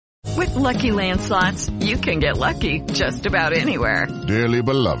With Lucky Land Slots, you can get lucky just about anywhere. Dearly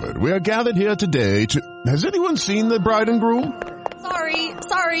beloved, we are gathered here today to... Has anyone seen the bride and groom?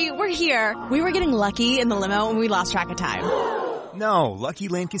 Sorry, we're here. We were getting lucky in the limo and we lost track of time. No, Lucky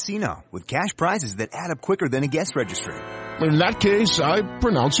Land Casino, with cash prizes that add up quicker than a guest registry. In that case, I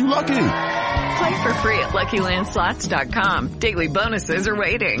pronounce you lucky. Play for free at LuckyLandSlots.com. Daily bonuses are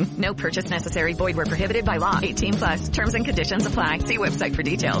waiting. No purchase necessary. Void where prohibited by law. 18+. Terms and conditions apply. See website for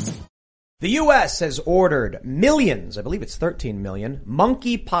details. The U.S. has ordered millions, I believe it's 13 million,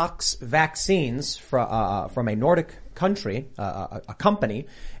 monkeypox vaccines from a Nordic country, a company,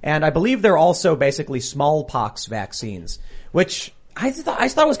 and I believe they're also basically smallpox vaccines, which I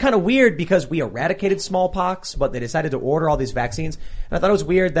thought was kind of weird because we eradicated smallpox, but they decided to order all these vaccines, and I thought it was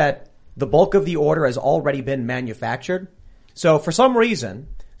weird that the bulk of the order has already been manufactured. So for some reason,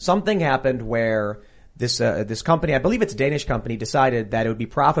 something happened where this company, I believe it's a Danish company, decided that it would be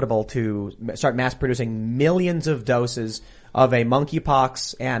profitable to start mass producing millions of doses of a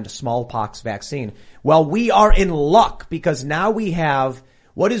monkeypox and smallpox vaccine. Well, we are in luck because now we have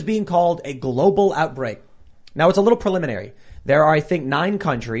what is being called a global outbreak. Now, it's a little preliminary. There are, I think, 9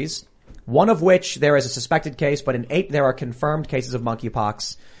 countries, one of which there is a suspected case, but in 8 there are confirmed cases of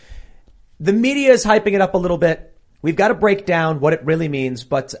monkeypox. The media is hyping it up a little bit. We've got to break down what it really means,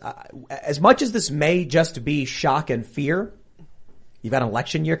 but as much as this may just be shock and fear, you've got an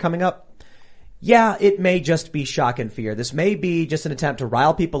election year coming up. Yeah, it may just be shock and fear. This may be just an attempt to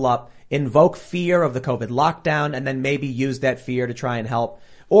rile people up, invoke fear of the COVID lockdown, and then maybe use that fear to try and help,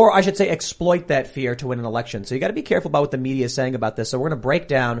 or I should say exploit that fear to win an election. So you got to be careful about what the media is saying about this. So we're going to break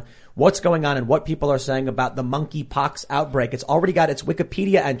down what's going on and what people are saying about the monkeypox outbreak. It's already got its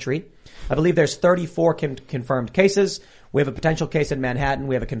Wikipedia entry. I believe there's 34 confirmed cases. We have a potential case in Manhattan.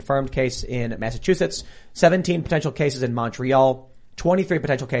 We have a confirmed case in Massachusetts, 17 potential cases in Montreal, 23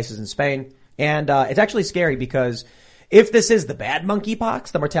 potential cases in Spain. And it's actually scary because if this is the bad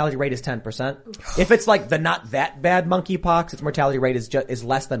monkeypox, the mortality rate is 10%. If it's like the not that bad monkeypox, its mortality rate is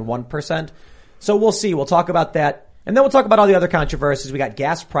less than 1%. So we'll see. We'll talk about that. And then we'll talk about all the other controversies. We got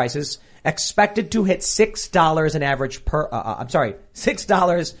gas prices expected to hit $6 an average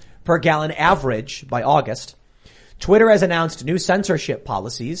 $6 per gallon average by August. Twitter has announced new censorship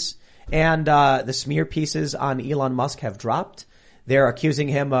policies, and the smear pieces on Elon Musk have dropped. They're accusing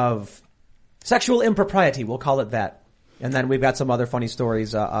him of sexual impropriety, we'll call it that. And then we've got some other funny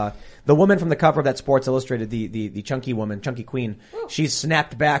stories. The woman from the cover of that Sports Illustrated, the chunky woman, chunky queen, she's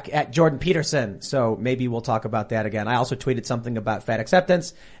snapped back at Jordan Peterson. So maybe we'll talk about that again. I also tweeted something about fat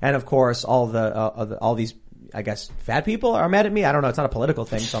acceptance, and of course all these, I guess, fat people are mad at me. I don't know. It's not a political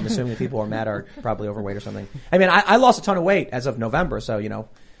thing, so I'm assuming the people who are mad are probably overweight or something. I mean, I lost a ton of weight as of November, so, you know.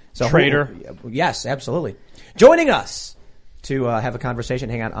 So Traitor. Yes, absolutely. Joining us to have a conversation,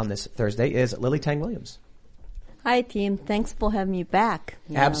 hang out on this Thursday, is Lily Tang Williams. Hi, team. Thanks for having me back.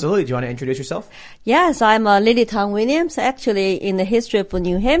 Absolutely. Do you want to introduce yourself? Yes, I'm Lily Tang Williams. Actually, in the history of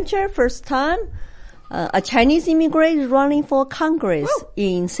New Hampshire, first time a Chinese immigrant running for Congress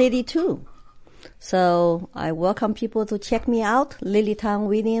in City 2. So I welcome people to check me out,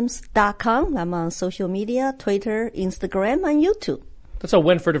 lilytangwilliams.com. I'm on social media, Twitter, Instagram, and YouTube. That's a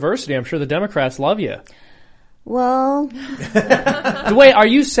win for diversity. I'm sure the Democrats love you. Well... Wait, are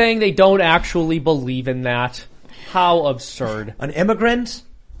you saying they don't actually believe in that? How absurd. An immigrant?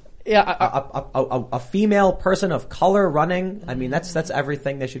 Yeah, a female person of color running. I mean, that's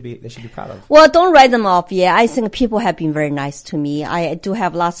everything they should be proud of. Well, don't write them off. Yeah, I think people have been very nice to me. I do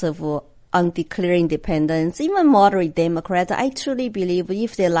have lots of undeclared independents, even moderate Democrats. I truly believe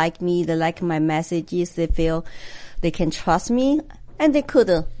if they like me, they like my messages, they feel they can trust me, and they could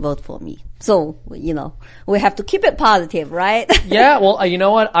vote for me. So, you know, we have to keep it positive, right? Yeah, well, you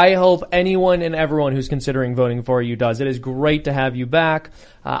know what? I hope anyone and everyone who's considering voting for you does. It is great to have you back.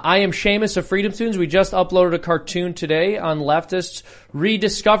 I am Seamus of Freedom Tunes. We just uploaded a cartoon today on leftists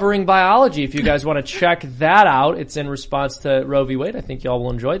rediscovering biology. If you guys want to check that out, it's in response to Roe v. Wade. I think y'all will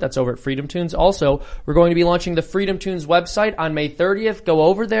enjoy it. That's over at Freedom Tunes. Also, we're going to be launching the Freedom Tunes website on May 30th. Go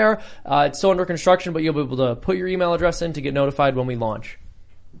over there. It's still under construction, but you'll be able to put your email address in to get notified when we launch.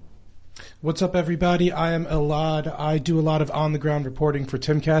 What's up, everybody? I am Elad. I do a lot of on-the-ground reporting for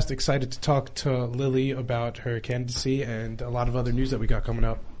Timcast. Excited to talk to Lily about her candidacy and a lot of other news that we got coming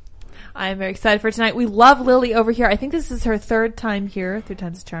up. I'm very excited for tonight. We love Lily over here. I think this is her third time here. Third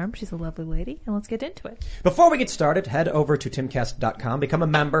time's a charm. She's a lovely lady. And let's get into it. Before we get started, head over to timcast.com, become a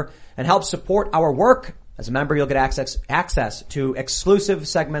member, and help support our work. As a member, you'll get access to exclusive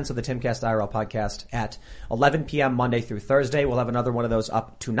segments of the Timcast IRL podcast at 11 p.m. Monday through Thursday. We'll have another one of those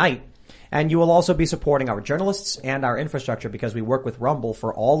up tonight. And you will also be supporting our journalists and our infrastructure because we work with Rumble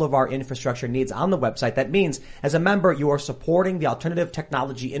for all of our infrastructure needs on the website. That means as a member, you are supporting the alternative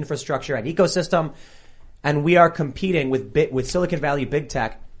technology infrastructure and ecosystem. And we are competing with Silicon Valley big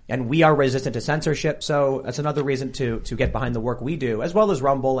tech, and we are resistant to censorship. So that's another reason to get behind the work we do, as well as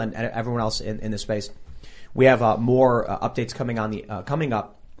Rumble and everyone else in this space. We have more updates coming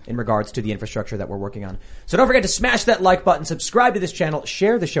up in regards to the infrastructure that we're working on. So don't forget to smash that like button, subscribe to this channel,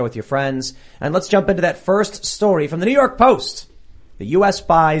 share the show with your friends, and let's jump into that first story from the New York Post. The U.S.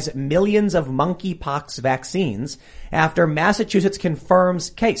 buys millions of monkeypox vaccines after Massachusetts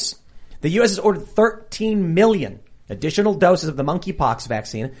confirms case. The U.S. has ordered 13 million additional doses of the monkeypox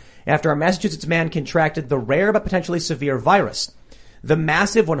vaccine after a Massachusetts man contracted the rare but potentially severe virus. The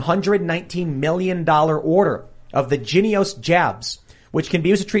massive $119 million order of the Jynneos jabs, which can be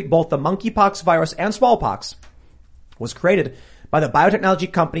used to treat both the monkeypox virus and smallpox, was created by the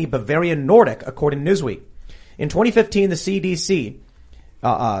biotechnology company Bavarian Nordic, according to Newsweek. In 2015, the CDC,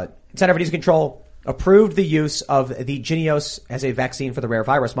 Center for Disease Control, approved the use of the Jynneos as a vaccine for the rare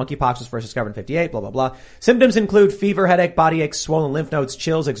virus. Monkeypox was first discovered in 1958, blah, blah, blah. Symptoms include fever, headache, body aches, swollen lymph nodes,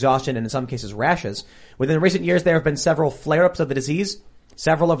 chills, exhaustion, and in some cases rashes. Within recent years, there have been several flare-ups of the disease,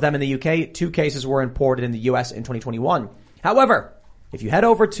 several of them in the UK. 2 cases were imported in the US in 2021. However, if you head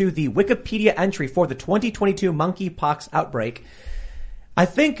over to the Wikipedia entry for the 2022 monkeypox outbreak, I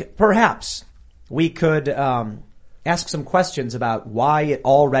think perhaps we could ask some questions about why it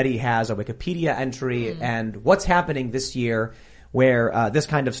already has a Wikipedia entry and what's happening this year where this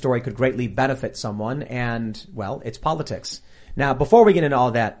kind of story could greatly benefit someone. And, well, it's politics. Now, before we get into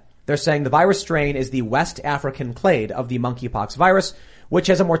all that, they're saying the virus strain is the West African clade of the monkeypox virus, which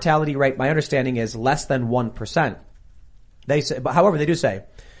has a mortality rate, my understanding, is less than 1%. They say, but however, they do say,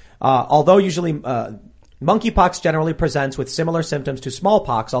 although usually monkeypox generally presents with similar symptoms to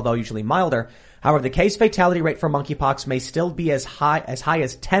smallpox, although usually milder. However, the case fatality rate for monkeypox may still be as high as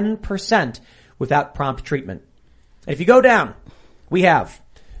 10% without prompt treatment. And if you go down, we have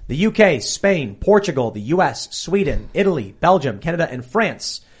the UK, Spain, Portugal, the US, Sweden, Italy, Belgium, Canada, and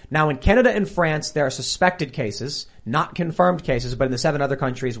France. Now, in Canada and France, there are suspected cases, not confirmed cases, but in the 7 other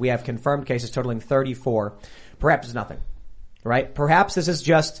countries, we have confirmed cases totaling 34. Perhaps it's nothing. Right? Perhaps this is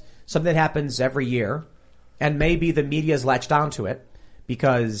just something that happens every year, and maybe the media's latched onto it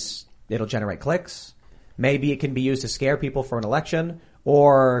because it'll generate clicks. Maybe it can be used to scare people for an election,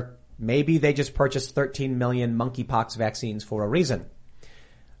 or maybe they just purchased 13 million monkeypox vaccines for a reason.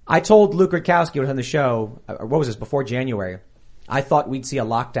 I told Luke Rudkowski when he was on the show, what was this, before January, I thought we'd see a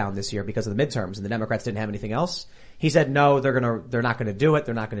lockdown this year because of the midterms and the Democrats didn't have anything else. He said, no, they're not going to do it.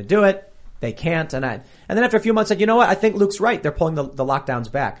 They're not going to do it. They can't. And then after a few months, I said, you know what? I think Luke's right. They're pulling the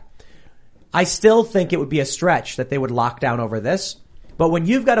lockdowns back. I still think it would be a stretch that they would lock down over this. But when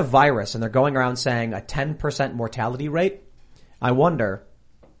you've got a virus and they're going around saying a 10% mortality rate, I wonder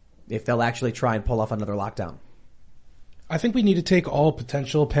if they'll actually try and pull off another lockdown. I think we need to take all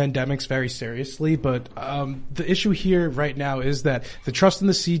potential pandemics very seriously, but the issue here right now is that the trust in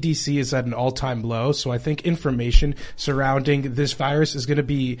the CDC is at an all-time low, so I think information surrounding this virus is going to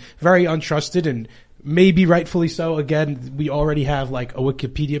be very untrusted, and maybe rightfully so. Again, we already have like a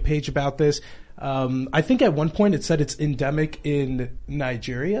Wikipedia page about this. I think at one point it said it's endemic in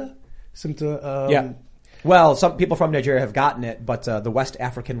Nigeria. Yeah. Well, some people from Nigeria have gotten it, but the West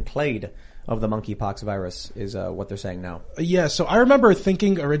African clade of the monkeypox virus is what they're saying now. Yeah, so I remember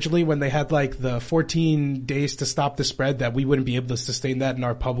thinking originally when they had like the 14 days to stop the spread that we wouldn't be able to sustain that in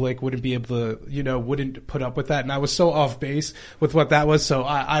our public, wouldn't be able to, wouldn't put up with that. And I was so off base with what that was. So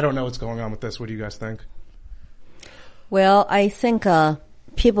I don't know what's going on with this. What do you guys think? Well, I think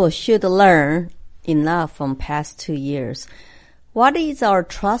people should learn enough from past 2 years. What is our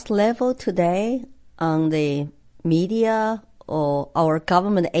trust level today on the media or our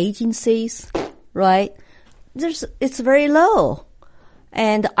government agencies, right? It's very low.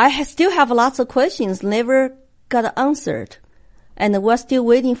 And I still have lots of questions never got answered. And we're still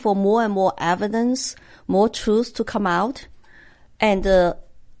waiting for more and more evidence, more truth to come out. And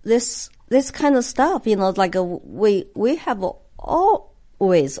this kind of stuff, like we have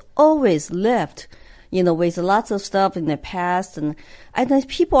always left, with lots of stuff in the past, and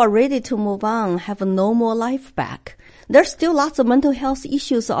people are ready to move on, have a normal life back. There's still lots of mental health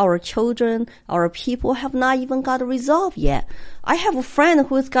issues our children, our people have not even got resolved yet. I have a friend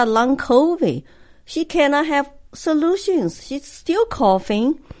who's got long COVID. She cannot have solutions. She's still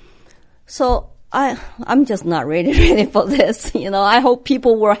coughing. So I'm just not ready for this. I hope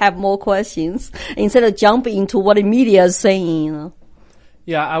people will have more questions instead of jumping into what the media is saying.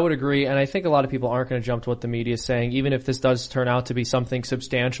 Yeah, I would agree. And I think a lot of people aren't going to jump to what the media is saying. Even if this does turn out to be something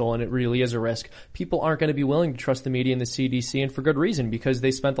substantial and it really is a risk, people aren't going to be willing to trust the media and the CDC, and for good reason, because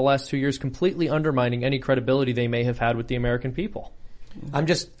they spent the last 2 years completely undermining any credibility they may have had with the American people. I'm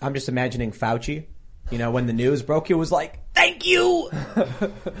just imagining Fauci. You know, when the news broke, he was like, "Thank you,"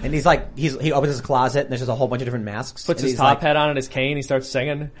 and he opens his closet and there's just a whole bunch of different masks. Puts and his top hat on and his cane. He starts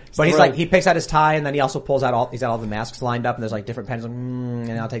singing. But he picks out his tie and then he also pulls out he's got all the masks lined up and there's like different pens. And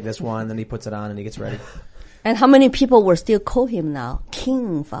I'll take this one. Then he puts it on and he gets ready. And how many people will still call him now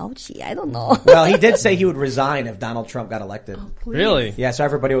King Fauci? I don't know. Well, he did say he would resign if Donald Trump got elected. Oh, please. Really? Yeah, so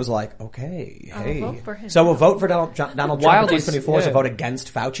everybody was like, okay, hey. vote for him. So we'll vote for Donald Trump in 2024 is a vote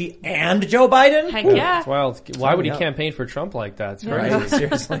against Fauci and Joe Biden? Heck yeah. It's wild. Why would he campaign for Trump like that? It's crazy. Right,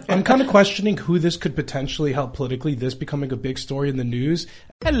 seriously. I'm kind of questioning who this could potentially help politically, this becoming a big story in the news.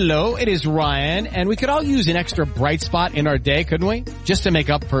 Hello, it is Ryan, and we could all use an extra bright spot in our day, couldn't we? Just to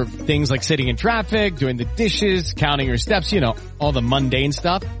make up for things like sitting in traffic, doing the dishes, counting your steps, you know, all the mundane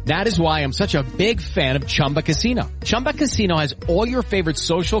stuff. That is why I'm such a big fan of Chumba Casino. Chumba Casino has all your favorite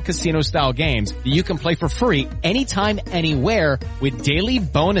social casino-style games that you can play for free anytime, anywhere with daily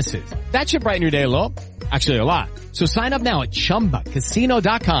bonuses. That should brighten your day a little. Actually, a lot. So sign up now at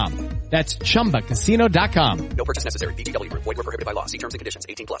ChumbaCasino.com. That's ChumbaCasino.com. No purchase necessary. VGW Group. Void where prohibited by law. See terms and conditions.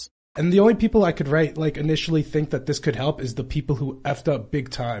 18+. And the only people I could initially think that this could help is the people who effed up big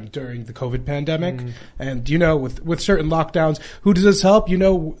time during the COVID pandemic. And, you know, with certain lockdowns, who does this help? You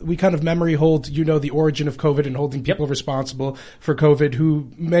know, we kind of memory hold, you know, the origin of COVID and holding people responsible for COVID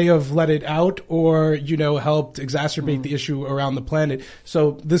who may have let it out or, you know, helped exacerbate the issue around the planet.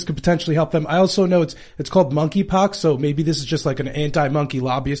 So this could potentially help them. I also know it's called monkeypox. So maybe this is just like an anti-monkey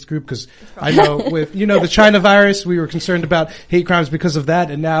lobbyist group, because I know with, you know, the China virus, we were concerned about hate crimes because of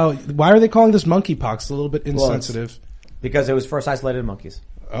that. And now, why are they calling this monkeypox? A little bit insensitive. Because it was first isolated in monkeys.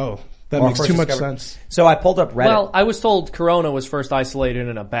 Oh, that makes too much sense. So I pulled up Reddit. Well, I was told Corona was first isolated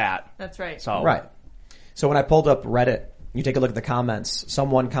in a bat. That's right. So. Right. So when I pulled up Reddit, you take a look at the comments.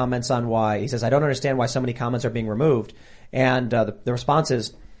 Someone comments on why. He says, I don't understand why so many comments are being removed. And the response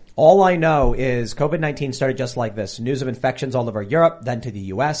is, all I know is COVID-19 started just like this. News of infections all over Europe, then to the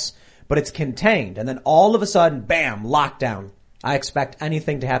U.S., but it's contained. And then all of a sudden, bam, lockdown. I expect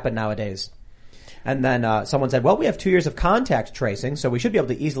anything to happen nowadays. And then someone said, well, we have 2 years of contact tracing, so we should be able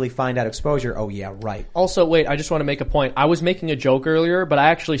to easily find out exposure. Oh, yeah, right. Also, wait, I just want to make a point. I was making a joke earlier, but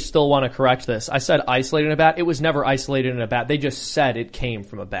I actually still want to correct this. I said isolated in a bat. It was never isolated in a bat. They just said it came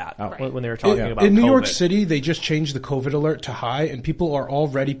from a bat when they were talking about in New COVID. York City, they just changed the COVID alert to high, and people are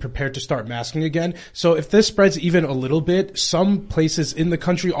already prepared to start masking again. So if this spreads even a little bit, some places in the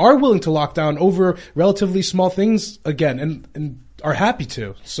country are willing to lock down over relatively small things again, and are happy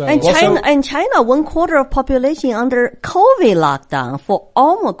to. So and China, 1/4 of population under COVID lockdown for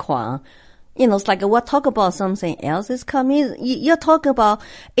Omicron. You know, it's like we'll talk about something else is coming. You're talking about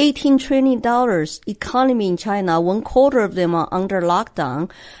 $18 trillion economy in China. 1/4 of them are under lockdown,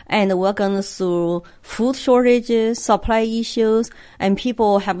 and we're going through food shortages, supply issues, and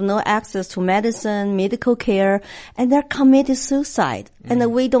people have no access to medicine, medical care, and they're committing suicide.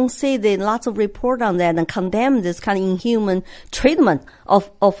 And we don't see lots of report on that and condemn this kind of inhuman treatment of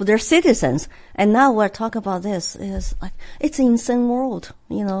their citizens. And now we're talking about this. It's an insane world,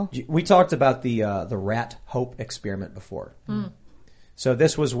 you know. We talked about the rat hope experiment before. So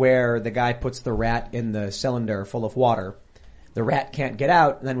this was where the guy puts the rat in the cylinder full of water. The rat can't get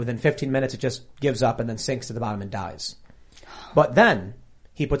out, and then within 15 minutes it just gives up and then sinks to the bottom and dies. But then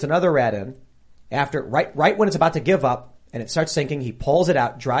he puts another rat in after right when it's about to give up, and it starts sinking. He pulls it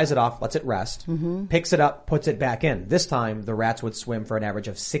out, dries it off, lets it rest, picks it up, puts it back in. This time the rats would swim for an average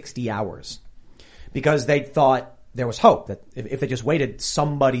of 60 hours. Because they thought there was hope that if they just waited,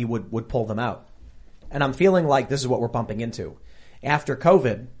 somebody would pull them out. And I'm feeling like this is what we're bumping into. After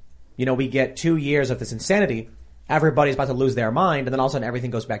COVID, you know, we get 2 years of this insanity. Everybody's about to lose their mind, and then all of a sudden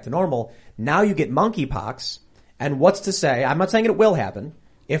everything goes back to normal. Now you get monkeypox, and what's to say, I'm not saying it will happen.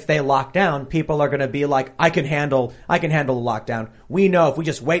 If they lock down, people are going to be like, I can handle the lockdown. We know if we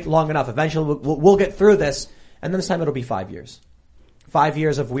just wait long enough, eventually we'll get through this. And then this time it'll be 5 years. 5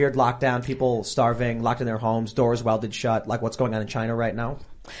 years of weird lockdown, people starving, locked in their homes, doors welded shut, like what's going on in China right now.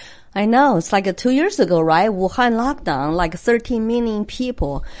 I know. It's like 2 years ago, right? Wuhan lockdown, like 13 million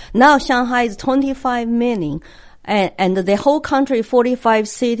people. Now Shanghai is 25 million. And the whole country, 45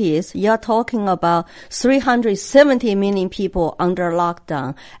 cities, you're talking about 370 million people under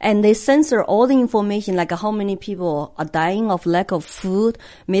lockdown. And they censor all the information, like how many people are dying of lack of food,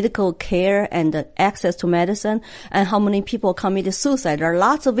 medical care, and access to medicine, and how many people committed suicide. There are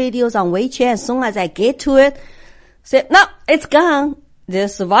lots of videos on WeChat. As soon as I get to it, say, no, it's gone.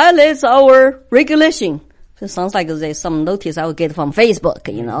 this violates our regulation. It sounds like there's some notice I would get from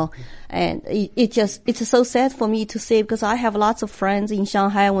Facebook, you know. And it's so sad for me to say because I have lots of friends in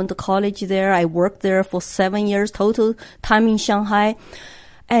Shanghai. I went to college there. I worked there for 7 years total time in Shanghai.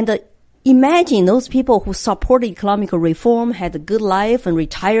 And imagine those people who supported economic reform, had a good life and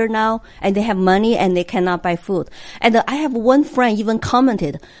retired now, and they have money and they cannot buy food. And I have one friend even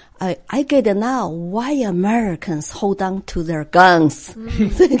commented, I get it now why Americans hold on to their guns.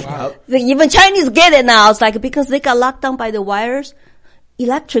 Wow. Even Chinese get it now. It's like because they got locked down by the wires,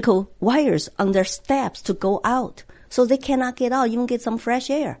 electrical wires on their steps to go out. So they cannot get out, even get some fresh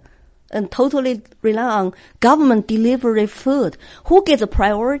air. And totally rely on government delivery food. Who gets the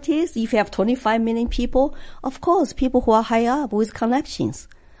priorities if you have 25 million people? Of course, people who are high up with connections.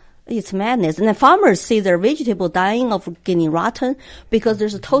 It's madness. And the farmers see their vegetable dying of getting rotten because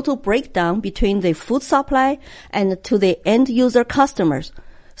there's a total breakdown between the food supply and to the end user customers.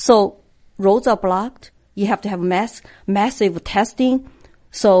 So roads are blocked. You have to have massive testing.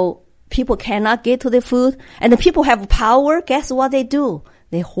 So people cannot get to the food. And the people have power. Guess what they do?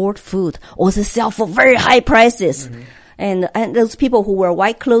 They hoard food or they sell for very high prices. Mm-hmm. And those people who wear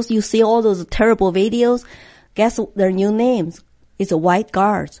white clothes, you see all those terrible videos. Guess their new names? It's white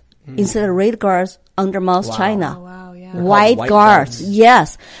guards. Instead of red guards under Mouth China. Oh, wow, yeah. White guards,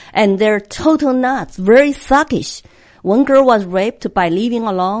 yes. And they're total nuts, very thuggish. One girl was raped by leaving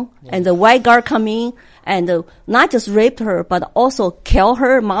alone, and the white guard come in and not just raped her, but also killed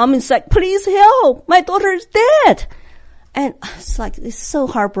her. Mom is like, please help, my daughter is dead. And it's like, it's so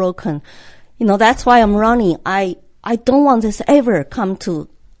heartbroken. You know, that's why I'm running. I don't want this ever come to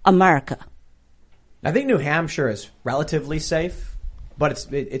America. I think New Hampshire is relatively safe. But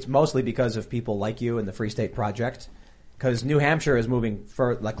it's mostly because of people like you and the Free State Project, because New Hampshire is moving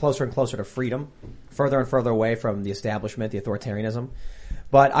closer and closer to freedom, further and further away from the establishment, the authoritarianism.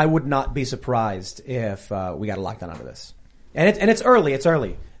 But I would not be surprised if we got a lockdown out of this. And it's early. It's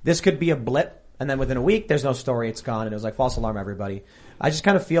early. This could be a blip, and then within a week, there's no story. It's gone, and it was like false alarm, everybody. I just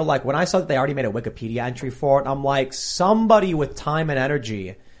kind of feel like when I saw that they already made a Wikipedia entry for it, I'm like, somebody with time and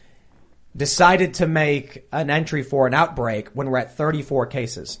energy decided to make an entry for an outbreak when we're at 34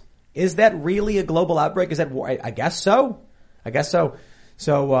 cases. Is that really a global outbreak? Is that, I guess so.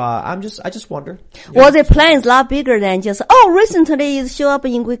 So, I just wonder. Well, the plan is a lot bigger than just, recently it showed up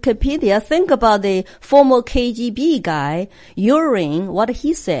in Wikipedia. Think about the former KGB guy, Yurin, what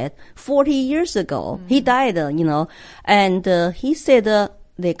he said 40 years ago. Mm-hmm. He died, and he said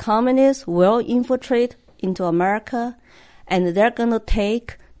the communists will infiltrate into America and they're going to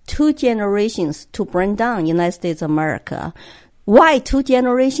take 2 generations to bring down United States of America. Why 2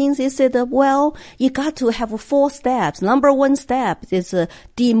 generations? He said, well, you got to have 4 steps. Number 1 step is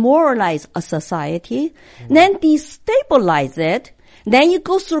demoralize a society, then destabilize it, then you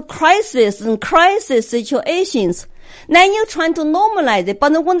go through crisis situations, then you're trying to normalize it,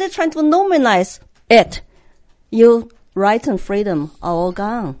 but when they're trying to normalize it, your rights and freedom are all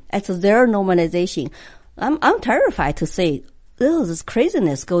gone. It's their normalization. I'm terrified to say, this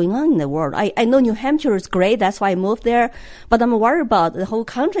craziness going on in the world. I know New Hampshire is great. That's why I moved there. But I'm worried about the whole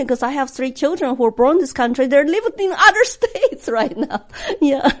country because I have 3 children who were born in this country. They're living in other states right now.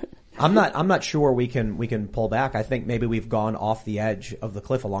 Yeah. I'm not sure we can pull back. I think maybe we've gone off the edge of the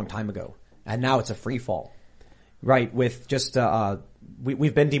cliff a long time ago. And now it's a free fall. Right. With just,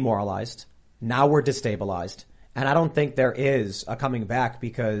 we've been demoralized. Now we're destabilized. And I don't think there is a coming back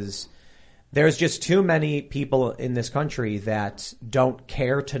because there's just too many people in this country that don't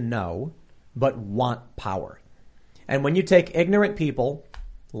care to know, but want power. And when you take ignorant people,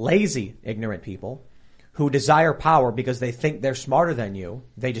 lazy ignorant people, who desire power because they think they're smarter than you,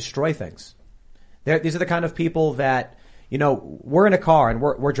 they destroy things. These are the kind of people that, we're in a car and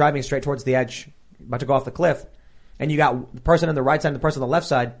we're driving straight towards the edge, about to go off the cliff, and you got the person on the right side and the person on the left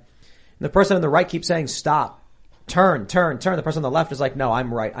side, and the person on the right keeps saying, stop. Turn. The person on the left is like, no,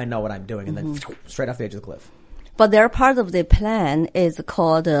 I'm right. I know what I'm doing. And then straight off the edge of the cliff. But their part of the plan is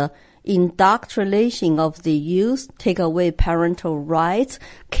called indoctrination of the youth, take away parental rights.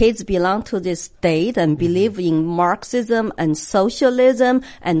 Kids belong to the state and believe in Marxism and socialism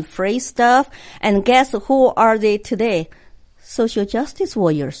and free stuff. And guess who are they today? Social justice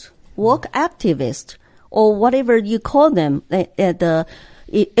warriors, work activists, or whatever you call them. I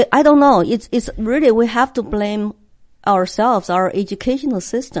don't know. It's really, we have to blame ourselves, our educational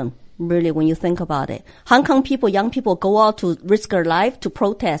system, really, when you think about it. Hong Kong people, young people go out to risk their life to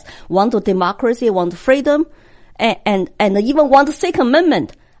protest, want democracy, want freedom, and even want the Second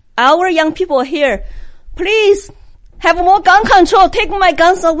Amendment. Our young people here, please have more gun control, take my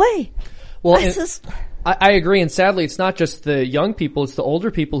guns away. Well, I agree, and sadly, it's not just the young people, it's the older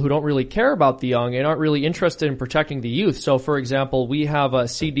people who don't really care about the young and aren't really interested in protecting the youth. So, for example, we have a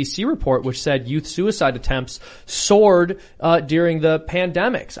CDC report which said youth suicide attempts soared during the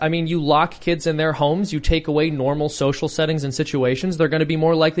pandemics. I mean, you lock kids in their homes, you take away normal social settings and situations, they're going to be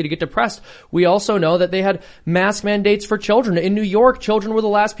more likely to get depressed. We also know that they had mask mandates for children. In New York, children were the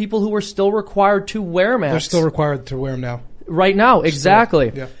last people who were still required to wear masks. They're still required to wear them now. Right now,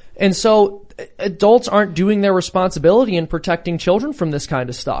 exactly. Still, yeah. And so adults aren't doing their responsibility in protecting children from this kind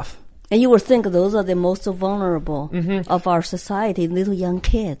of stuff. And you would think those are the most vulnerable of our society, little young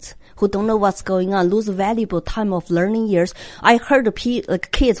kids who don't know what's going on, lose valuable time of learning years. I heard of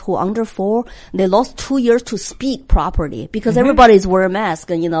kids who are under 4, they lost 2 years to speak properly because everybody's wearing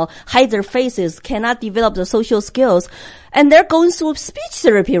masks and, hide their faces, cannot develop the social skills. And they're going through speech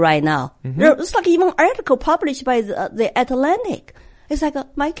therapy right now. It's like even an article published by the Atlantic. It's like,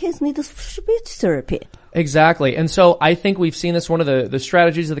 my kids need speech therapy. Exactly. And so I think we've seen this. One of the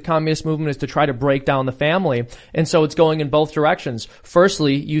strategies of the communist movement is to try to break down the family. And so it's going in both directions.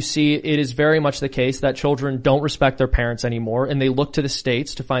 Firstly, you see it is very much the case that children don't respect their parents anymore, and they look to the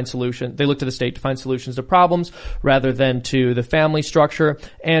states to find solutions. They look to the state to find solutions to problems rather than to the family structure.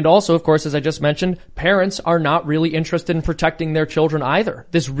 And also, of course, as I just mentioned, parents are not really interested in protecting their children either.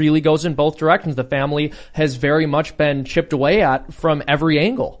 This really goes in both directions. The family has very much been chipped away at from every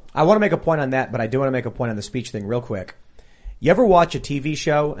angle. I want to make a point on that, but I do want to make a point on the speech thing real quick. You ever watch a TV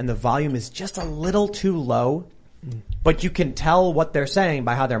show and the volume is just a little too low, but you can tell what they're saying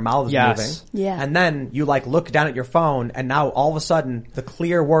by how their mouth is moving? Yeah. And then you look down at your phone and now all of a sudden the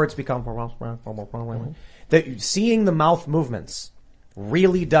clear words become... Seeing the mouth movements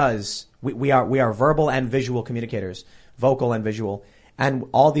really does... We are verbal and visual communicators, vocal and visual. And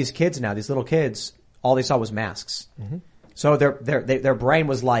all these kids now, these little kids, all they saw was masks. So their brain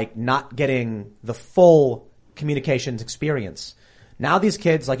was not getting the full communications experience. Now these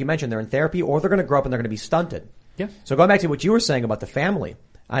kids, like you mentioned, they're in therapy or they're going to grow up and they're going to be stunted. Yeah. So going back to what you were saying about the family,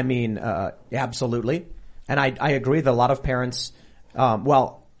 I mean, absolutely. And I agree that a lot of parents,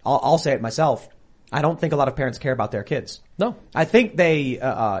 I'll say it myself. I don't think a lot of parents care about their kids. No. I think they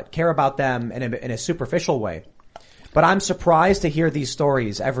care about them in a superficial way. But I'm surprised to hear these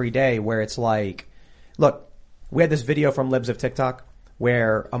stories every day where it's like, look, we had this video from Libs of TikTok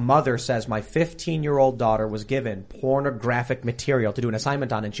where a mother says my 15-year-old daughter was given pornographic material to do an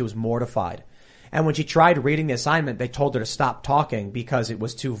assignment on and she was mortified. And when she tried reading the assignment, they told her to stop talking because it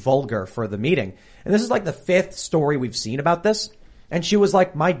was too vulgar for the meeting. And this is the 5th story we've seen about this. And she was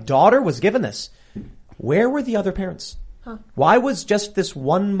like, my daughter was given this. Where were the other parents? Why was just this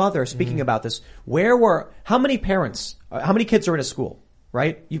one mother speaking about this? How many parents, how many kids are in a school,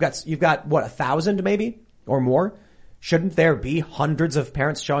 right? You've got what, 1,000 maybe? Or more? Shouldn't there be hundreds of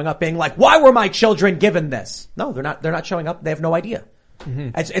parents showing up being like, why were my children given this? No, they're not showing up. They have no idea.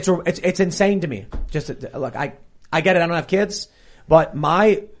 It's insane to me. Look, I get it. I don't have kids, but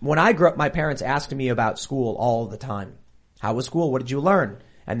when I grew up, my parents asked me about school all the time. How was school? What did you learn?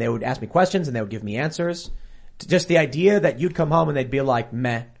 And they would ask me questions and they would give me answers. Just the idea that you'd come home and they'd be like,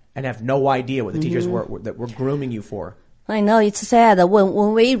 meh, and have no idea what the teachers were grooming you for. I know, it's sad.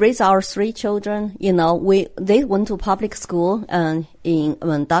 When we raised our 3 children, they went to public school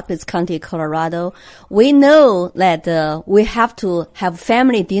in Douglas County, Colorado. We know that we have to have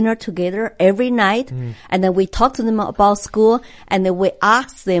family dinner together every night, and then we talk to them about school, and then we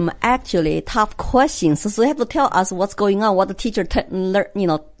ask them actually tough questions. So they have to tell us what's going on, what the teacher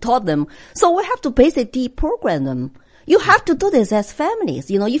taught them. So we have to basically deprogram them. You have to do this as families.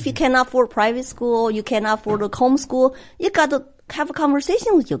 If you cannot afford private school, you cannot afford a homeschool, you got to have a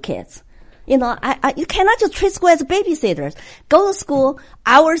conversation with your kids. You cannot just treat school as babysitters. Go to school,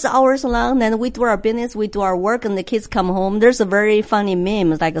 hours long, then we do our business, we do our work, and the kids come home. There's a very funny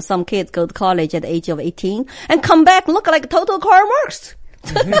meme, like some kids go to college at the age of 18 and come back look like total Karl Marx.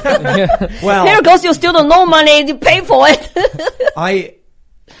 Well, there goes your student, no money, you pay for it.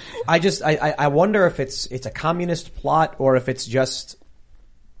 I wonder if it's a communist plot or if it's just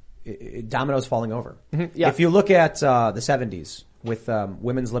dominoes falling over. Yeah. If you look at the 70s with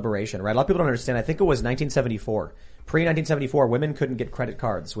women's liberation, right? A lot of people don't understand. I think it was 1974. Pre-1974, women couldn't get credit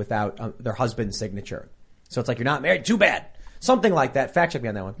cards without their husband's signature. So it's like, you're not married, too bad. Something like that. Fact check me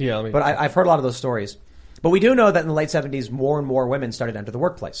on that one. Yeah, but I've heard a lot of those stories. But we do know that in the late 70s, more and more women started to enter the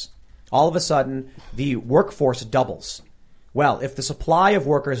workplace. All of a sudden, the workforce doubles. Well, if the supply of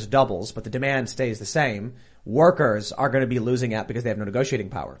workers doubles, but the demand stays the same, workers are going to be losing out because they have no negotiating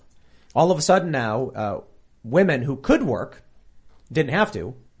power. All of a sudden now, women who could work, didn't have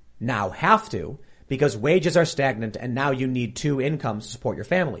to, now have to, because wages are stagnant and now you need 2 incomes to support your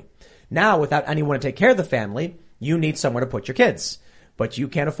family. Now, without anyone to take care of the family, you need somewhere to put your kids. But you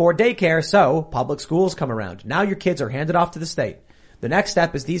can't afford daycare, so public schools come around. Now your kids are handed off to the state. The next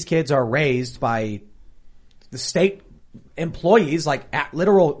step is these kids are raised by the state employees, like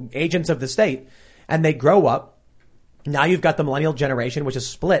literal agents of the state, and they grow up. Now you've got the millennial generation, which is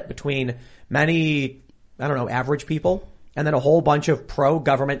split between many, average people, and then a whole bunch of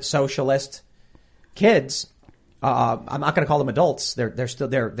pro-government socialist kids. I'm not going to call them adults.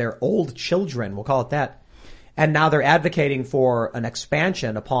 They're old children. We'll call it that. And now they're advocating for an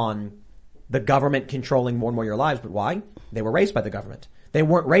expansion upon the government controlling more and more of your lives. But why? They were raised by the government. They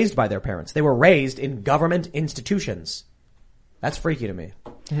weren't raised by their parents. They were raised in government institutions. That's freaky to me.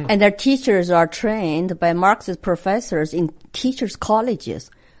 And their teachers are trained by Marxist professors in teachers' colleges.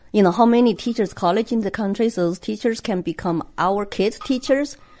 You know how many teachers' colleges in the country, so those teachers can become our kids'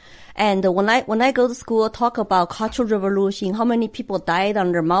 teachers. And when I go to school, talk about Cultural Revolution, how many people died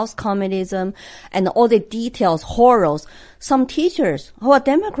under Mao's communism, and all the details, horrors. Some teachers who are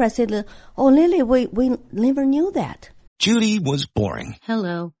Democrats said, "Oh, Lily, we never knew that." Judy was boring.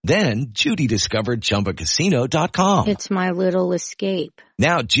 Hello. Then Judy discovered ChumbaCasino.com. It's my little escape.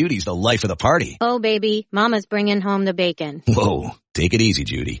 Now Judy's the life of the party. Oh, baby, mama's bringing home the bacon. Whoa, take it easy,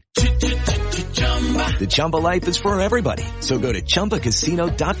 Judy. The Chumba life is for everybody. So go to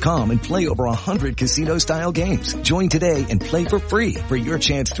ChumbaCasino.com and play over 100 casino-style games. Join today and play for free for your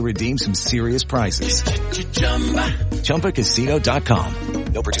chance to redeem some serious prizes. ChumbaCasino.com.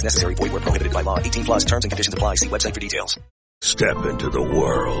 No purchase necessary. Void where prohibited by law. 18 plus terms and conditions apply. See website for details. Step into the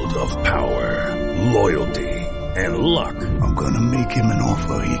world of power, loyalty, and luck. I'm gonna make him an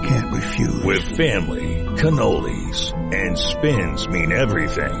offer he can't refuse. With family, cannolis, and spins mean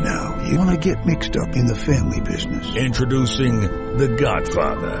everything. Now, you wanna get mixed up in the family business. Introducing The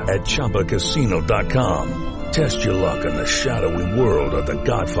Godfather at ChumbaCasino.com. Test your luck in the shadowy world of The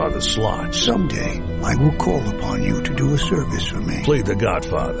Godfather slot. Someday, I will call upon you to do a service for me. Play The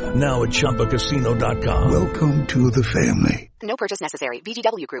Godfather now at ChumbaCasino.com. Welcome to the family. No purchase necessary.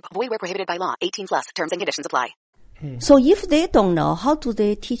 VGW Group. Void where prohibited by law. 18 plus. Terms and conditions apply. So if they don't know, how do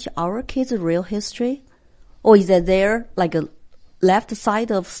they teach our kids real history? Or is it there like a left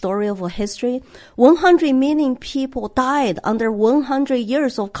side of story of a history? 100 million people died under 100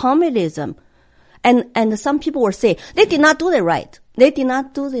 years of communism. And some people will say, they did not do it right. They did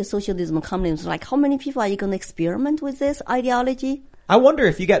not do the socialism and communism. Like, how many people are you going to experiment with this ideology? I wonder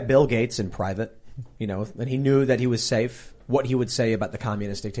if you got Bill Gates in private, and he knew that he was safe, what he would say about the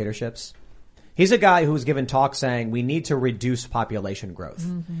communist dictatorships. He's a guy who's given talks saying we need to reduce population growth.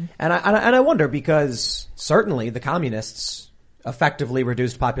 Mm-hmm. And I wonder because certainly the communists effectively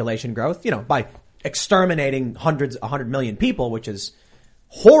reduced population growth, by exterminating 100 million people, which is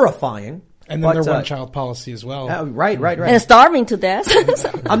horrifying. And then their one-child policy as well. Right. And starving to death.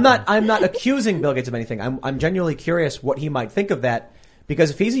 I'm not accusing Bill Gates of anything. I'm genuinely curious what he might think of that.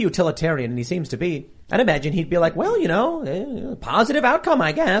 Because if he's a utilitarian, and he seems to be, I'd imagine he'd be like, well, positive outcome,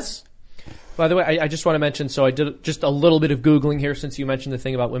 I guess. By the way, I just want to mention, so I did just a little bit of Googling here since you mentioned the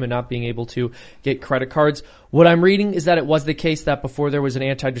thing about women not being able to get credit cards. What I'm reading is that it was the case that before there was an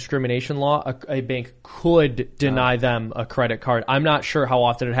anti-discrimination law, a bank could deny them a credit card. I'm not sure how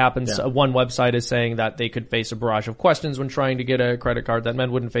often it happens. Yeah. One website is saying that they could face a barrage of questions when trying to get a credit card that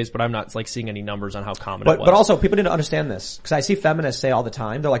men wouldn't face, but I'm not seeing any numbers on how common it was. But also, people need to understand this. Because I see feminists say all the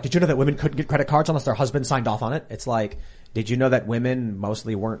time, they're like, did you know that women couldn't get credit cards unless their husband signed off on it? It's like, did you know that women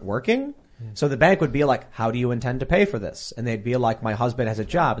mostly weren't working? So the bank would be like, how do you intend to pay for this? And they'd be like, my husband has a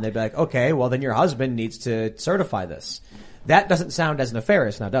job. And they'd be like, okay, well then your husband needs to certify this. That doesn't sound as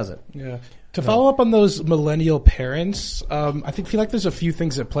nefarious now, does it? Yeah. To follow up on those millennial parents, I feel like there's a few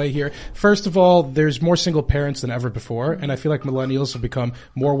things at play here. First of all, there's more single parents than ever before, and I feel like millennials have become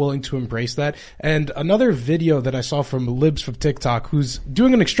more willing to embrace that. And another video that I saw from Libs from TikTok, who's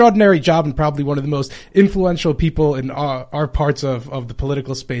doing an extraordinary job and probably one of the most influential people in our parts of the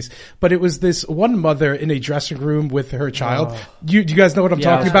political space. But it was this one mother in a dressing room with her child. Do you guys know what I'm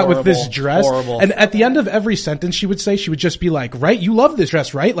talking about with this dress? Horrible. And at the end of every sentence she would just be like, right, you love this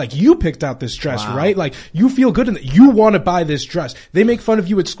dress, right? Like, you picked out this dress, right? Like, you feel good in it. You want to buy this dress. They make fun of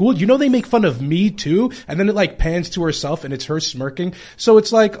you at school. They make fun of me too. And then it pans to herself and it's her smirking. So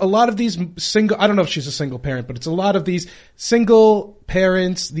it's like a lot of these I don't know if she's a single parent, but it's a lot of these single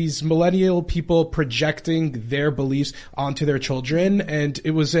parents, these millennial people projecting their beliefs onto their children. And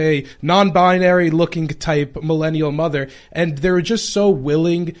it was a non-binary looking type millennial mother. And they were just so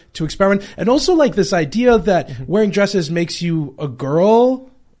willing to experiment. And also this idea that wearing dresses makes you a girl.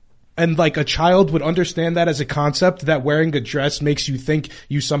 And like a child would understand that as a concept, that wearing a dress makes you think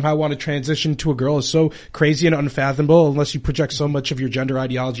you somehow want to transition to a girl is so crazy and unfathomable unless you project so much of your gender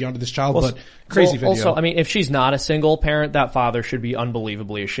ideology onto this child. But crazy video. Also, I mean, if she's not a single parent, that father should be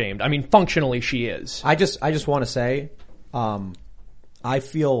unbelievably ashamed. I mean, functionally she is. I just want to say, I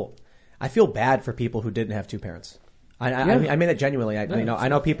feel bad for people who didn't have two parents. I mean that genuinely. I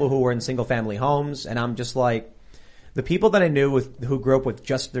know people who were in single family homes, and I'm just like, the people that I knew who grew up with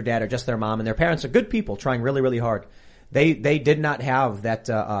just their dad or just their mom, and their parents are good people trying really, really hard. They did not have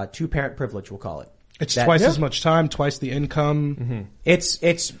that two parent privilege, we'll call it. It's twice as much time, twice the income. Mm-hmm.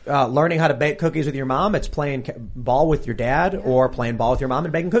 It's learning how to bake cookies with your mom. It's playing ball with your dad, or playing ball with your mom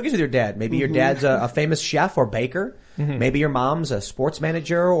and baking cookies with your dad. Maybe your dad's a famous chef or baker. Mm-hmm. Maybe your mom's a sports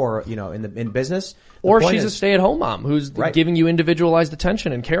manager, or in business. Or she's a stay-at-home mom who's giving you individualized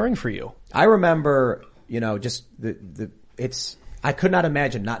attention and caring for you. I remember, just I could not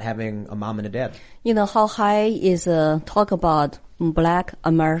imagine not having a mom and a dad. You know how high is talk about Black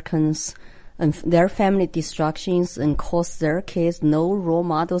Americans and their family destructions and cause their kids no role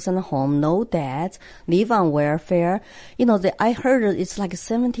models in the home, no dads, live on welfare. I heard it's like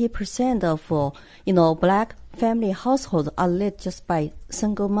 70% of Black family households are led just by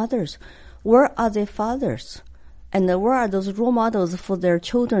single mothers. Where are their fathers? And where are those role models for their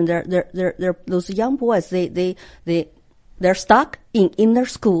children? They're those young boys. They're stuck in their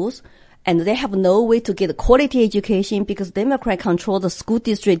schools, and they have no way to get a quality education because Democrat control the school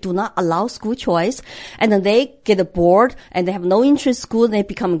district, do not allow school choice. And then they get bored and they have no interest in school, and they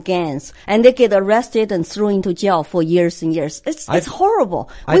become gangs. And they get arrested and thrown into jail for years and years. It's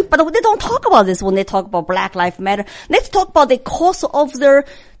horrible. But they don't talk about this when they talk about Black Lives Matter. Let's talk about the cause of their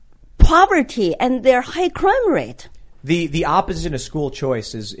poverty and their high crime rate. The opposition of school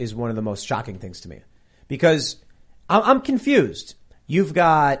choice is one of the most shocking things to me, because I'm confused. You've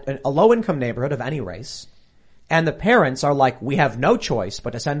got a low-income neighborhood of any race, and the parents are like, we have no choice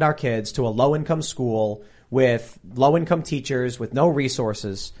but to send our kids to a low-income school with low-income teachers, with no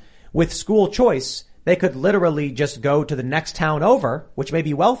resources. With school choice, they could literally just go to the next town over, which may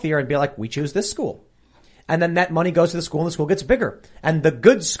be wealthier, and be like, we choose this school. And then that money goes to the school, and the school gets bigger. And the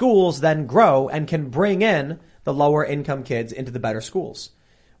good schools then grow and can bring in the lower-income kids into the better schools.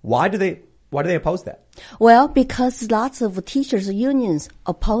 Why do they oppose that? Well, because lots of teachers' unions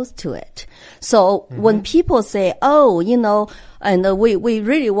oppose to it. So when people say, and we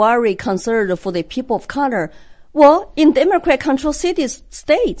really worry, concerned for the people of color, well, in Democrat-controlled cities,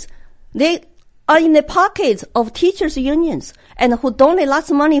 states, they are in the pockets of teachers' unions and who donate lots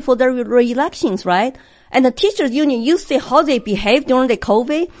of money for their re-elections, right? And the teachers' union, you see how they behave during the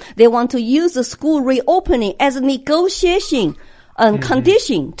COVID. They want to use the school reopening as a negotiation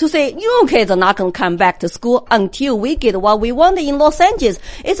condition to say, you kids are not going to come back to school until we get what we want in Los Angeles.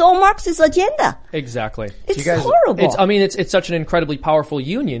 It's all Marxist agenda. Exactly. It's horrible. It's such an incredibly powerful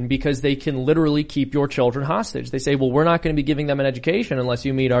union because they can literally keep your children hostage. They say, well, we're not going to be giving them an education unless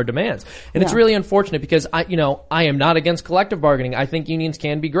you meet our demands. And it's really unfortunate because I am not against collective bargaining. I think unions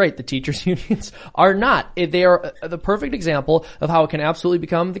can be great. The teachers' unions are not. They are the perfect example of how it can absolutely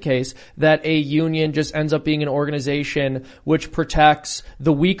become the case that a union just ends up being an organization which protects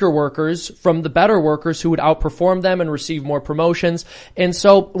the weaker workers from the better workers who would outperform them and receive more promotions. And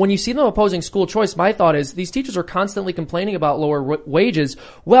so when you see them opposing school choice, my thought is these teachers are constantly complaining about lower wages.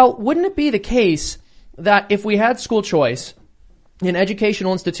 Well, wouldn't it be the case that if we had school choice and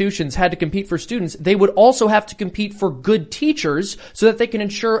educational institutions had to compete for students, they would also have to compete for good teachers so that they can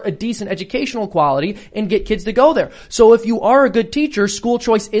ensure a decent educational quality and get kids to go there. So if you are a good teacher, school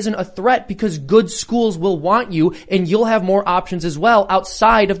choice isn't a threat because good schools will want you and you'll have more options as well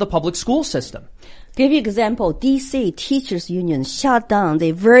outside of the public school system. Give you an example, DC Teachers Union shut down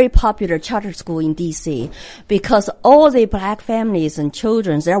the very popular charter school in DC because all the Black families and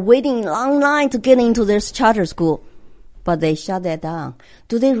children, they're waiting in long line to get into this charter school. But they shut that down.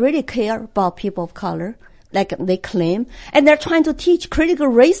 Do they really care about people of color like they claim? And they're trying to teach critical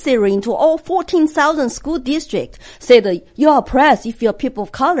race theory into all 14,000 school districts. Say that you're oppressed if you're people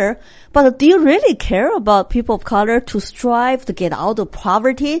of color. But do you really care about people of color to strive to get out of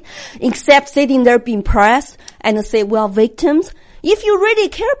poverty, except sitting there being pressed and say we are victims? If you really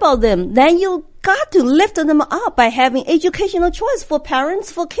care about them, then you got to lift them up by having educational choice for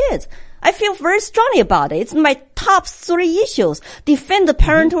parents, for kids. I feel very strongly about it. It's my top 3 issues. Defend the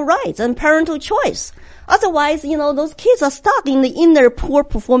parental rights and parental choice. Otherwise, those kids are stuck in their poor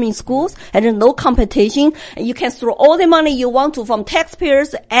performing schools and there's no competition. And you can throw all the money you want to from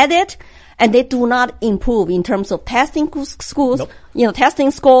taxpayers at it. And they do not improve in terms of testing schools,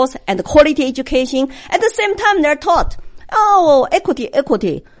 testing scores and quality education. At the same time, they're taught,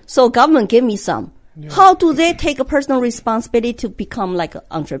 equity. so government give me some. How do they take a personal responsibility to become like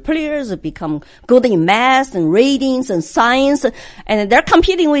entrepreneurs, become good in math and ratings and science, and they're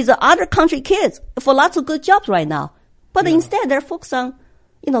competing with the other country kids for lots of good jobs right now. But instead, they're focused on,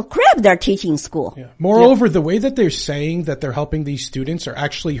 crap they're teaching in school. Yeah. Moreover, the way that they're saying that they're helping these students are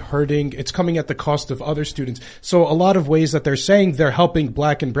actually hurting. It's coming at the cost of other students. So a lot of ways that they're saying they're helping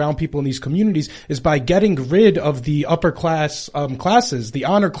black and brown people in these communities is by getting rid of the upper class classes, the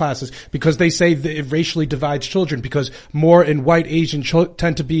honor classes, because they say that it racially divides children because more and white Asian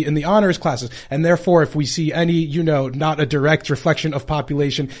tend to be in the honors classes. And therefore, if we see any, not a direct reflection of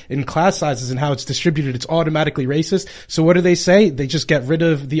population in class sizes and how it's distributed, it's automatically racist. So what do they say? They just get rid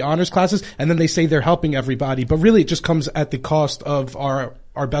of the honors classes, and then they say they're helping everybody, but really it just comes at the cost of our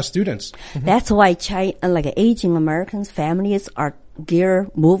best students. That's why Asian Americans families are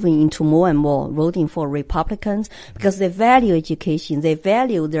moving into more and more voting for Republicans because they value education, they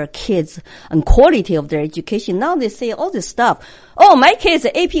value their kids and quality of their education. Now they say all this stuff. Oh, my kids'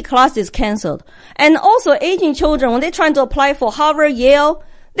 AP class is canceled, and also Asian children when they're trying to apply for Harvard, Yale,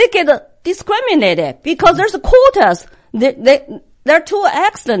 they get discriminated because there's quotas. They're too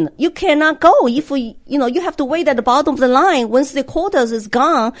excellent. You cannot go if you have to wait at the bottom of the line once the quotas is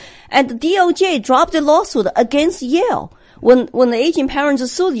gone. And the DOJ dropped the lawsuit against Yale when the Asian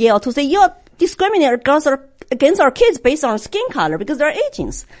parents sued Yale to say you're discriminating against our kids based on skin color because they're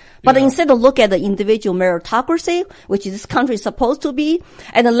Asians. But instead of look at the individual meritocracy, which this country is supposed to be,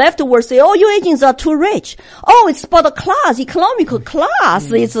 and the left will say, oh, you Asians are too rich. Oh, it's about a class, economical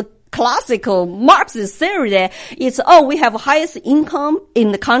class. It's a classical Marxist theory that it's, we have highest income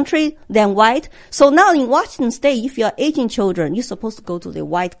in the country than white. So now in Washington State, if you're Asian children, you're supposed to go to the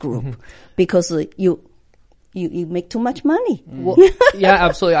white group because you make too much money. Well, yeah,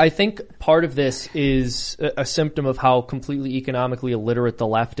 absolutely. I think part of this is a symptom of how completely economically illiterate the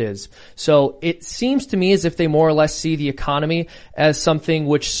left is. So it seems to me as if they more or less see the economy as something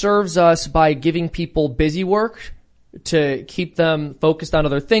which serves us by giving people busy work to keep them focused on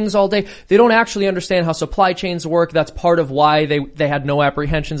other things all day. They don't actually understand how supply chains work. That's part of why they had no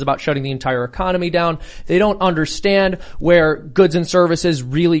apprehensions about shutting the entire economy down. They don't understand where goods and services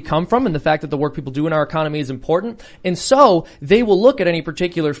really come from and the fact that the work people do in our economy is important. And so they will look at any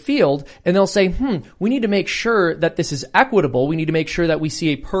particular field and they'll say, we need to make sure that this is equitable. We need to make sure that we see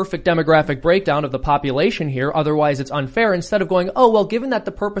a perfect demographic breakdown of the population here. Otherwise it's unfair. Instead of going, given that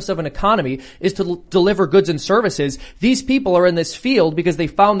the purpose of an economy is to deliver goods and services, these people are in this field because they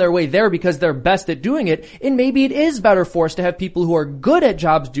found their way there because they're best at doing it, and maybe it is better for us to have people who are good at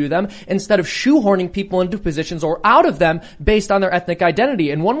jobs do them instead of shoehorning people into positions or out of them based on their ethnic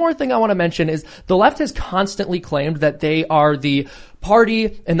identity. And one more thing I want to mention is the left has constantly claimed that they are the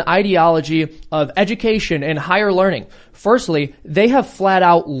party and the ideology of education and higher learning. Firstly, they have flat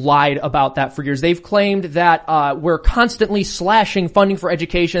out lied about that for years. They've claimed that we're constantly slashing funding for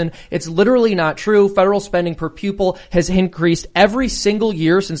education. It's literally not true. Federal spending per pupil has increased every single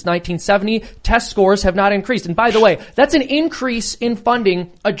year since 1970. Test scores have not increased. And by the way, that's an increase in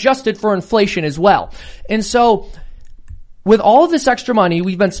funding adjusted for inflation as well. And so with all of this extra money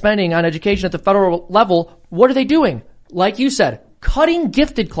we've been spending on education at the federal level, what are they doing? Like you said, cutting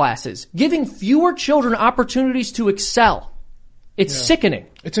gifted classes, giving fewer children opportunities to excel. It's sickening.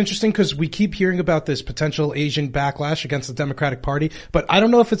 It's interesting because we keep hearing about this potential Asian backlash against the Democratic Party, but I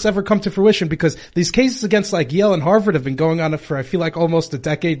don't know if it's ever come to fruition because these cases against like Yale and Harvard have been going on for I feel like almost a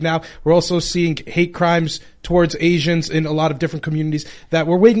decade now. We're also seeing hate crimes towards Asians in a lot of different communities that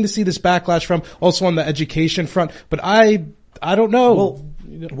we're waiting to see this backlash from, also on the education front. But I don't know.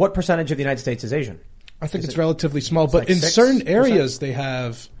 Well, what percentage of the United States is Asian? I think it's relatively small, but in certain areas they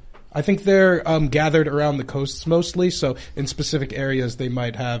have, I think they're gathered around the coasts mostly, so in specific areas they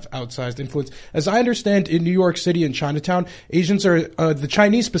might have outsized influence. As I understand, in New York City and Chinatown, Asians are, the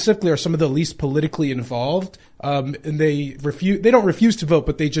Chinese specifically are some of the least politically involved. And they don't refuse to vote,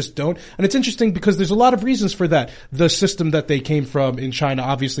 but they just don't. And it's interesting because there's a lot of reasons for that. The system that they came from in China,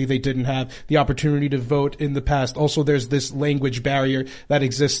 obviously they didn't have the opportunity to vote in the past. Also, there's this language barrier that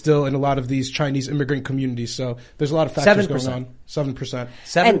exists still in a lot of these Chinese immigrant communities. So there's a lot of factors going on. 7%.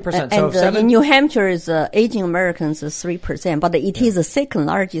 7%. In New Hampshire, Asian Americans is 3%, but it is the second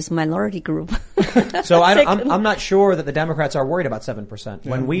largest minority group. So I'm not sure that the Democrats are worried about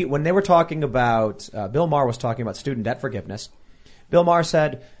 7%. When they were talking about, Bill Maher was talking about student debt forgiveness. Bill Maher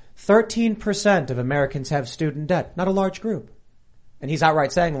said 13% of Americans have student debt, not a large group. And he's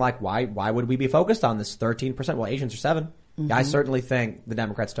outright saying, like, why would we be focused on this 13%? Well, Asians are 7%. Mm-hmm. I certainly think the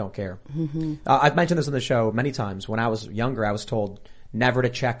Democrats don't care. Mm-hmm. I've mentioned this on the show many times. When I was younger, I was told never to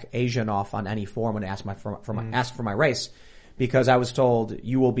check Asian off on any form when I asked for my race, because I was told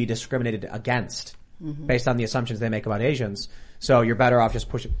you will be discriminated against based on the assumptions they make about Asians. So you're better off just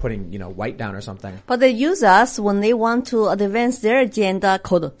putting, white down or something. But they use us when they want to advance their agenda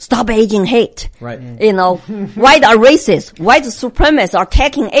called Stop Asian Hate. Right. White are racist. White supremacists are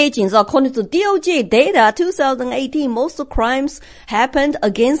attacking Asians. According to DOJ data, 2018, most crimes happened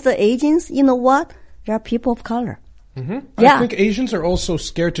against the Asians. You know what? They are people of color. I think Asians are also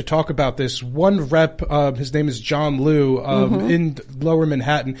scared to talk about this. One rep, his name is John Liu, in Lower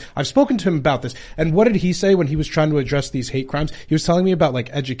Manhattan. I've spoken to him about this. And what did he say when he was trying to address these hate crimes? He was telling me about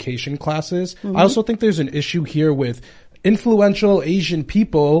education classes. I also think there's an issue here with influential Asian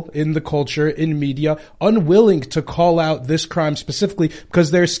people in the culture, in media, unwilling to call out this crime specifically because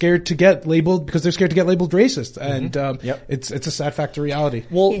they're scared to get labeled racist. And it's a sad fact of reality.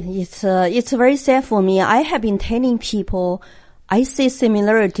 Well, it's very sad for me. I have been telling people I see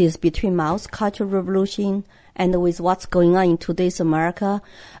similarities between Mao's Cultural Revolution and with what's going on in today's America.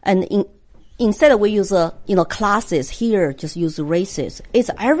 And instead we use classes here, just use races. It's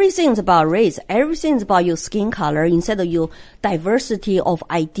everything's about race. Everything's about your skin color instead of your diversity of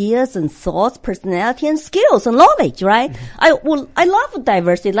ideas and thoughts, personality and skills and knowledge, right? I love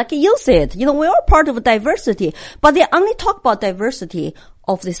diversity, like you said. We're all part of diversity, but they only talk about diversity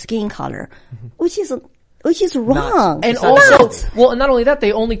of the skin color, which is wrong. And also, not only that,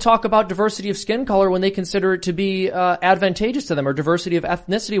 they only talk about diversity of skin color when they consider it to be advantageous to them, or diversity of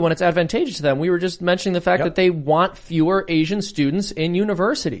ethnicity when it's advantageous to them. We were just mentioning the fact that they want fewer Asian students in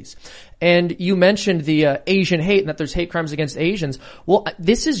universities. And you mentioned the Asian hate and that there's hate crimes against Asians. Well,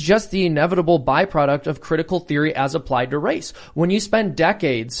 this is just the inevitable byproduct of critical theory as applied to race. When you spend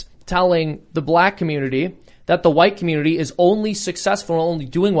decades telling the black community that the white community is only successful and only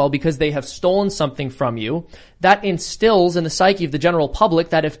doing well because they have stolen something from you, that instills in the psyche of the general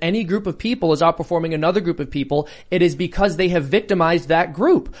public that if any group of people is outperforming another group of people, it is because they have victimized that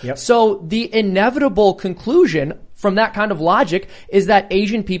group. So the inevitable conclusion from that kind of logic is that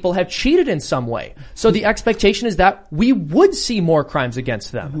Asian people have cheated in some way. So the expectation is that we would see more crimes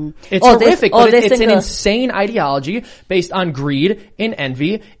against them. It's horrific, but it's an insane ideology based on greed and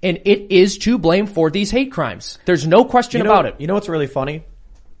envy, and it is to blame for these hate crimes. There's no question about it. You know what's really funny?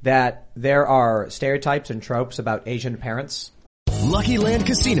 That there are stereotypes and tropes about Asian parents. Lucky Land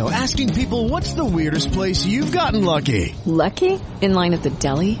Casino, asking people, what's the weirdest place you've gotten lucky? Lucky? In line at the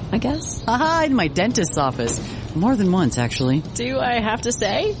deli, I guess? Aha, in my dentist's office. More than once, actually. Do I have to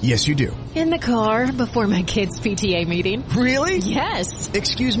say? Yes, you do. In the car before my kids' PTA meeting. Really? Yes.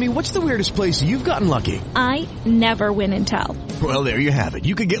 Excuse me, what's the weirdest place you've gotten lucky? I never win and tell. Well, there you have it.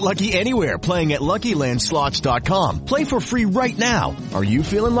 You can get lucky anywhere, playing at LuckyLandSlots.com. Play for free right now. Are you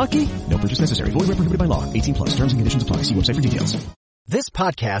feeling lucky? No purchase necessary. Void where prohibited by law. 18+. Terms and conditions apply. See website for details. This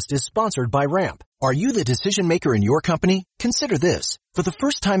podcast is sponsored by Ramp. Are you the decision maker in your company? Consider this. For the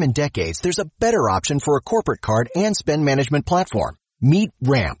first time in decades, there's a better option for a corporate card and spend management platform. Meet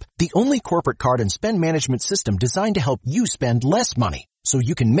Ramp, the only corporate card and spend management system designed to help you spend less money so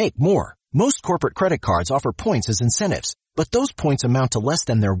you can make more. Most corporate credit cards offer points as incentives, but those points amount to less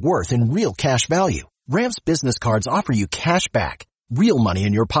than their worth in real cash value. Ramp's business cards offer you cash back, real money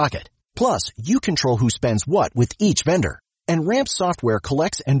in your pocket. Plus, you control who spends what with each vendor. And Ramp software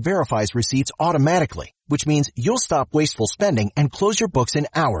collects and verifies receipts automatically, which means you'll stop wasteful spending and close your books in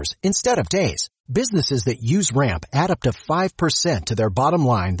hours instead of days. Businesses that use Ramp add up to 5% to their bottom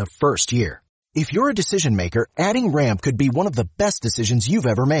line the first year. If you're a decision maker, adding Ramp could be one of the best decisions you've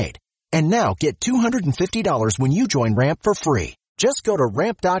ever made. And now get $250 when you join Ramp for free. Just go to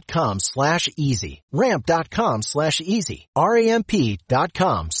ramp.com/easy. Ramp.com/easy. RAMP.com/easy.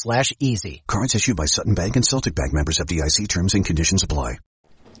 Cards issued by Sutton Bank and Celtic Bank, members of FDIC. Terms and conditions apply.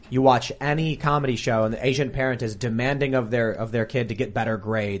 You watch any comedy show and the Asian parent is demanding of their kid to get better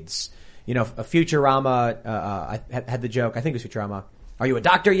grades. A Futurama, I had the joke, I think it was Futurama. Are you a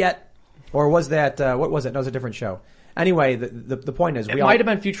doctor yet? Or was that, what was it? No, it was a different show. Anyway, the point is, it might have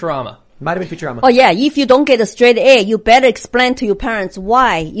been Futurama. Might have been Futurama. Oh yeah, if you don't get a straight A, you better explain to your parents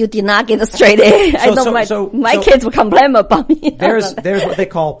why you did not get a straight A. My kids will complain about me. There's what they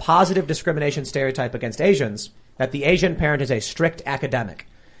call positive discrimination stereotype against Asians, that the Asian parent is a strict academic.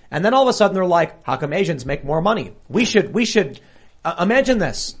 And then all of a sudden they're like, how come Asians make more money? We should, imagine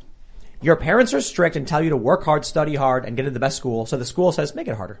this. Your parents are strict and tell you to work hard, study hard, and get into the best school. So the school says, make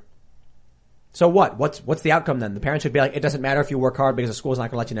it harder. So what? What's the outcome then? The parents should be like, it doesn't matter if you work hard because the school's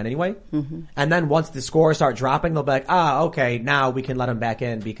not going to let you in anyway. Mm-hmm. And then once the scores start dropping, they'll be like, okay, now we can let them back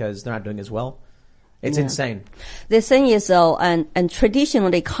in because they're not doing as well. It's insane. The thing is, though, and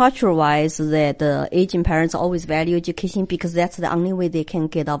traditionally, culture-wise, that Asian parents always value education because that's the only way they can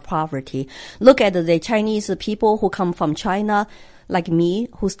get out of poverty. Look at the Chinese people who come from China, like me,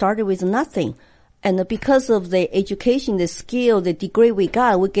 who started with nothing. And because of the education, the skill, the degree we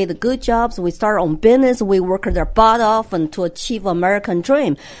got, we get good jobs, we start our own business, we work their butt off and to achieve American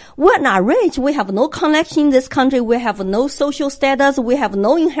dream. We're not rich. We have no connection in this country. We have no social status. We have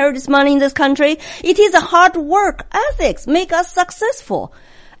no inheritance money in this country. It is a hard work ethics make us successful.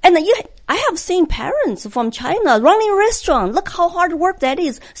 And I have seen parents from China running restaurant. Look how hard work that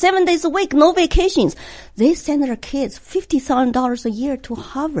is. 7 days a week, no vacations. They send their kids $50,000 a year to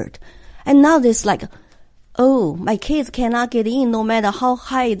Harvard. And now there's like, oh, my kids cannot get in no matter how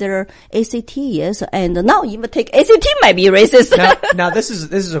high their ACT is. And now even take ACT might be racist. Now this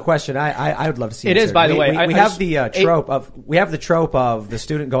is a question I would love to see. It answered. is, by the way. We have the trope of the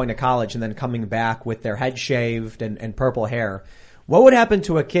student going to college and then coming back with their head shaved and purple hair. What would happen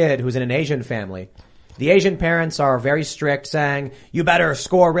to a kid who's in an Asian family? The Asian parents are very strict, saying, you better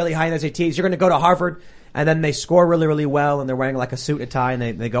score really high in the SATs. You're going to go to Harvard. And then they score really, really well, and they're wearing like a suit and tie,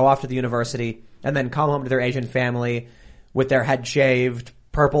 and they go off to the university, and then come home to their Asian family with their head shaved,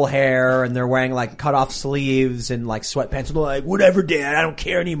 purple hair, and they're wearing like cut off sleeves and like sweatpants, and they're like, whatever, Dad, I don't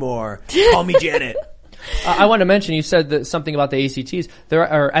care anymore. Call me Janet. I want to mention, you said that something about the ACTs.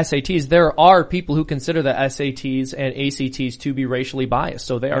 SATs. There are people who consider the SATs and ACTs to be racially biased,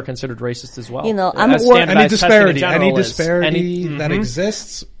 so they are considered racist as well. You know, any disparity that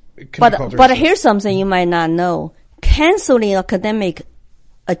exists. But here's something you might not know. Canceling academic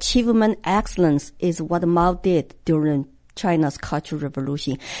achievement excellence is what Mao did during China's Cultural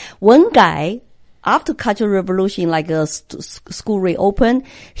Revolution. One guy, after Cultural Revolution, like school reopened,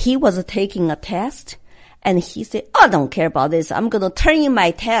 he was taking a test and he said, I don't care about this. I'm going to turn in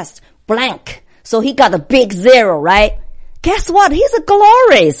my test blank. So he got a big 0, right? Guess what? He's a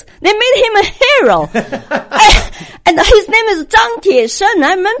glorious. They made him a hero. And his name is Zhang Tieshen.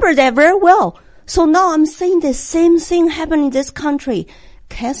 I remember that very well. So now I'm seeing the same thing happen in this country.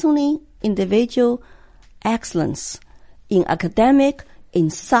 Canceling individual excellence in academic,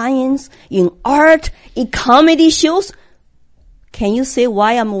 in science, in art, in comedy shows. Can you say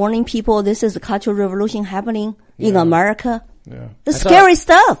why I'm warning people this is a cultural revolution happening in America? Yeah. It's scary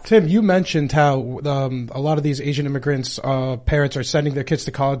stuff. Tim, you mentioned how a lot of these Asian immigrants, parents are sending their kids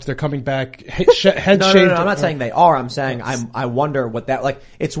to college. They're coming back head shaved. No, I'm not saying they are. I'm saying I wonder what that, like,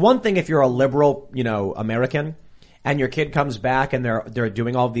 it's one thing if you're a liberal, American, and your kid comes back and they're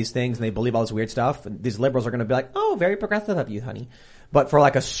doing all of these things and they believe all this weird stuff. And these liberals are going to be like, oh, very progressive of you, honey. But for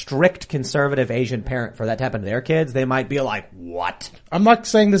like a strict conservative Asian parent, for that to happen to their kids, they might be like, what? I'm not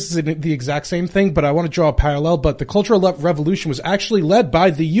saying this is the exact same thing, but I want to draw a parallel. But the Cultural Revolution was actually led by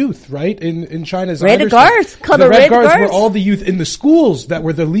the youth, right? In China's Red Guards. The Red Guards were all the youth in the schools that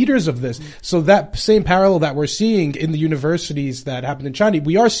were the leaders of this. So that same parallel that we're seeing in the universities that happened in China,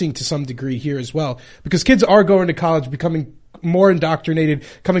 we are seeing to some degree here as well. Because kids are going to college, becoming more indoctrinated,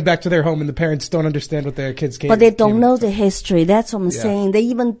 coming back to their home, and the parents don't understand what their kids came. But they don't know the history. That's what I'm saying. They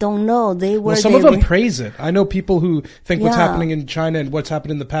even don't know some of them praise it. I know people who think what's happening in China and what's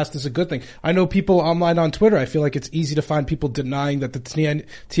happened in the past is a good thing. I know people online on Twitter. I feel like it's easy to find people denying that the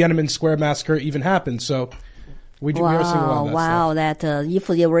Tiananmen Square massacre even happened. So we are seeing a lot of that stuff. That if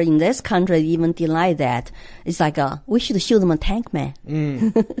they were in this country, even deny that. It's like we should shoot them a tank,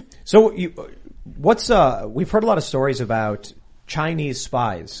 man. So we've heard a lot of stories about Chinese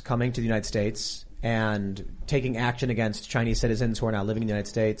spies coming to the United States and taking action against Chinese citizens who are now living in the United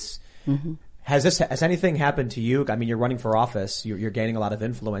States. Mm-hmm. Has anything happened to you? I mean, you're running for office. You're gaining a lot of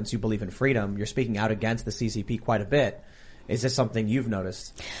influence. You believe in freedom. You're speaking out against the CCP quite a bit. Is this something you've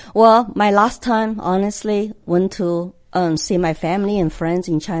noticed? Well, my last time, honestly, went to see my family and friends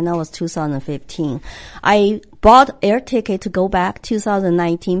in China was 2015. I bought air ticket to go back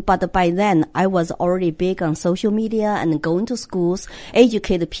 2019, but by then I was already big on social media and going to schools,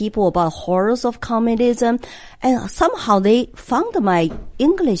 educate people about horrors of communism, and somehow they found my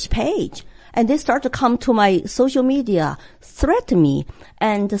English page. And they start to come to my social media, threaten me,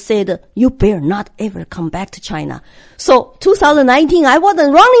 and said, you better not ever come back to China. So 2019, I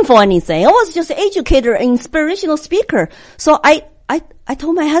wasn't running for anything. I was just an educator, inspirational speaker. So I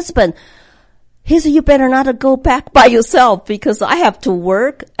told my husband, he said, you better not go back by yourself because I have to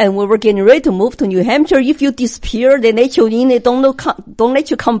work and we were getting ready to move to New Hampshire. If you disappear, they let you in, they don't let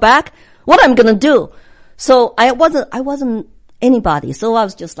you come back. What I'm gonna do? So I wasn't anybody. So I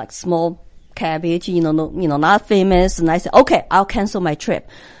was just like small cabbage, not famous. And I said, okay, I'll cancel my trip.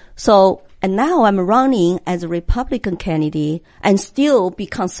 So And now I'm running as a Republican candidate and still be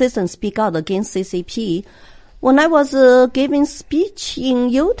consistent, speak out against CCP. When I was giving speech in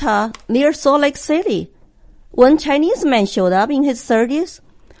Utah near Salt Lake City, one Chinese man showed up in his 30s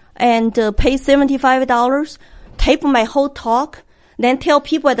and paid $75, taped my whole talk, then tell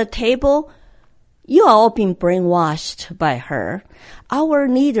people at the table, you are all being brainwashed by her. Our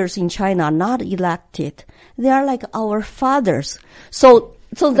leaders in China are not elected. They are like our fathers. So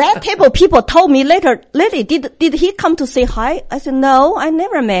that table people told me later, Lily, did he come to say hi? I said, no, I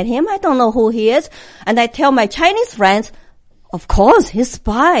never met him. I don't know who he is. And I tell my Chinese friends, of course, he's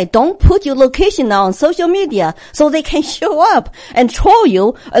spy. Don't put your location now on social media so they can show up and troll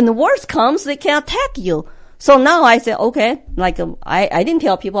you. And the worst comes, they can attack you. So now I say, okay, like, I didn't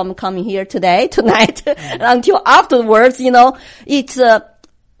tell people I'm coming here tonight, until afterwards, it's,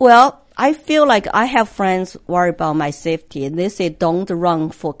 I feel like I have friends worry about my safety. They say, don't run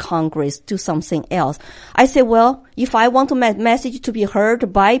for Congress, do something else. I say, well, if I want my message to be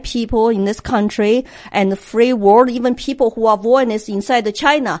heard by people in this country and the free world, even people who are voiceless inside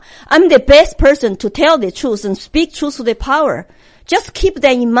China, I'm the best person to tell the truth and speak truth to the power. Just keep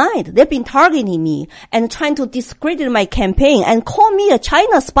that in mind. They've been targeting me and trying to discredit my campaign and call me a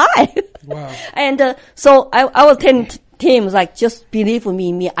China spy. Wow. And so I was telling teams, like, just believe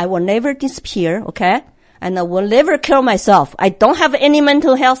me, I will never disappear, okay? And I will never kill myself. I don't have any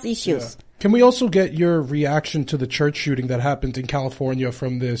mental health issues. Yeah. Can we also get your reaction to the church shooting that happened in California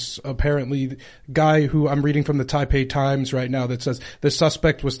from this apparently guy who I'm reading from the Taipei Times right now that says the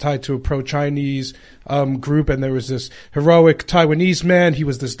suspect was tied to a pro-Chinese group, and there was this heroic Taiwanese man. He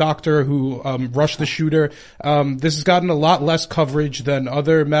was this doctor who rushed the shooter. This has gotten a lot less coverage than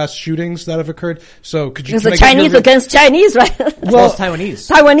other mass shootings that have occurred. So could you? It's the Chinese against Chinese, right? Well, it's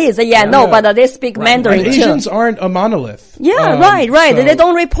Taiwanese. But they speak Mandarin too. Asians aren't a monolith. Yeah, right. So they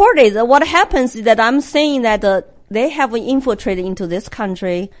don't report it. What happens is that I'm saying that they have infiltrated into this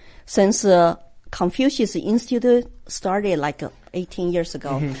country since Confucius Institute started like 18 years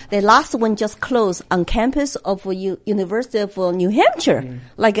ago. Mm-hmm. The last one just closed on campus of University of New Hampshire,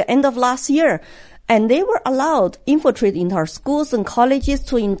 like end of last year. And they were allowed infiltrate into our schools and colleges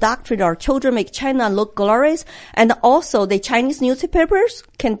to indoctrinate our children, make China look glorious. And also the Chinese newspapers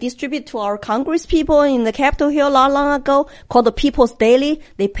can distribute to our Congress people in the Capitol Hill long ago called the People's Daily.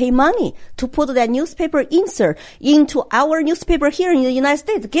 They pay money to put that newspaper insert into our newspaper here in the United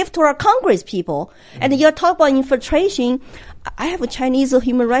States, give to our Congress people. Mm-hmm. And you're talking about infiltration. I have a Chinese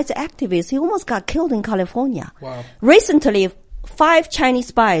human rights activist. He almost got killed in California. Wow. Recently, 5 Chinese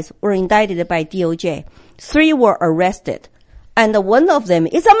spies were indicted by DOJ. 3 were arrested. And one of them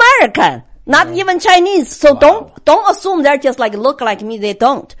is American, not even Chinese. So don't assume they're just like look like me. They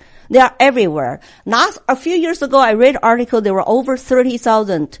don't. They are everywhere. A few years ago, I read an article, there were over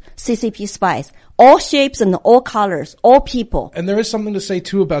 30,000 CCP spies. All shapes and all colors, all people. And there is something to say,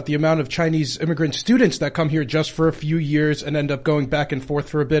 too, about the amount of Chinese immigrant students that come here just for a few years and end up going back and forth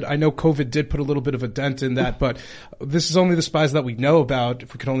for a bit. I know COVID did put a little bit of a dent in that, but this is only the spies that we know about.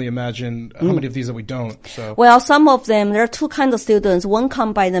 If we can only imagine how many of these that we don't. So. Well, some of them, there are 2 kinds of students. One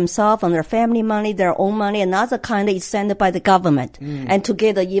come by themselves on their family money, their own money. Another kind is sent by the government and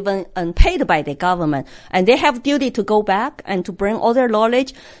together even paid by the government. And they have duty to go back and to bring all their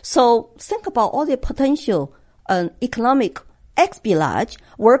knowledge. So think about all the potential economic espionage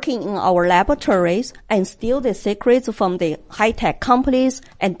working in our laboratories and steal the secrets from the high-tech companies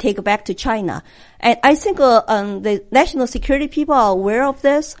and take back to China. And I think the national security people are aware of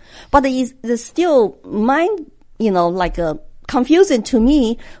this, but it's still confusing to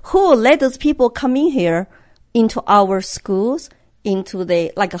me who let those people come in here into our schools, into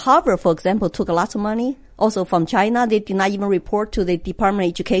like Harvard, for example, took a lot of money. Also from China, they did not even report to the Department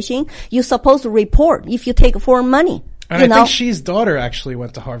of Education. You're supposed to report if you take foreign money. And I think Xi's daughter actually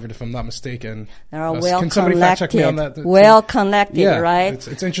went to Harvard, if I'm not mistaken. Can somebody fact check me on that? Well connected, right?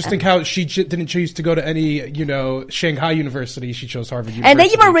 It's interesting how she didn't choose to go to any, Shanghai University. She chose Harvard University. And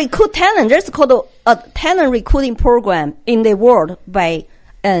they even recruit talent. There's called a talent recruiting program in the world by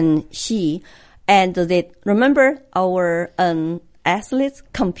Xi. And remember our athletes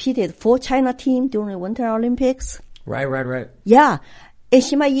competed for China team during the Winter Olympics. Right. Yeah. And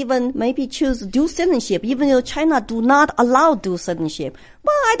she might even maybe choose dual citizenship, even though China do not allow dual citizenship.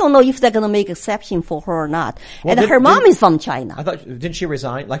 Well, I don't know if they're going to make exception for her or not. Well, and her mom is from China. I thought, didn't she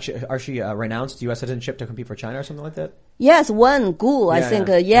resign? She renounced U.S. citizenship to compete for China or something like that? Yes, one Gu, I think.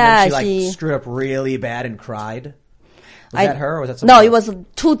 And then she screwed up really bad and cried. Was that her or was that No, somebody it was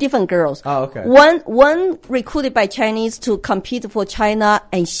two different girls. Oh, okay. One recruited by Chinese to compete for China,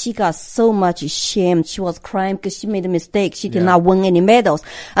 and she got so much shame. She was crying because she made a mistake. She did not win any medals.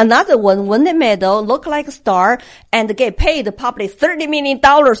 Another one won the medal, looked like a star, and get paid probably $30 million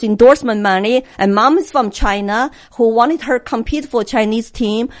endorsement money. And mom is from China who wanted her compete for Chinese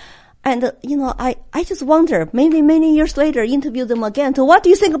team. And, I just wonder, maybe many years later, interview them again. So what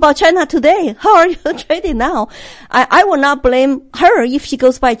do you think about China today? How are you trading now? I will not blame her if she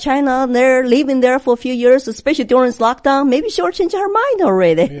goes by China. They're living there for a few years, especially during this lockdown. Maybe she'll change her mind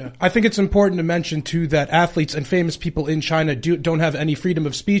already. Yeah. I think it's important to mention, too, that athletes and famous people in China don't have any freedom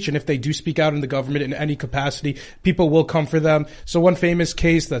of speech. And if they do speak out in the government in any capacity, people will come for them. So one famous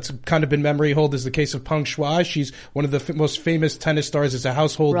case that's kind of been memory hold is the case of Peng Shuai. She's one of the most famous tennis stars. It's a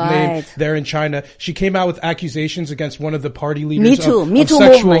household name there in China. She came out with accusations against one of the party leaders Me Too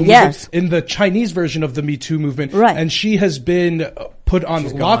sexual movement, yes. in the Chinese version of the Me Too movement. Right. And she has been put on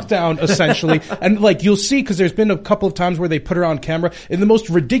lockdown essentially. And you'll see, because there's been a couple of times where they put her on camera in the most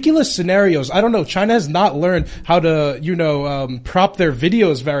ridiculous scenarios. I don't know. China has not learned how to, prop their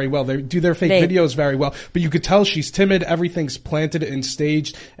videos very well. They do their fake videos very well, but you could tell she's timid. Everything's planted and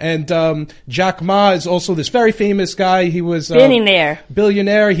staged. And, Jack Ma is also this very famous guy. He was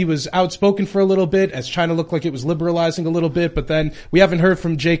billionaire. He was outspoken for a little bit as China looked like it was liberalizing a little bit, but then we haven't heard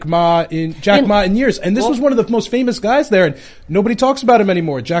from Jack Ma in years. And this was one of the most famous guys there, and nobody talks about him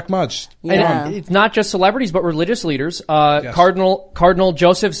anymore. Jack Ma. And it's not just celebrities, but religious leaders. Cardinal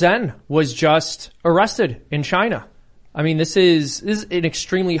Joseph Zen was just arrested in China. I mean, this is an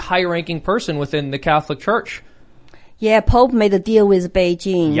extremely high-ranking person within the Catholic Church. Yeah, Pope made a deal with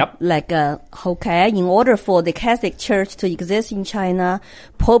Beijing. Yep. In order for the Catholic Church to exist in China,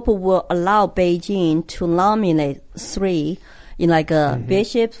 Pope will allow Beijing to nominate 3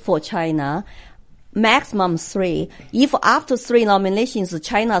 bishops for China. Maximum 3. If after 3 nominations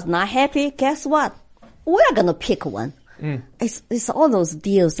China is not happy, guess what? We're gonna pick one. It's all those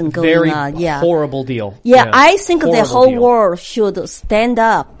deals and going on. Very horrible deal. Yeah, I think the whole world should stand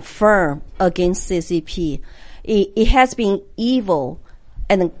up firm against CCP. It has been evil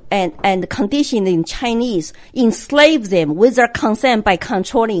and conditioned in Chinese, enslave them with their consent by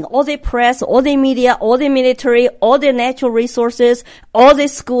controlling all the press, all the media, all the military, all the natural resources, all the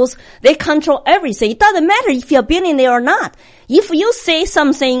schools. They control everything. It doesn't matter if you're a billionaire or not. If you say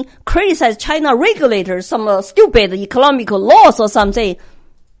something, criticize China regulators, some stupid economic laws or something,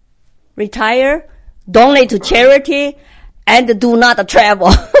 retire, donate to charity, and do not travel.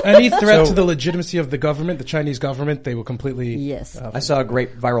 Any threat to the legitimacy of the government, the Chinese government, they will completely... Yes. I saw a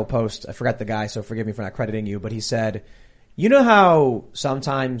great viral post. I forgot the guy, so forgive me for not crediting you, but he said, you know how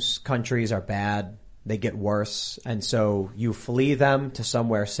sometimes countries are bad, they get worse, and so you flee them to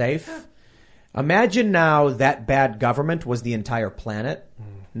somewhere safe? Imagine now that bad government was the entire planet,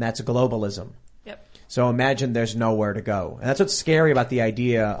 and that's globalism. So imagine there's nowhere to go. And that's what's scary about the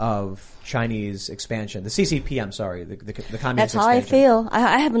idea of Chinese expansion. The CCP, I'm sorry, the communist expansion. That's how I feel.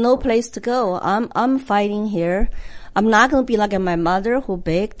 I have no place to go. I'm fighting here. I'm not going to be like my mother who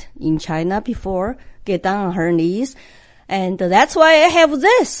begged in China before, get down on her knees. And that's why I have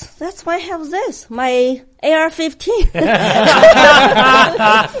this. My AR-15.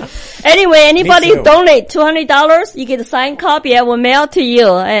 Anyway, anybody donate $200, you get a signed copy. I will mail to you.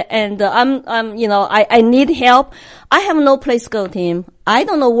 And I need help. I have no place to go, Tim. I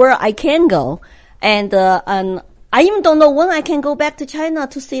don't know where I can go. And I even don't know when I can go back to China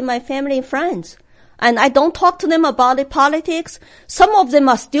to see my family and friends. And I don't talk to them about the politics. Some of them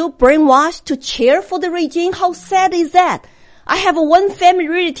are still brainwashed to cheer for the regime. How sad is that? I have one family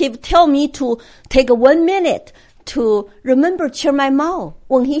relative tell me to take 1 minute to remember Chairman Mao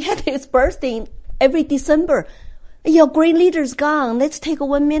when he had his birthday every December. Your great leader's gone. Let's take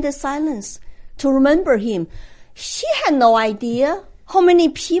 1 minute silence to remember him. She had no idea how many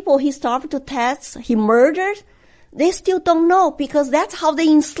people he starved to death, he murdered. They still don't know because that's how they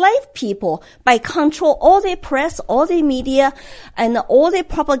enslave people, by control all the press, all the media, and all the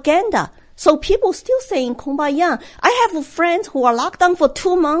propaganda. So people still saying kumbaya. I have friends who are locked down for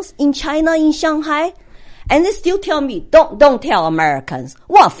 2 months in China, in Shanghai, and they still tell me, don't tell Americans.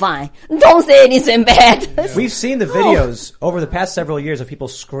 Well, fine. Don't say anything bad. We've seen the videos over the past several years of people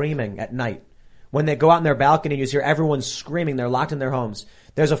screaming at night. When they go out on their balcony, you hear everyone screaming. They're locked in their homes.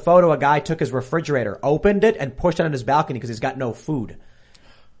 There's a photo, a guy took his refrigerator, opened it, and pushed it on his balcony because he's got no food.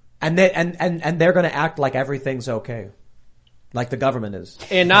 And they're going to act like everything's okay. Like the government is.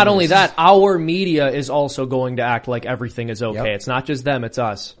 And not only that, our media is also going to act like everything is okay. Yep. It's not just them, it's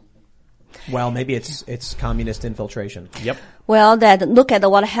us. Well, maybe it's communist infiltration. Yep. Well, look at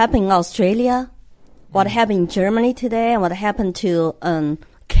what happened in Australia. what happened in Germany today and what happened to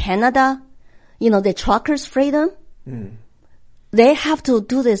Canada, the truckers' freedom. They have to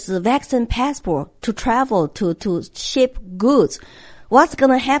do this vaccine passport to travel, to ship goods. What's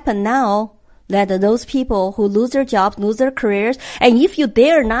going to happen now that those people who lose their jobs, lose their careers, and if you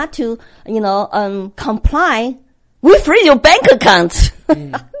dare not to, comply, we freeze your bank account.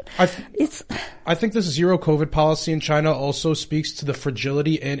 I think this zero COVID policy in China also speaks to the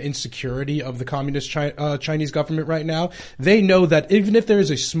fragility and insecurity of the communist Chinese government right now. They know that even if there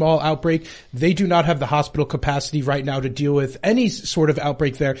is a small outbreak, they do not have the hospital capacity right now to deal with any sort of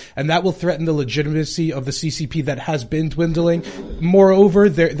outbreak there, and that will threaten the legitimacy of the CCP that has been dwindling. Moreover,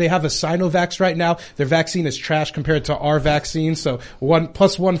 they have a Sinovac right now. Their vaccine is trash compared to our vaccine, so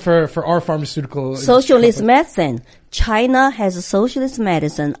 1+1 for our pharmaceutical socialist medicine. China has a socialist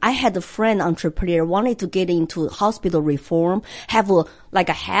medicine. I had a friend entrepreneur wanted to get into hospital reform, have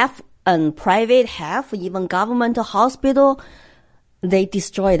a half private, half even government hospital. They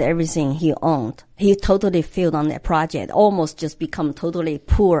destroyed everything he owned. He totally failed on that project, almost just become totally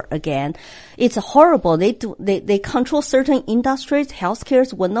poor again. It's horrible. They control certain industries. Healthcare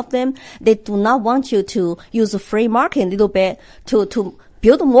is one of them. They do not want you to use the free market a little bit to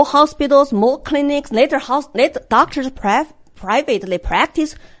build more hospitals, more clinics, let doctors privately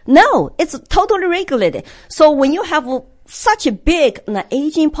practice. No, it's totally regulated. So when you have such a big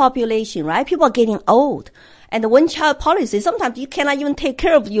aging population, right? People are getting old. And the one-child policy, sometimes you cannot even take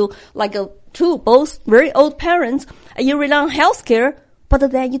care of you both very old parents, and you rely on healthcare, but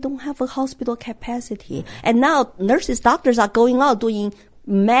then you don't have a hospital capacity. And now nurses, doctors are going out doing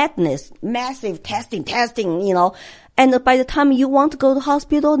massive testing, and by the time you want to go to the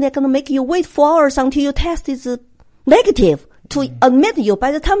hospital, they're going to make you wait 4 hours until your test is negative to admit you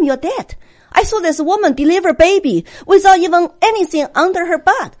by the time you're dead. I saw this woman deliver a baby without even anything under her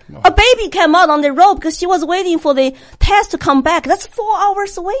butt. No. A baby came out on the road because she was waiting for the test to come back. That's 4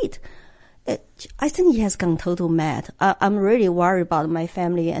 hours wait. I think he has gone total mad. I'm really worried about my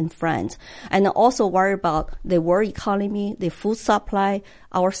family and friends, and also worried about the world economy, the food supply,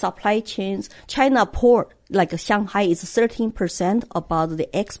 our supply chains. China port, like Shanghai, is 13% about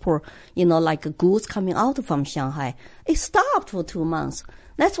the export, goods coming out from Shanghai. It stopped for 2 months.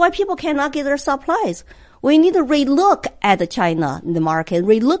 That's why people cannot get their supplies. We need to relook at China in the market,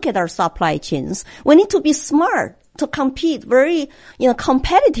 relook at our supply chains. We need to be smart to compete very,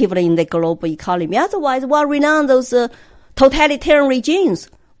 competitively in the global economy. Otherwise, we'll rely on those totalitarian regimes.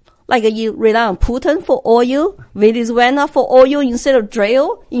 Like you rely on Putin for oil, Venezuela for oil instead of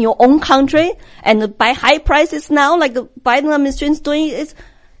drill in your own country, and buy high prices now, like the Biden administration is doing.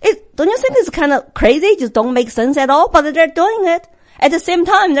 Don't you think it's kind of crazy? It just don't make sense at all, but they're doing it. At the same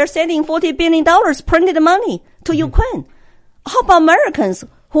time, they're sending $40 billion printed money to Ukraine. How about Americans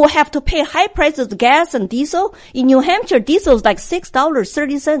who have to pay high prices of gas and diesel? In New Hampshire, diesel is like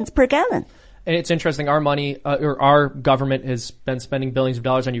 $6.30 per gallon. And it's interesting, our money, or our government has been spending billions of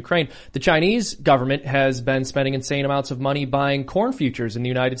dollars on Ukraine. The Chinese government has been spending insane amounts of money buying corn futures in the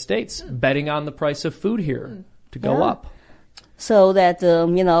United States, betting on the price of food here to go up. So that,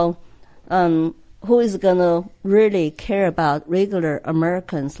 who is going to really care about regular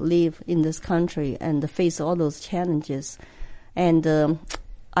Americans live in this country and face all those challenges? And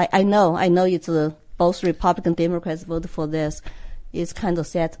I know it's both Republican Democrats voted for this. It's kind of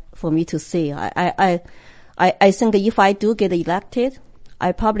sad for me to see. I think if I do get elected,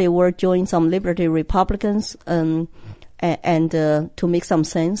 I probably will join some Liberty Republicans and to make some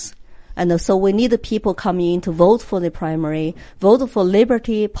sense. And so we need the people coming in to vote for the primary, vote for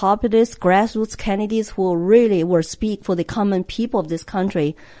liberty, populist, grassroots candidates who really will speak for the common people of this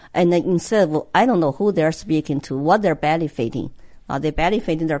country. And instead of, I don't know who they're speaking to, what they're benefiting. Are they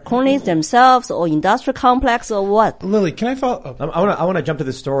benefiting their cronies themselves or industrial complex or what? Lily, can I follow up? I want to jump to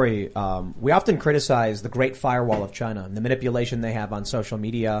the story. We often criticize the Great Firewall of China and the manipulation they have on social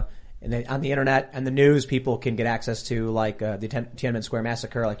media and on the internet and the news. People can get access to, like the Tiananmen Square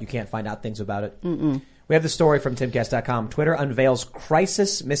massacre. Like you can't find out things about it. We have the story from timcast.com. Twitter unveils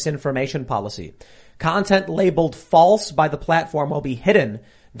crisis misinformation policy. Content labeled false by the platform will be hidden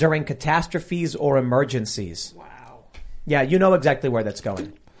during catastrophes or emergencies. Wow. Yeah, you know exactly where that's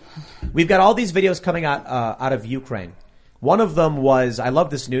going. We've got all these videos coming out of Ukraine. One of them was, I love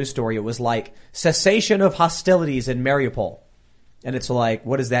this news story. It was like cessation of hostilities in Mariupol. And it's like,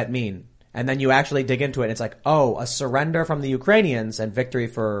 what does that mean? And then you actually dig into it and it's like, oh, a surrender from the Ukrainians and victory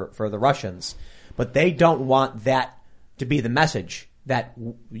for the Russians. But they don't want that to be the message that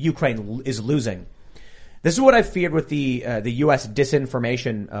Ukraine is losing. This is what I feared with the U.S.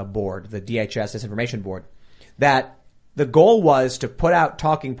 Disinformation Board, the DHS Disinformation Board, that the goal was to put out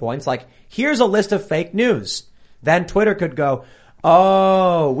talking points like, here's a list of fake news. Then Twitter could go,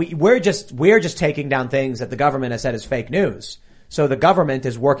 oh, we're just taking down things that the government has said is fake news. So the government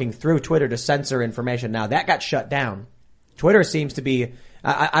is working through Twitter to censor information. Now that got shut down. Twitter seems to be,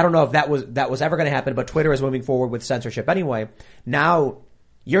 I don't know if that was ever going to happen, but Twitter is moving forward with censorship anyway. Now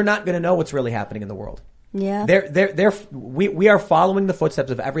you're not going to know what's really happening in the world. Yeah. We are following the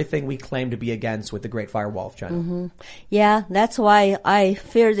footsteps of everything we claim to be against with the Great Firewall of China. Mm-hmm. Yeah, that's why I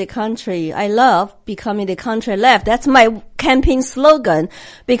fear the country. I love becoming the country left. That's my campaign slogan,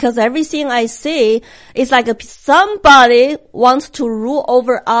 because everything I see is like somebody wants to rule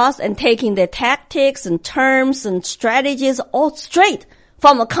over us and taking the tactics and terms and strategies all straight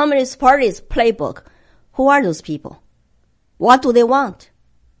from a Communist Party's playbook. Who are those people? What do they want?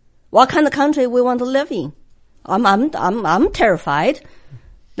 What kind of country we want to live in? I'm terrified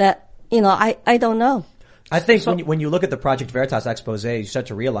that, I don't know. I think when you look at the Project Veritas expose, you start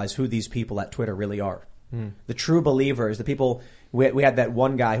to realize who these people at Twitter really are. The true believers, the people, we had that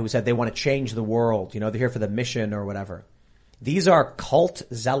one guy who said they want to change the world, they're here for the mission or whatever. These are cult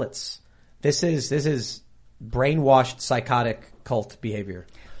zealots. This is brainwashed, psychotic cult behavior.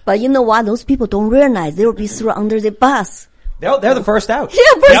 But you know what? Those people don't realize they will be thrown under the bus. They're the first out.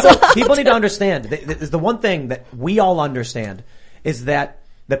 Yeah, first out. People need to understand. The one thing that we all understand is that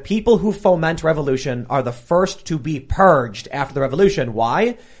the people who foment revolution are the first to be purged after the revolution.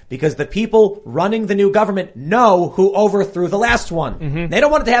 Why? Because the people running the new government know who overthrew the last one. Mm-hmm. They don't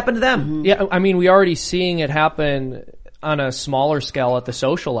want it to happen to them. Mm-hmm. Yeah, I mean, we're already seeing it happen on a smaller scale at the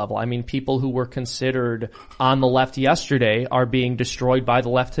social level. I mean, people who were considered on the left yesterday are being destroyed by the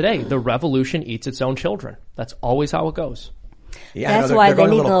left today. The revolution eats its own children. That's always how it goes. Yeah, that's why they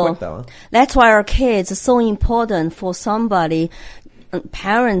need to. Quick, though. That's why our kids are so important for somebody.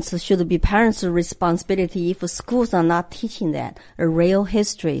 Parents should be parents' responsibility if schools are not teaching that a real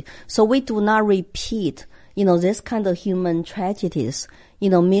history. So we do not repeat, this kind of human tragedies.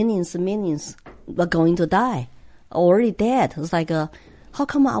 Millions are going to die, already dead. It's like, how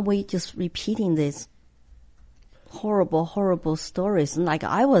come are we just repeating this horrible stories? Like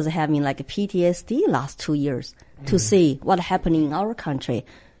I was having like PTSD last 2 years to see what happened in our country,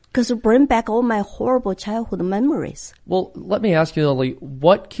 because it bring back all my horrible childhood memories. Well, let me ask you, Lily,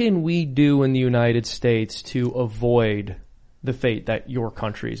 what can we do in the United States to avoid the fate that your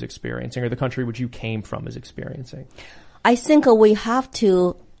country is experiencing, or the country which you came from is experiencing? I think we have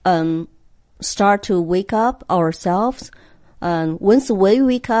to start to wake up ourselves. Once we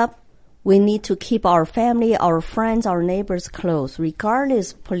wake up, we need to keep our family, our friends, our neighbors close,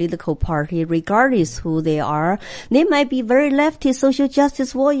 regardless political party, regardless who they are. They might be very lefty social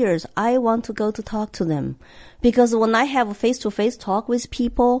justice warriors. I want to go to talk to them. Because when I have a face-to-face talk with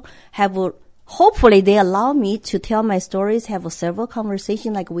people, hopefully they allow me to tell my stories, have several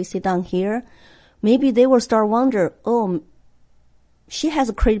conversations like we sit down here. Maybe they will start wonder, she has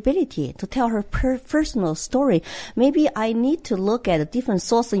a credibility to tell her personal story. Maybe I need to look at a different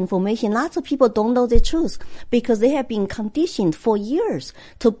source of information. Lots of people don't know the truth because they have been conditioned for years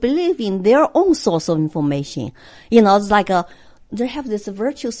to believe in their own source of information. It's like they have this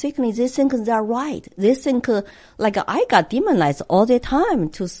virtue signaling. They think they're right. They think, like I got demonized all the time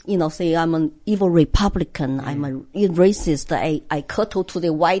to, say I'm an evil Republican. I'm a racist. I kowtow to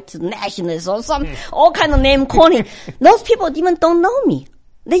the white nationalists or all kind of name calling. Those people even don't know me.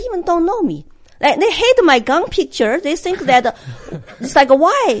 They even don't know me. Like, they hate my gun picture. They think that, it's like,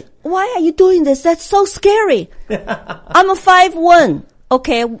 why are you doing this? That's so scary. I'm a 5'1".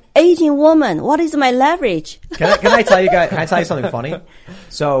 Okay, aging woman, what is my leverage? Can I tell you guys, can I tell you something funny?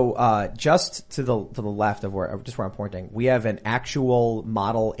 So, just to the left of where I'm pointing, we have an actual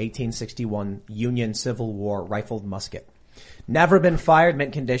model 1861 Union Civil War rifled musket. Never been fired,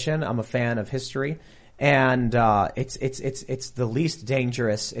 mint condition. I'm a fan of history. And, it's the least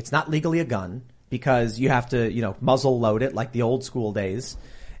dangerous. It's not legally a gun because you have to, muzzle load it like the old school days.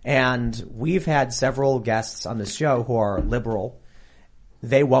 And we've had several guests on this show who are liberal.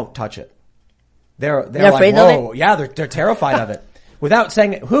 They won't touch it. They're like, whoa, yeah, they're terrified of it. Without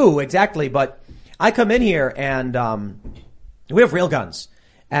saying who exactly, but I come in here and, we have real guns.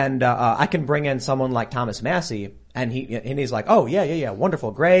 And, I can bring in someone like Thomas Massey and he's like, oh, yeah,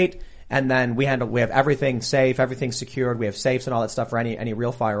 wonderful, great. And then we have everything safe, everything secured. We have safes and all that stuff for any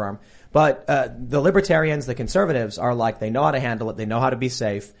real firearm. But, the libertarians, the conservatives are like, they know how to handle it. They know how to be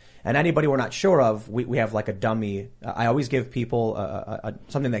safe. And anybody we're not sure of, we have like a dummy. I always give people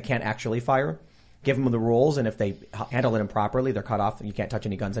something that can't actually fire. Give them the rules, and if they handle it improperly, they're cut off. And you can't touch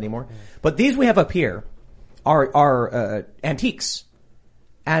any guns anymore. But these we have up here are antiques.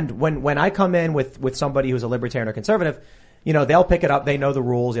 And when I come in with somebody who's a libertarian or conservative, you know, they'll pick it up. They know the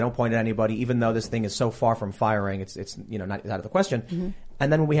rules. They don't point at anybody, even though this thing is so far from firing. It's you know, not out of the question. Mm-hmm.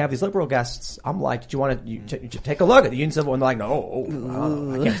 And then when we have these liberal guests, I'm like, do you want to take a look at the Union Civil? And they're like, no,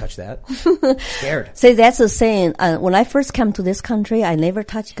 I can't touch that. Scared. See, that's the saying. When I first came to this country, I never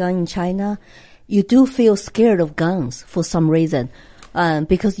touched gun in China. You do feel scared of guns for some reason.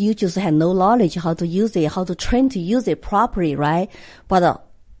 Because you just had no knowledge how to use it, how to train to use it properly, right? But,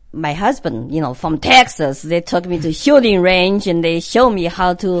 my husband, you know, from Texas, they took me to shooting range and they showed me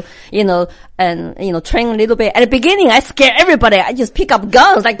how to, you know, train a little bit. At the beginning, I scared everybody. I just pick up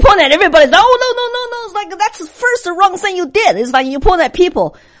guns, like point at everybody. It's like, oh, no. It's like, that's the first wrong thing you did. It's like you point at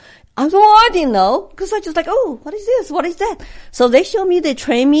people. I didn't know, because I just like, oh, what is this? What is that? So they showed me, they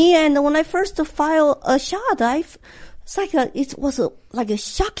trained me, and when I first fire a shot, it was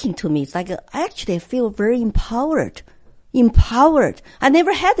shocking to me. It's like, I actually feel very empowered. I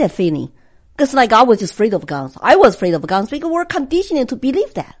never had that feeling. Because like I was just afraid of guns. I was afraid of guns because we're conditioned to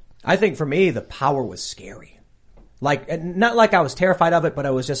believe that. I think for me, the power was scary. Like, not like I was terrified of it, but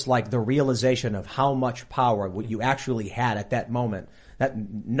I was just like the realization of how much power you actually had at that moment. That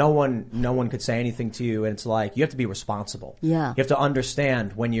no one could say anything to you, and it's like, you have to be responsible. Yeah. You have to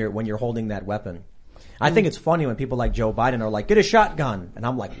understand when you're holding that weapon. I think it's funny when people like Joe Biden are like, get a shotgun. And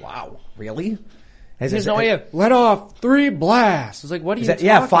I'm like, wow, really? There's no way. Let off 3 blasts. It's like, what are you talking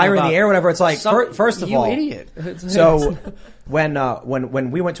about? Yeah, fire in the air, whatever. It's like, first of all. You idiot. So,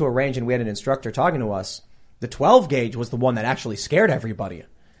 when we went to a range and we had an instructor talking to us, the 12 gauge was the one that actually scared everybody.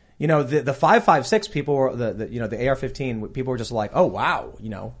 You know, the 5.56 people were, the AR-15, people were just like, oh wow, you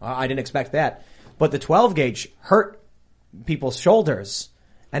know, I didn't expect that. But the 12 gauge hurt people's shoulders.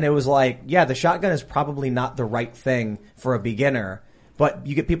 And it was like, yeah, the shotgun is probably not the right thing for a beginner. But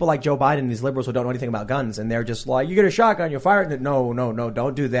you get people like Joe Biden, these liberals who don't know anything about guns, and they're just like, you get a shotgun, you're firing it. No,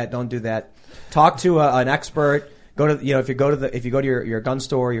 don't do that. Talk to an expert. Go to, you know, if you go to your gun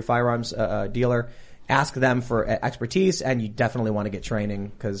store, your firearms dealer, ask them for expertise, and you definitely want to get training,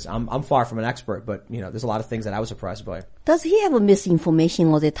 because I'm far from an expert, but you know, there's a lot of things that I was surprised by. Does he have a misinformation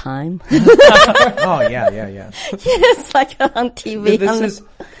all the time? Oh yeah. Yes, like on TV.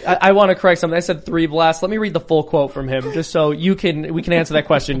 I want to correct something. I said 3 blasts. Let me read the full quote from him, just so we can answer that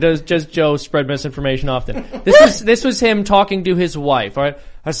question. Does Joe spread misinformation often? This was him talking to his wife. All right.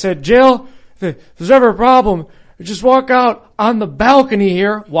 I said, Jill, if there's ever a problem, just walk out on the balcony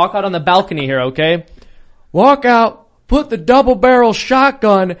here. Walk out on the balcony here, okay? Walk out, put the double-barrel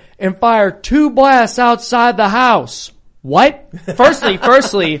shotgun, and fire 2 blasts outside the house. What?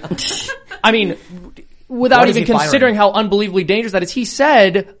 Firstly, I mean, without even considering how unbelievably dangerous that is, he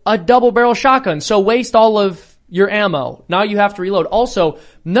said a double-barrel shotgun. So waste all of your ammo. Now you have to reload. Also,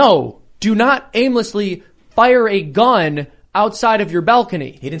 no, do not aimlessly fire a gun outside of your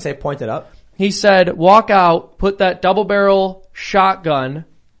balcony. He didn't say point it up. He said, walk out, put that double-barrel shotgun,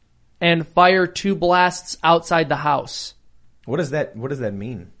 and fire 2 blasts outside the house. What does that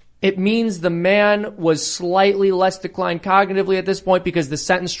mean? It means the man was slightly less declined cognitively at this point because the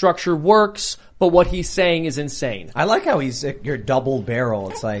sentence structure works, but what he's saying is insane. I like how you're double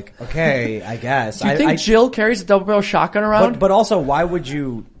barrel. It's like, okay, I guess. Do you think Jill carries a double barrel shotgun around? But also, why would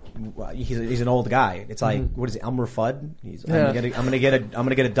you? He's an old guy. It's like, what is it, Elmer Fudd? I'm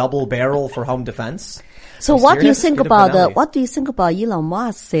gonna get a double barrel for home defense. So what do you think about Elon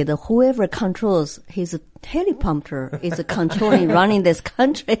Musk said that whoever controls his teleprompter is controlling running this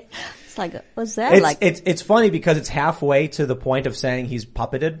country? It's like, what's that like? It's funny because it's halfway to the point of saying he's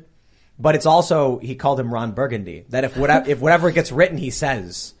puppeted, but it's also, he called him Ron Burgundy. That if whatever gets written, he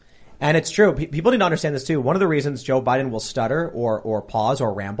says. And it's true. People need to understand this too. One of the reasons Joe Biden will stutter or pause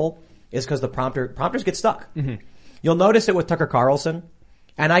or ramble is because the prompters get stuck. Mm-hmm. You'll notice it with Tucker Carlson.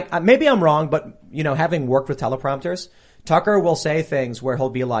 And I maybe I'm wrong, but you know, having worked with teleprompters, Tucker will say things where he'll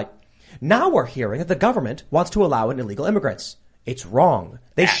be like, now we're hearing that the government wants to allow in illegal immigrants. It's wrong.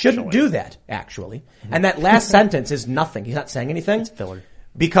 They shouldn't do that, actually. Mm-hmm. And that last sentence is nothing. He's not saying anything. It's filler.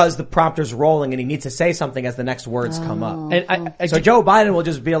 Because the prompter's rolling and he needs to say something as the next words come up. And so Joe Biden will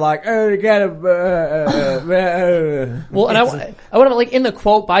just be like, oh, you gotta, Well, and I want to, like, in the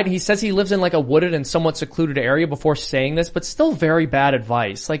quote, Biden, he says he lives in like a wooded and somewhat secluded area before saying this, but still very bad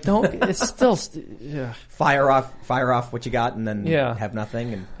advice. Like, it's still, fire off what you got and then have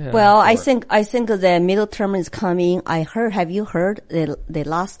nothing. And well, I think the middle term is coming. Have you heard the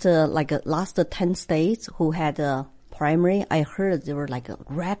last 10 states who had primary, I heard there were like a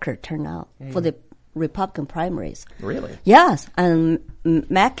record turnout for the Republican primaries. Really? Yes. And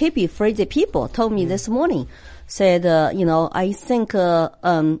Matt Kippy, for the People, told me this morning, said, I think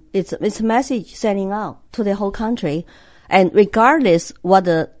it's a message sending out to the whole country. And regardless what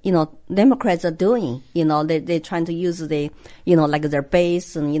the, Democrats are doing, they're trying to use like their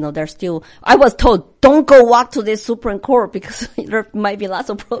base and, they're still, I was told, don't go walk to the Supreme Court because there might be lots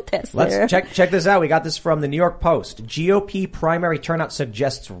of protests there. Let's check this out. We got this from the New York Post. GOP primary turnout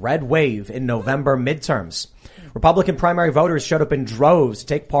suggests red wave in November midterms. Republican primary voters showed up in droves to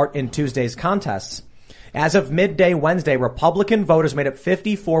take part in Tuesday's contests. As of midday Wednesday, Republican voters made up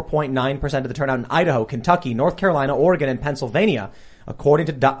 54.9% of the turnout in Idaho, Kentucky, North Carolina, Oregon, and Pennsylvania, according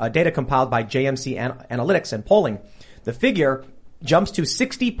to data compiled by JMC Analytics and polling. The figure jumps to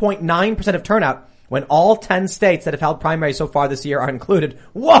 60.9% of turnout when all 10 states that have held primaries so far this year are included.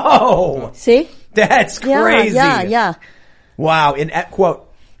 Whoa! See? That's crazy. Yeah. Wow. In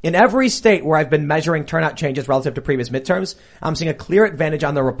every state where I've been measuring turnout changes relative to previous midterms, I'm seeing a clear advantage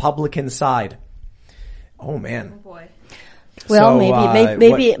on the Republican side. Oh man. Oh boy. Well,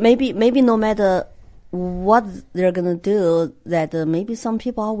 maybe no matter what they're gonna do, that maybe some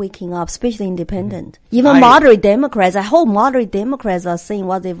people are waking up, especially independent. Even moderate Democrats. I hope moderate Democrats are saying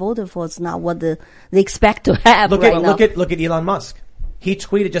what they voted for is not what they expect to have. Look at Elon Musk. He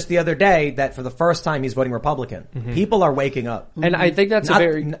tweeted just the other day that for the first time he's voting Republican. Mm-hmm. People are waking up. And I think that's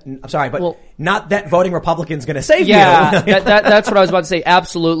I'm sorry, but not that voting Republican's going to save you. Yeah, that's what I was about to say.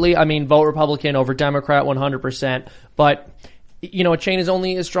 Absolutely. I mean, vote Republican over Democrat 100%. But, a chain is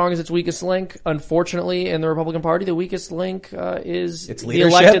only as strong as its weakest link. Unfortunately, in the Republican Party, the weakest link is the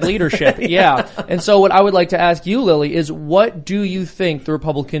elected leadership. Yeah. And so what I would like to ask you, Lily, is what do you think the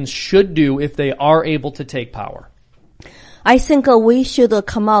Republicans should do if they are able to take power? I think we should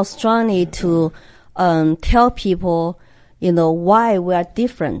come out strongly to tell people, why we are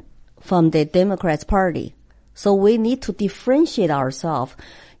different from the Democrats Party. So we need to differentiate ourselves.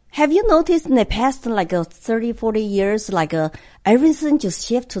 Have you noticed in the past 30, 40 years, everything just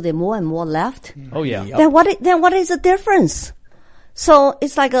shift to the more and more left? Oh yeah. Then what is the difference? So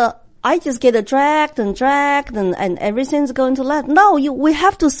it's I just get dragged and everything's going to left. No, we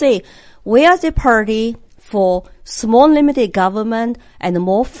have to say we as a party for small limited government and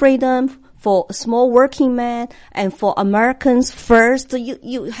more freedom for small working men and for Americans first.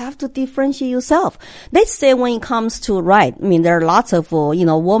 You have to differentiate yourself. Let's say when it comes to there are lots of,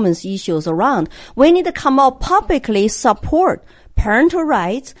 women's issues around. We need to come out publicly support parental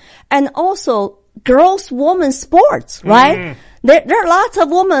rights and also women's sports, right? There are lots of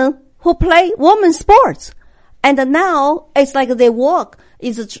women who play women's sports. And now it's they walk.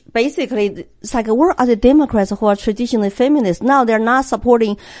 It's basically, where are the Democrats who are traditionally feminists? Now they're not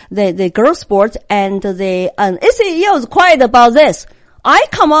supporting the girl sports and ACLU is quiet about this. I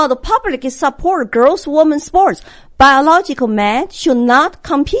come out publicly support women's sports. Biological men should not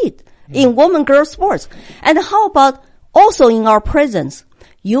compete in women-girl sports. And how about also in our prisons?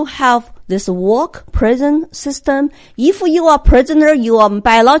 You have this woke prison system. If you are prisoner, you are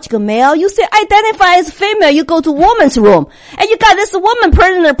biological male, you say identify as female, you go to woman's room. And you got this woman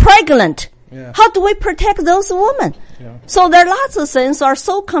prisoner pregnant. Yeah. How do we protect those women? Yeah. So there are lots of things are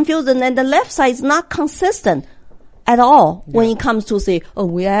so confusing and the left side is not consistent at all when it comes to say,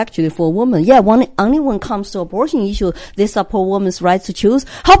 we are actually for women. Yeah, only when it comes to abortion issue, they support women's rights to choose.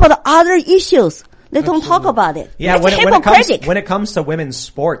 How about the other issues? They don't talk about it. Yeah, when it comes to women's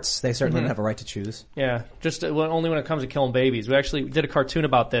sports, they certainly don't have a right to choose. Yeah, just only when it comes to killing babies. We actually did a cartoon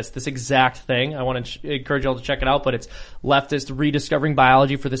about this exact thing. I want to encourage you all to check it out, but it's leftist rediscovering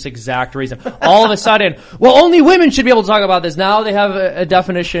biology for this exact reason. All of a sudden, only women should be able to talk about this. Now they have a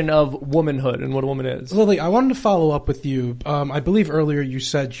definition of womanhood and what a woman is. Lily, I wanted to follow up with you. I believe earlier you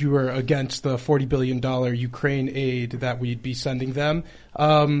said you were against the $40 billion Ukraine aid that we'd be sending them.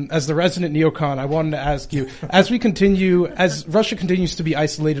 As the resident neocon, I wanted to ask you, as Russia continues to be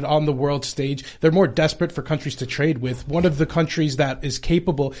isolated on the world stage, they're more desperate for countries to trade with. One of the countries that is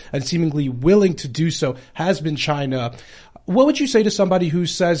capable and seemingly willing to do so has been China. What would you say to somebody who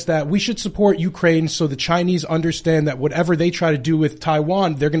says that we should support Ukraine so the Chinese understand that whatever they try to do with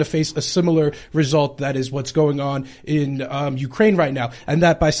Taiwan, they're going to face a similar result that is what's going on in Ukraine right now, and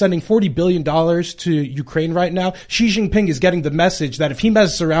that by sending $40 billion to Ukraine right now, Xi Jinping is getting the message that if he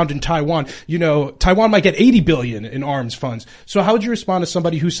messes around in Taiwan, Taiwan might get $80 billion in arms funds. So how would you respond to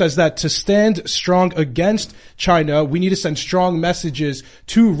somebody who says that to stand strong against China, we need to send strong messages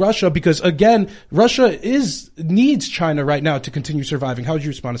to Russia because, again, Russia needs China right now to continue surviving? How would you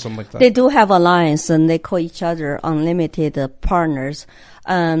respond to something like that? They do have alliance and they call each other unlimited partners.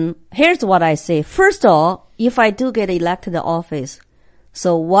 Here's what I say. First of all, if I do get elected to office,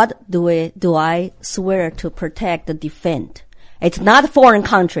 so what do I swear to protect and defend? It's not foreign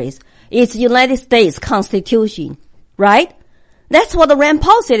countries. It's United States Constitution, right? That's what Rand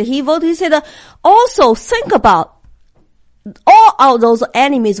Paul said. He said, also think about all of those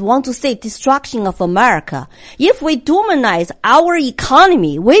enemies want to see destruction of America. If we demonize our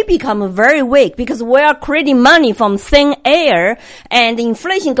economy, we become very weak because we are creating money from thin air and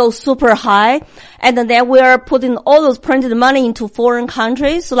inflation goes super high. And then we are putting all those printed money into foreign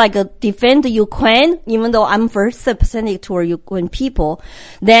countries, like defend Ukraine, even though I'm very sympathetic toward Ukraine people.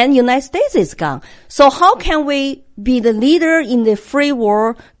 Then United States is gone. So how can we be the leader in the free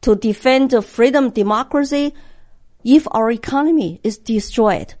world to defend freedom, democracy, if our economy is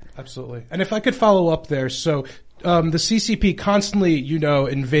destroyed? Absolutely. And if I could follow up there, so the CCP constantly,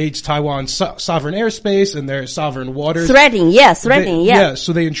 invades Taiwan's sovereign airspace and their sovereign waters. Threatening. Yeah,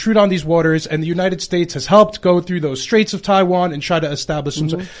 so they intrude on these waters, and the United States has helped go through those straits of Taiwan and try to establish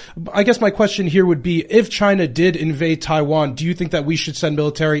some. I guess my question here would be, if China did invade Taiwan, do you think that we should send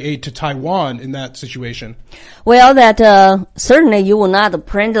military aid to Taiwan in that situation? Well, certainly you will not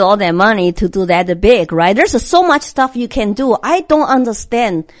print all that money to do that big, right? There's so much stuff you can do. I don't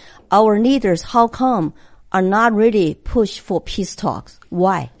understand our leaders, how come are not really push for peace talks.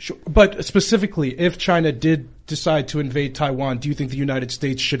 Why? Sure. But specifically, if China did decide to invade Taiwan, do you think the United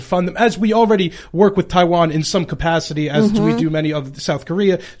States should fund them? As we already work with Taiwan in some capacity, as we do many of South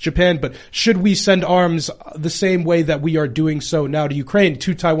Korea, Japan, but should we send arms the same way that we are doing so now to Ukraine,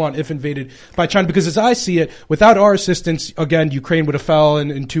 to Taiwan, if invaded by China? Because as I see it, without our assistance, again, Ukraine would have fell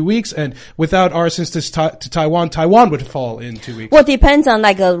in 2 weeks, and without our assistance to Taiwan, Taiwan would fall in 2 weeks. Well, it depends on,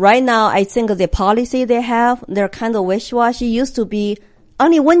 right now, I think the policy they have, they're kind of wishy-washy. Used to be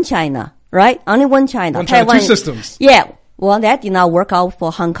only one China. Right? Only one China. One China, two systems. Yeah. Well, that did not work out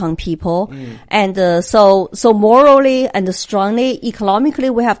for Hong Kong people. And, so morally and strongly, economically,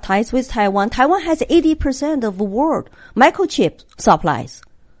 we have ties with Taiwan. Taiwan has 80% of the world microchip supplies.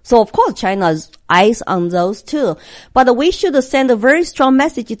 So of course China's eyes on those too. But we should send a very strong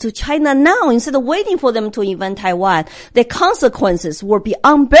message to China now instead of waiting for them to invade Taiwan. The consequences will be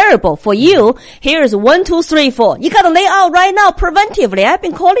unbearable for you. Here's 1, 2, 3, 4. You gotta lay out right now preventively. I've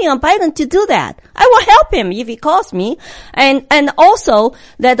been calling on Biden to do that. I will help him if he calls me. And also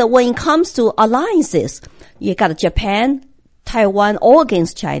that when it comes to alliances, you got Japan, Taiwan all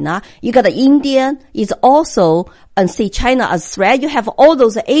against China. You got India is also and see China as threat. You have all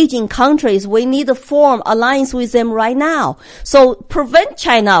those aging countries. We need to form alliance with them right now. So prevent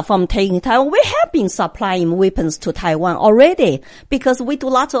China from taking Taiwan. We have been supplying weapons to Taiwan already because we do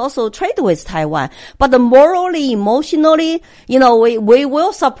lots of also trade with Taiwan. But morally, emotionally, we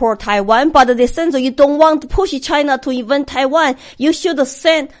will support Taiwan. But at the sense you don't want to push China to invade Taiwan. You should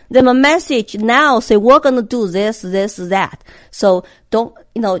send them a message now. Say we're going to do this, that. So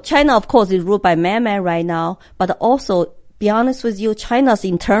China, of course, is ruled by man right now, but also, be honest with you, China's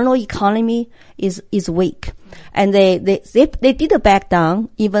internal economy is weak. And they did back down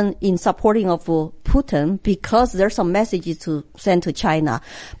even in supporting of Putin because there's some messages to send to China.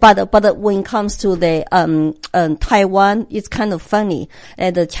 But when it comes to the, Taiwan, it's kind of funny.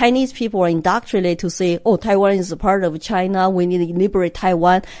 And the Chinese people are indoctrinated to say, Taiwan is a part of China. We need to liberate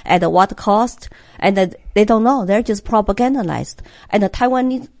Taiwan at what cost? And they don't know. They're just propagandized. And the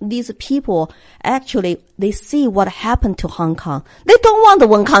Taiwanese people actually, they see what happened to Hong Kong. They don't want the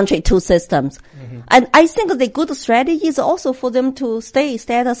one country, two systems. And I think the good strategy is also for them to stay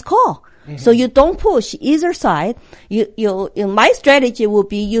status quo. So you don't push either side. My strategy would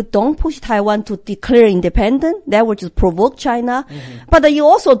be you don't push Taiwan to declare independent. That would just provoke China. But you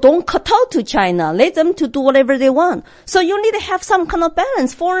also don't kowtow to China. Let them to do whatever they want. So you need to have some kind of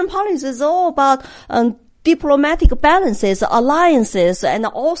balance. Foreign policy is all about diplomatic balances, alliances, and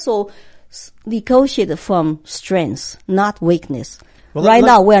also negotiate from strength, not weakness. Well, right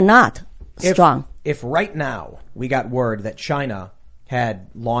now, we're not strong. If right now we got word that China had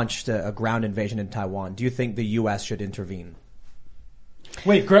launched a ground invasion in Taiwan, do you think the U.S. should intervene?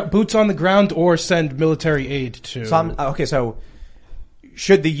 Wait, boots on the ground or send military aid to? So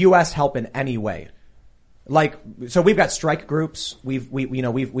should the U.S. help in any way? So we've got strike groups. We've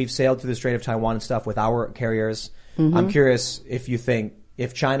sailed through the Strait of Taiwan and stuff with our carriers. I'm curious if you think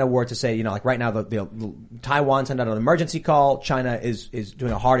if China were to say, right now the Taiwan sent out an emergency call, China is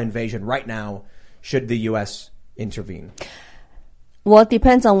doing a hard invasion right now, should the U.S. intervene? Well, it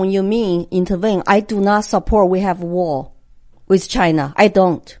depends on when you mean intervene. I do not support we have war with China. I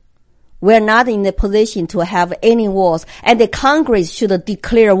don't. We're not in the position to have any wars. And the Congress should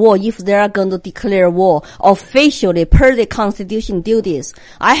declare war if they are going to declare war officially per the Constitution duties.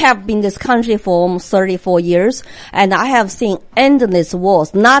 I have been in this country for almost 34 years, and I have seen endless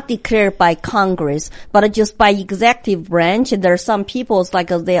wars, not declared by Congress, but just by executive branch. There are some people,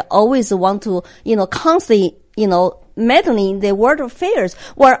 they always want to, constantly, meddling in the world affairs,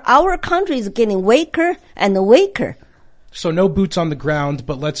 where our country is getting weaker and weaker. So no boots on the ground,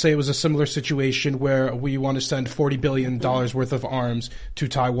 but let's say it was a similar situation where we want to send $40 billion worth of arms to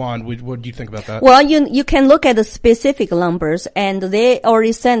Taiwan. What do you think about that? Well, you can look at the specific numbers, and they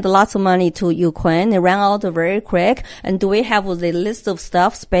already sent lots of money to Ukraine. They ran out very quick. And do we have the list of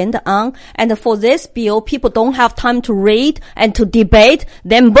stuff spent on? And for this bill, people don't have time to read and to debate.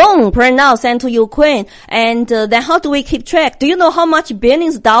 Then boom, print out, send to Ukraine. And then how do we keep track? Do you know how much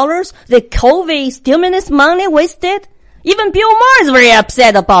billions of dollars the COVID stimulus money wasted? Even Bill Maher is very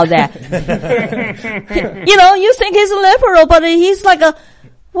upset about that. You think he's liberal, but he's like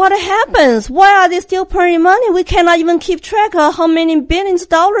what happens? Why are they still printing money? We cannot even keep track of how many billions of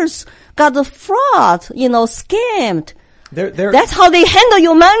dollars got the fraud, scammed. That's how they handle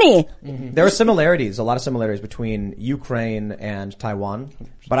your money. Mm-hmm. There are similarities, a lot of similarities between Ukraine and Taiwan.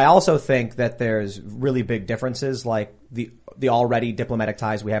 But I also think that there's really big differences, like the already diplomatic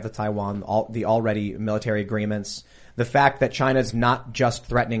ties we have with Taiwan, the already military agreements. The fact that China's not just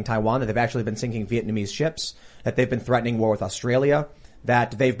threatening Taiwan, that they've actually been sinking Vietnamese ships, that they've been threatening war with Australia,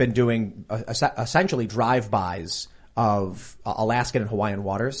 that they've been doing essentially drive-bys of Alaskan and Hawaiian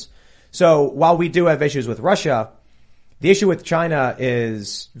waters. So while we do have issues with Russia, the issue with China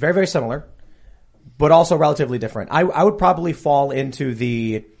is very, very similar, but also relatively different. I would probably fall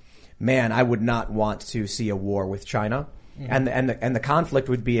into I would not want to see a war with China. Mm-hmm. And the conflict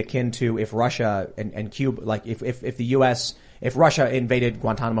would be akin to if Russia and Cuba, like if the U.S., if Russia invaded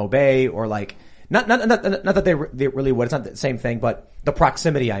Guantanamo Bay, or like, not that they really would, it's not the same thing, but the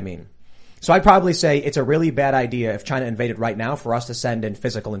proximity, I mean. So I'd probably say it's a really bad idea if China invaded right now for us to send in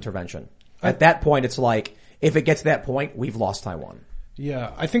physical intervention. At that point, it's like, if it gets to that point, we've lost Taiwan.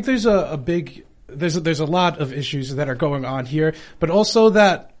 Yeah, I think there's there's a lot of issues that are going on here, but also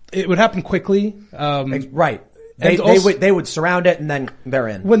that it would happen quickly. Right. They would surround it and then they're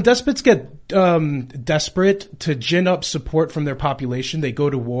in. When despots get desperate to gin up support from their population, they go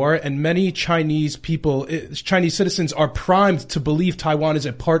to war, and many Chinese citizens are primed to believe Taiwan is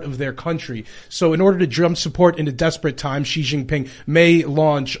a part of their country. So in order to drum support in a desperate time, Xi Jinping may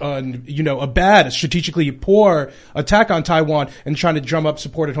launch a bad, strategically poor attack on Taiwan and trying to drum up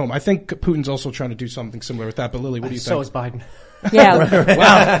support at home. I think Putin's also trying to do something similar with that. But Lily, what do you think? So is Biden. Yeah.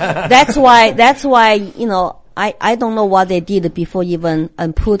 Wow. That's why, I don't know what they did before even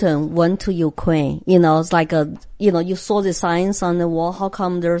Putin went to Ukraine. It's like you saw the signs on the wall. How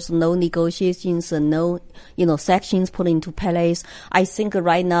come there's no negotiations and no, sections put into place? I think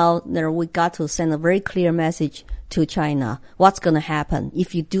right now we got to send a very clear message to China. What's going to happen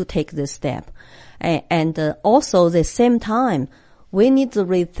if you do take this step? And also at the same time, we need to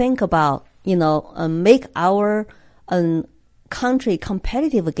rethink about, make our, country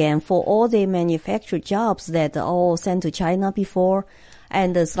competitive again for all the manufactured jobs that are all sent to China before.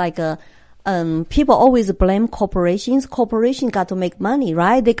 And it's like people always blame corporations. Corporations got to make money,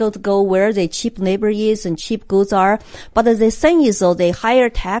 right? They got to go where the cheap labor is and cheap goods are. But the thing is, though, they higher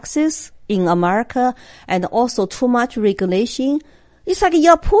taxes in America and also too much regulation. It's like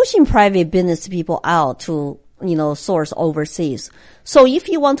you're pushing private business people out to source overseas. So if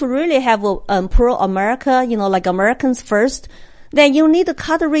you want to really have a pro-America, like Americans first, then you need to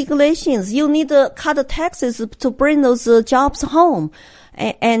cut the regulations. You need to cut the taxes to bring those jobs home.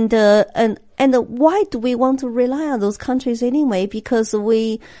 And why do we want to rely on those countries anyway? Because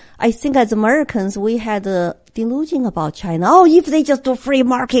I think as Americans, we had a delusion about China. Oh, if they just do free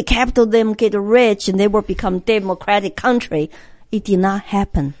market capital, them get rich and they will become democratic country. It did not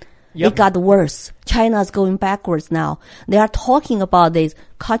happen. Yep. It got worse. China is going backwards now. They are talking about this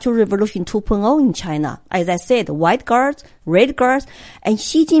Cultural Revolution 2.0 in China. As I said, white guards, red guards, and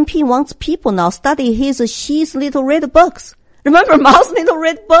Xi Jinping wants people now study Xi's little red books. Remember Mao's little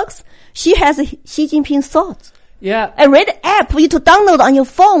red books? She has Xi Jinping's thoughts. Yeah. A red app for you to download on your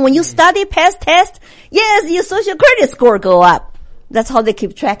phone. When you study, pass test, yes, your social credit score go up. That's how they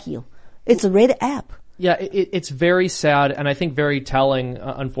keep track you. It's a red app. Yeah, it's very sad and I think very telling,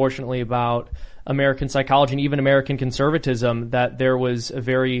 unfortunately, about American psychology and even American conservatism, that there was a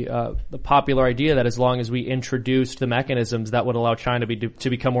very popular idea that as long as we introduced the mechanisms that would allow China to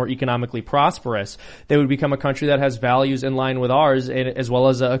become more economically prosperous, they would become a country that has values in line with ours, as well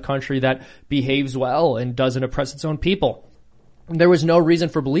as a country that behaves well and doesn't oppress its own people. There was no reason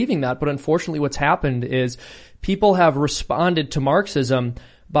for believing that, but unfortunately what's happened is people have responded to Marxism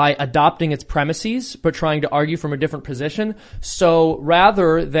by adopting its premises, but trying to argue from a different position. So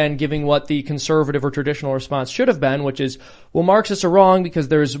rather than giving what the conservative or traditional response should have been, which is, well, Marxists are wrong because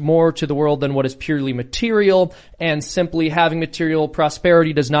there's more to the world than what is purely material, and simply having material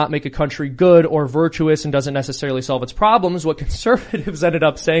prosperity does not make a country good or virtuous and doesn't necessarily solve its problems. What conservatives ended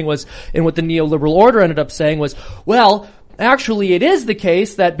up saying was, and what the neoliberal order ended up saying was, well, Actually, it is the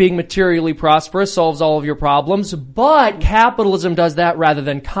case that being materially prosperous solves all of your problems, but capitalism does that rather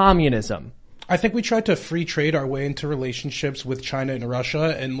than communism. I think we tried to free trade our way into relationships with China and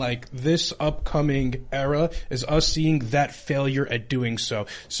Russia, and like this upcoming era is us seeing that failure at doing so.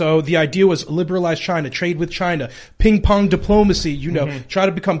 So the idea was liberalize China, trade with China, ping pong diplomacy, try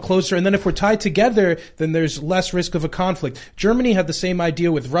to become closer. And then if we're tied together, then there's less risk of a conflict. Germany had the same idea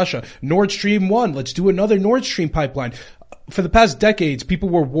with Russia. Nord Stream 1, let's do another Nord Stream pipeline. For the past decades, people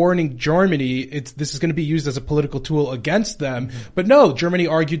were warning Germany this is going to be used as a political tool against them. But no, Germany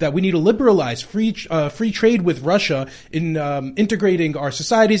argued that we need to liberalize free trade with Russia in integrating our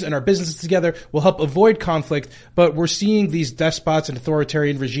societies and our businesses together will help avoid conflict. But we're seeing these despots and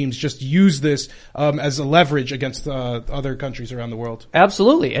authoritarian regimes just use this as a leverage against other countries around the world.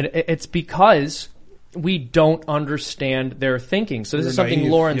 Absolutely. And it's because we don't understand their thinking. So this is something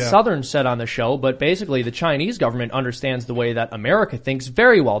Lauren Southern said on the show, but basically the Chinese government understands the way that America thinks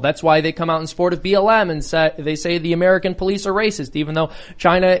very well. That's why they come out in support of BLM and they say the American police are racist, even though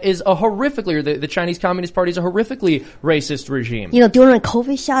China is a horrifically, the Chinese Communist Party is a horrifically racist regime. During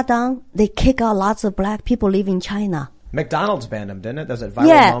COVID shutdown, they kick out lots of black people living in China. McDonald's banned them, didn't it? There's a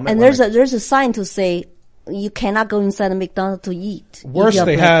viral moment. And there's a sign to say, you cannot go inside a McDonald's to eat. Worse,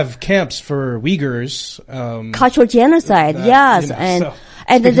 they have camps for Uyghurs. Cultural genocide, yes. And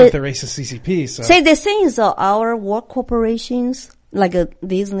the racist CCP. So. Say the thing is, our work corporations, like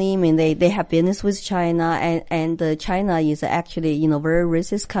Disney, I mean, they have business with China, and China is actually, very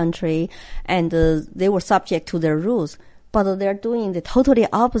racist country, and they were subject to their rules. But they're doing the totally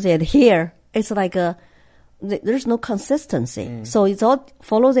opposite here. It's like there's no consistency. So it's all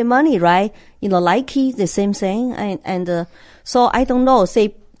follow the money, right? Nike, the same thing. And so I don't know.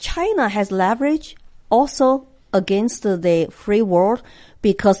 Say China has leverage also against the free world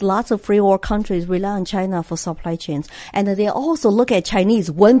because lots of free world countries rely on China for supply chains. And they also look at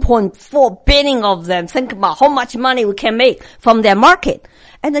Chinese, 1.4 billion of them. Think about how much money we can make from their market.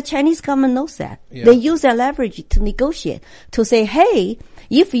 And the Chinese government knows that. Yeah. They use their leverage to negotiate, to say, hey,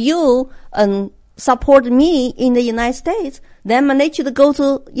 if you, support me in the United States, then manage to go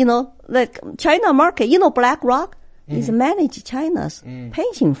to, like China market. BlackRock is managed China's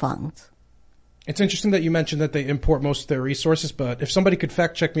pension funds. It's interesting that you mentioned that they import most of their resources, but if somebody could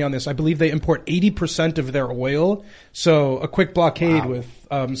fact check me on this, I believe they import 80% of their oil. So a quick blockade with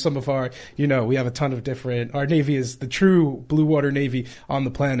some of our, we have a ton of our Navy is the true blue water Navy on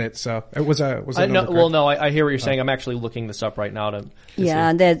the planet. So was that I hear what you're saying. I'm actually looking this up right now to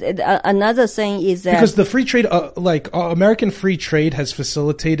another thing is that because the free trade, American free trade has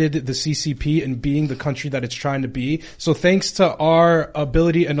facilitated the CCP in being the country that it's trying to be. So thanks to our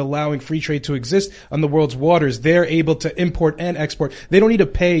ability and allowing free trade to exist on the world's waters, they're able to import and export. They don't need to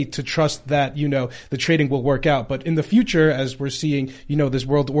pay to trust that, the trading will work out. But in the future, as we're seeing, this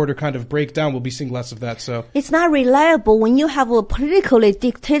world order kind of break down, we'll be seeing less of that. So it's not reliable when you have a political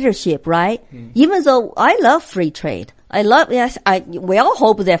dictatorship, right? Even though I love free trade. We all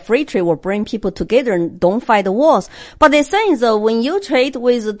hope that free trade will bring people together and don't fight the wars. But the thing is, when you trade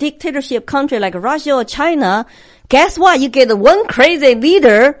with a dictatorship country like Russia or China, guess what? You get one crazy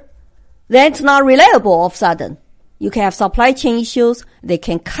leader that's not reliable all of a sudden. You can have supply chain issues. They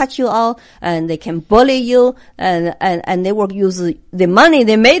can cut you out and they can bully you and they will use the money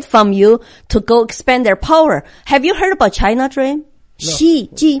they made from you to go expand their power. Have you heard about China Dream? No. Xi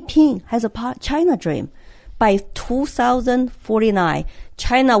Jinping has a China Dream. By 2049,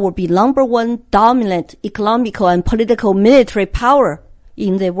 China will be number one dominant economical and political military power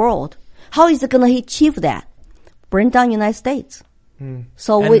in the world. How is it going to achieve that? Bring down the United States.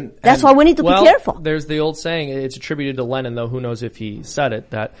 So that's why we need to be careful. There's the old saying, it's attributed to Lenin, though who knows if he said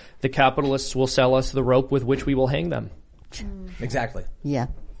it, that the capitalists will sell us the rope with which we will hang them. Exactly. Yeah.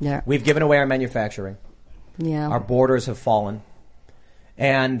 We've given away our manufacturing. Yeah. Our borders have fallen.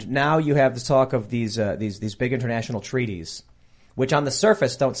 And now you have the talk of these big international treaties, which on the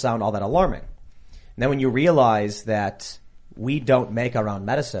surface don't sound all that alarming. And then when you realize that we don't make our own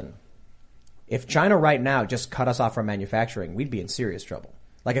medicine, if China right now just cut us off from manufacturing, we'd be in serious trouble.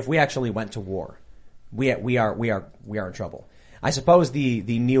 Like if we actually went to war, we are in trouble. I suppose the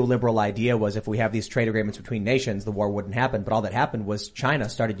neoliberal idea was if we have these trade agreements between nations, the war wouldn't happen. But all that happened was China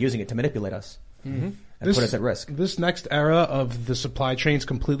started using it to manipulate us. And put us at risk. This next era of the supply chains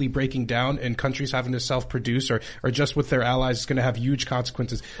completely breaking down and countries having to self-produce or just with their allies is going to have huge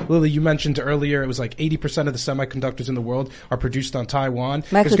consequences. Lily, you mentioned earlier it was like 80% of the semiconductors in the world are produced on Taiwan.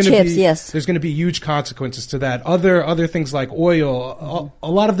 Microchips, yes. There's going to be huge consequences to that. Other things like oil,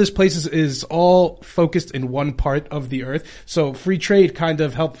 a lot of this place is all focused in one part of the earth. So free trade kind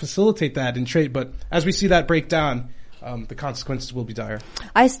of helped facilitate that in trade. But as we see that break down, the consequences will be dire.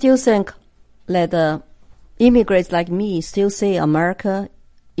 I still think that immigrants like me still say America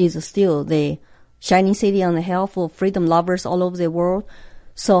is still the shining city on the hill for freedom lovers all over the world.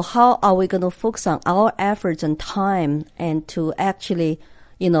 So how are we going to focus on our efforts and time and to actually,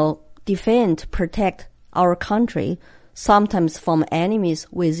 defend, protect our country, sometimes from enemies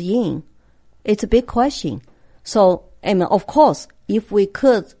within? It's a big question. So, of course, if we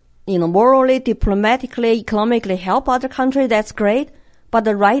could, morally, diplomatically, economically help other countries, that's great. But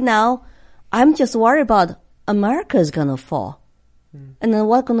right now, I'm just worried about America's gonna fall. And then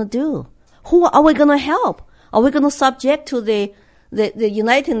what gonna do? Who are we gonna help? Are we gonna subject to the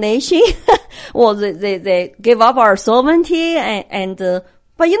United Nations? Or they give up our sovereignty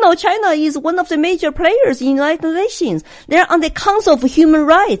but China is one of the major players in the United Nations. They're on the Council of Human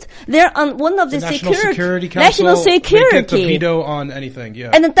Rights. They're on one of the National Security Council. National Security. They get the veto on anything,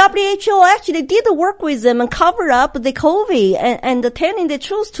 yeah. And the WHO actually did work with them and cover up the COVID and telling the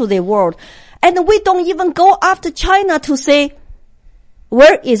truth to the world. And we don't even go after China to say,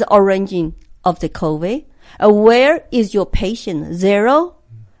 where is origin of the COVID? Where is your patient? Zero?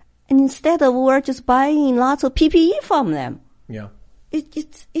 And instead of we're just buying lots of PPE from them. Yeah.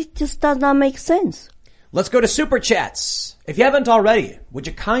 It just does not make sense. Let's go to Super Chats. If you haven't already, would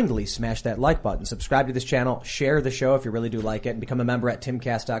you kindly smash that like button, subscribe to this channel, share the show if you really do like it, and become a member at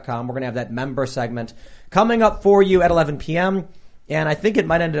timcast.com. We're going to have that member segment coming up for you at 11 p.m. And I think it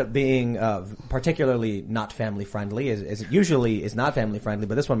might end up being particularly not family friendly, as it usually is not family friendly,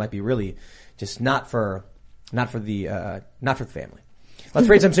 but this one might be really just not for the family. Let's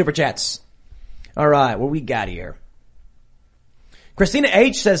read some Super Chats. All right, what we got here? Christina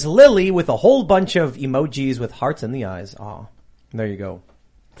H. says Lily with a whole bunch of emojis with hearts in the eyes. Aw, there you go.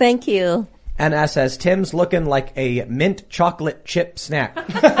 Thank you. NS says Tim's looking like a mint chocolate chip snack.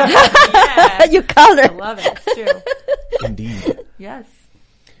 You call it. I love it. It's true. Indeed. Yes.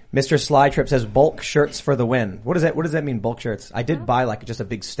 Mr. Slytrip says bulk shirts for the win. What does that mean, bulk shirts? I did buy just a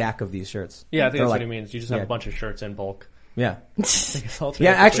big stack of these shirts. Yeah, I think that's what it means. You just have a bunch of shirts in bulk. Yeah.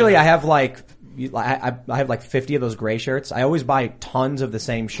 Yeah, actually I have I have 50 of those gray shirts. I always buy tons of the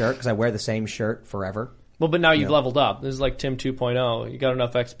same shirt because I wear the same shirt forever. Well, but now you've leveled up. This is like Tim 2.0. You got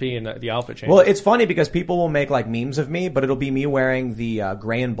enough XP and the outfit change. Well, it's funny because people will make memes of me, but it'll be me wearing the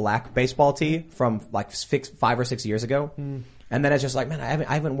gray and black baseball tee from 5 or 6 years ago. And then it's just man,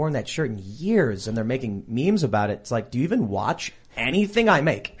 I haven't worn that shirt in years, and they're making memes about it. It's do you even watch anything I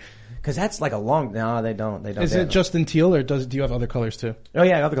make? Because that's a long... No, they don't. Is it just in teal, or do you have other colors too? Oh,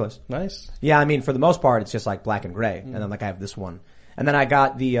 yeah, other colors. Nice. Yeah, I mean, for the most part, it's just black and gray. And then I have this one. And then I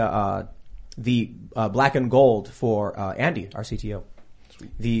got the black and gold for Andy, our CTO.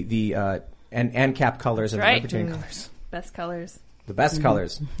 Sweet. The ANCAP colors and the Libertarian colors. Best colors. The best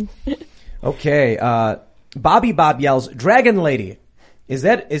colors. Okay, Bobby Bob yells, Dragon Lady. Is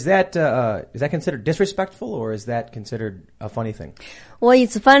that considered disrespectful, or is that considered a funny thing? Well,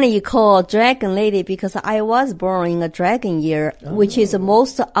 it's funny you call Dragon Lady because I was born in a dragon year, which is the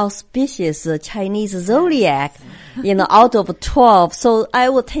most auspicious Chinese zodiac, out of 12. So I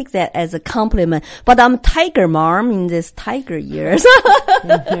will take that as a compliment. But I'm Tiger Mom in this tiger years.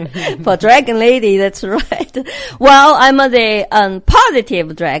 For Dragon Lady, that's right. Well, I'm the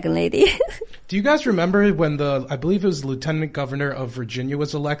positive Dragon Lady. Do you guys remember when I believe it was the Lieutenant Governor of Virginia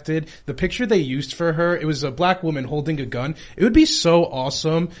was elected? The picture they used for her, it was a black woman holding a gun. It would be so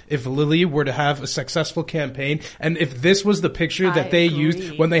awesome if Lily were to have a successful campaign, and if this was the picture that they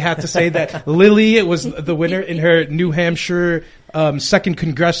used when they had to say that Lily was the winner in her New Hampshire 2nd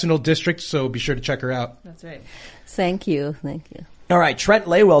Congressional District, so be sure to check her out. That's right. Thank you. All right, Trent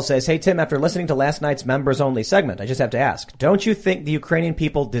Laywell says, hey, Tim, after listening to last night's members-only segment, I just have to ask, don't you think the Ukrainian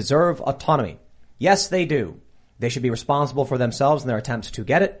people deserve autonomy? Yes, they do. They should be responsible for themselves and their attempts to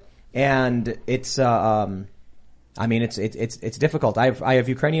get it. And it's, it's difficult. I have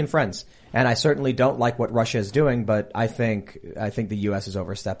Ukrainian friends, and I certainly don't like what Russia is doing, but I think the U.S. is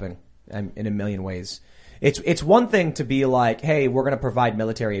overstepping in a million ways. It's one thing to be hey, we're going to provide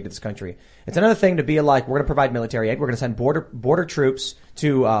military aid to this country. It's another thing to be we're going to provide military aid. We're going to send border troops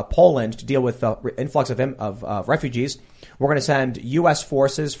to Poland to deal with the influx of refugees. We're going to send U.S.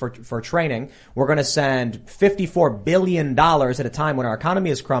 forces for training. We're going to send $54 billion at a time when our economy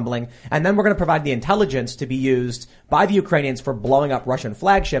is crumbling. And then we're going to provide the intelligence to be used by the Ukrainians for blowing up Russian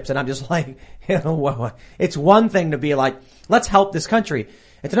flagships. And I'm just it's one thing to be let's help this country.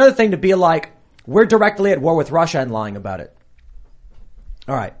 It's another thing to be we're directly at war with Russia and lying about it.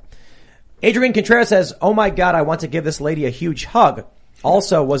 All right. Adrian Contreras says, oh my God, I want to give this lady a huge hug.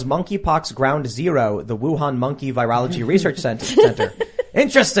 Also, was monkeypox ground zero the Wuhan Monkey Virology Research Center?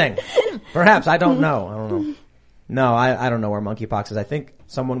 Interesting. Perhaps. I don't know. No, I don't know where monkeypox is. I think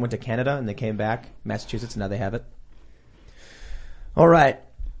someone went to Canada and they came back, Massachusetts, and now they have it. All right.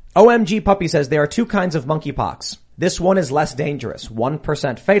 OMG Puppy says there are two kinds of monkeypox. This one is less dangerous,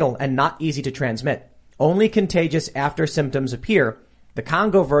 1% fatal, and not easy to transmit. Only contagious after symptoms appear. The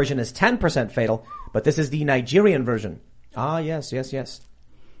Congo version is 10% fatal, but this is the Nigerian version. Ah, yes.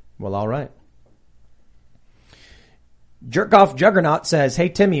 Well, all right. Jerkoff Juggernaut says, hey,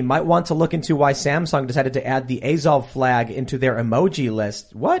 Timmy, might want to look into why Samsung decided to add the Azov flag into their emoji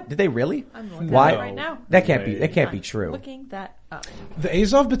list. What? Did they really? I'm looking Why? at it right now. That can't be true. Looking that up. The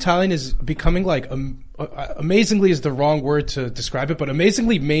Azov Battalion is becoming amazingly is the wrong word to describe it, but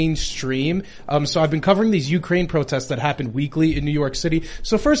amazingly mainstream. So I've been covering these Ukraine protests that happen weekly in New York City.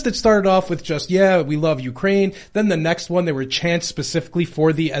 So first it started off with just, we love Ukraine. Then the next one, there were chants specifically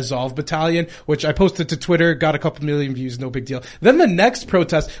for the Azov Battalion, which I posted to Twitter, got a couple million views, no big deal. Then the next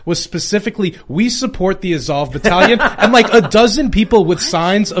protest was specifically, we support the Azov Battalion, and like a dozen people with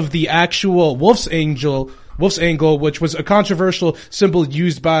signs of the actual Wolf's Angle, which was a controversial symbol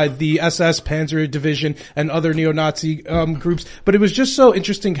used by the SS Panzer Division and other neo-Nazi groups. But it was just so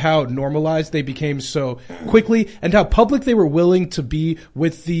interesting how normalized they became so quickly and how public they were willing to be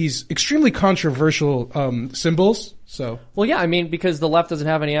with these extremely controversial symbols. So, well, yeah, I mean, because the left doesn't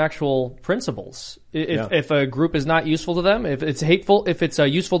have any actual principles. If a group is not useful to them, if it's hateful, if it's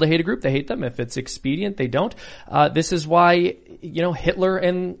useful to hate a group, they hate them. If it's expedient, they don't. This is why, Hitler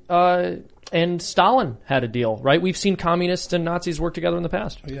and Stalin had a deal, right? We've seen communists and Nazis work together in the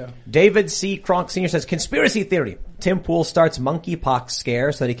past. Yeah. David C. Kronk Sr. says, conspiracy theory. Tim Pool starts monkeypox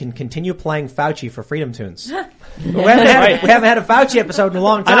scare so that he can continue playing Fauci for Freedom Tunes. we haven't had a Fauci episode in a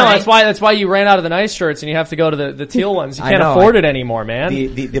long time. I know, that's why you ran out of the nice shirts and you have to go to the teal ones. You can't afford it anymore, man.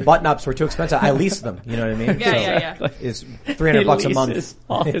 The button-ups were too expensive. I leased them, you know what I mean? Yeah. It's $300 a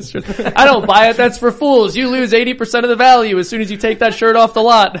month. I don't buy it. That's for fools. You lose 80% of the value as soon as you take that shirt off the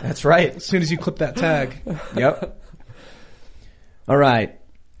lot. That's right. As soon as you clip that tag. Yep. All right.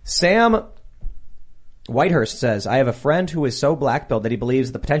 Sam Whitehurst says, I have a friend who is so black-pilled that he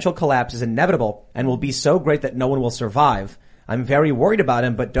believes the potential collapse is inevitable and will be so great that no one will survive. I'm very worried about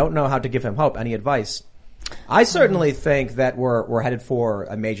him, but don't know how to give him hope. Any advice? I certainly think that we're headed for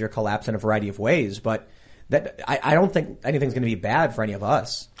a major collapse in a variety of ways, but that I don't think anything's going to be bad for any of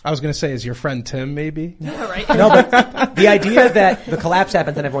us. I was going to say, is your friend Tim maybe? Right. No, but the idea that the collapse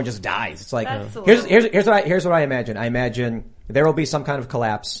happens and everyone just dies. It's like, here's what I imagine. I imagine there will be some kind of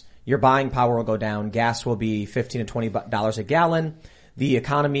collapse. Your buying power will go down. Gas will be $15 to $20 a gallon. The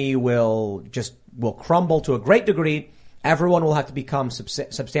economy will crumble to a great degree. Everyone will have to become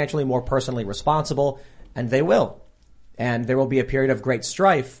substantially more personally responsible, and they will. And there will be a period of great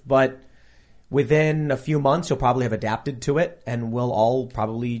strife, but within a few months, you'll probably have adapted to it, and we'll all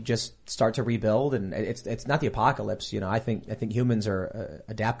probably just start to rebuild. And it's not the apocalypse, I think humans are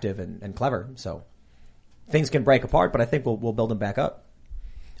adaptive and clever, so things can break apart, but I think we'll build them back up.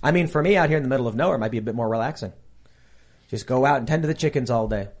 I mean, for me, out here in the middle of nowhere, it might be a bit more relaxing. Just go out and tend to the chickens all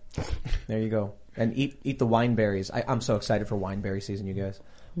day. There you go, and eat the wineberries. I'm so excited for wineberry season, you guys.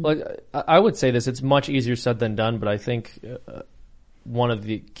 Well, I would say this: it's much easier said than done, but I think one of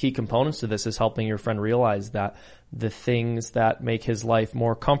the key components to this is helping your friend realize that the things that make his life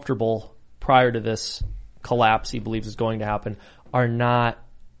more comfortable prior to this collapse he believes is going to happen are not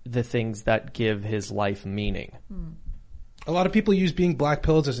the things that give his life meaning. A lot of people use being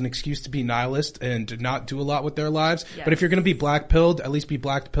black-pilled as an excuse to be nihilist and not do a lot with their lives. Yes. But if you're going to be black-pilled, at least be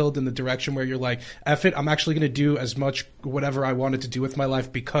black-pilled in the direction where you're like, F it, I'm actually going to do as much whatever I wanted to do with my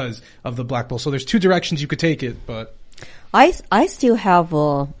life because of the black pill. So there's two directions you could take it, but I still have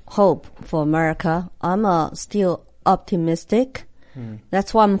hope for America. I'm still optimistic.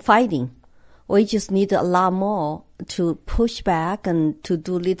 That's why I'm fighting. We just need a lot more to push back and to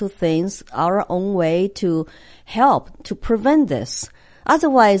do little things our own way to help to prevent this.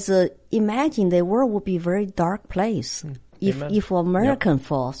 Otherwise, imagine the world would be a very dark place if American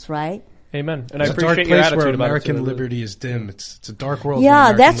falls, right? Amen. And I it's appreciate a dark your place attitude where about American liberty is dim. It's a dark world.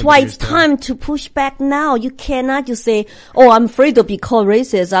 Yeah, that's why it's time to push back now. You cannot just say, "Oh, I'm afraid to be called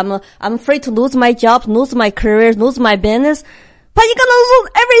racist. I'm afraid to lose my job, lose my career, lose my business." But you're gonna lose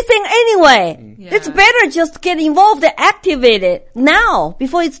everything anyway. Yeah. It's better just get involved and activate it now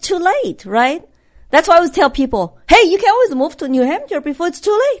before it's too late, right? That's why I always tell people, hey, you can always move to New Hampshire before it's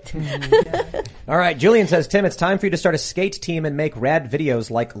too late. All right. Julian says, Tim, it's time for you to start a skate team and make rad videos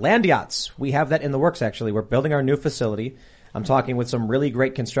like land yachts. We have that in the works, actually. We're building our new facility. I'm talking with some really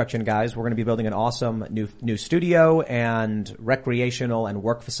great construction guys. We're going to be building an awesome new studio and recreational and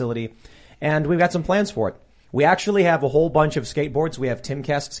work facility. And we've got some plans for it. We actually have a whole bunch of skateboards. We have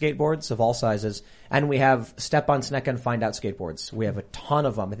Timcast skateboards of all sizes, and we have Step on Snecka and Find Out skateboards. We have a ton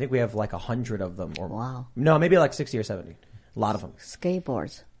of them. I think we have like 100 of them. Or wow. No, maybe like 60 or 70. A lot of them.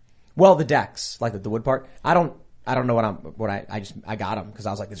 Skateboards. Well, the decks, like the wood part. I don't know I got them because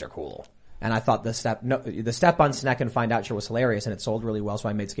I was like, these are cool. And I thought the Step on Snecka and Find Out sure was hilarious, and it sold really well, so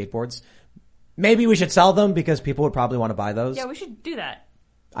I made skateboards. Maybe we should sell them because people would probably want to buy those. Yeah, we should do that.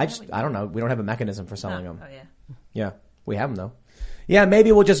 I don't know. We don't have a mechanism for selling them. Oh, yeah. Yeah, we have them though. Yeah,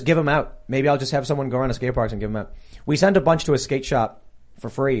 maybe we'll just give them out. Maybe I'll just have someone go around to skate parks and give them out. We sent a bunch to a skate shop for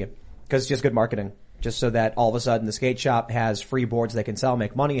free because it's just good marketing. Just so that all of a sudden the skate shop has free boards they can sell,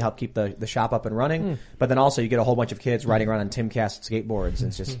 make money, help keep the shop up and running. But then also you get a whole bunch of kids riding around on Timcast skateboards.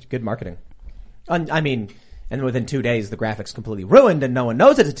 It's just good marketing. And within 2 days, the graphics completely ruined, and no one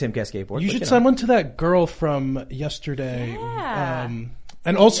knows it's a Timcast skateboard. You should send one to that girl from yesterday. Yeah.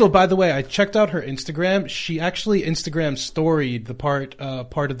 And also, by the way, I checked out her Instagram. She actually Instagram storied the part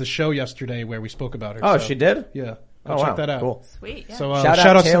of the show yesterday where we spoke about her. Oh, so, she did? Yeah. Check that out. Cool. Sweet. Yeah. So shout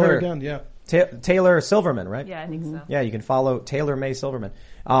out to her again. Yeah. Taylor Silverman, right? Yeah, I think so. Yeah, you can follow Taylor May Silverman.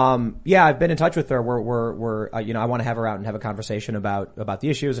 Yeah, I've been in touch with her. We're I want to have her out and have a conversation about the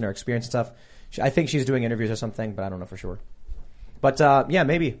issues and her experience and stuff. I think she's doing interviews or something, but I don't know for sure. But yeah,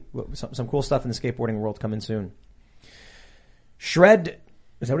 maybe some cool stuff in the skateboarding world coming soon.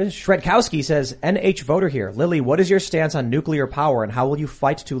 Is that what it is? Shredkowski says, NH voter here. Lily, what is your stance on nuclear power and how will you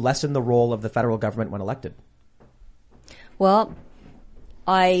fight to lessen the role of the federal government when elected? Well,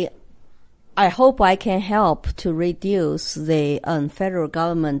 I hope I can help to reduce the federal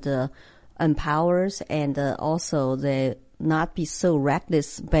government powers and also the not be so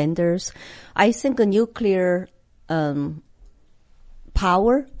reckless benders. I think a nuclear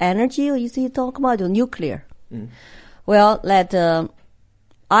power, energy, you talk about the nuclear. Well,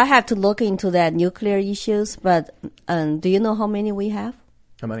 I have to look into that nuclear issues, but do you know how many we have?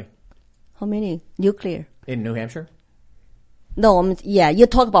 How many? How many nuclear? In New Hampshire? No, yeah, you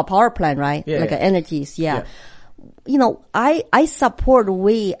talk about power plant, right? Yeah, like energies, yeah. You know, I support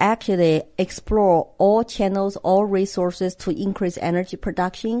we actually explore all channels, all resources to increase energy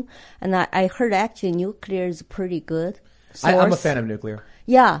production. And I heard actually nuclear is pretty good. I'm a fan of nuclear.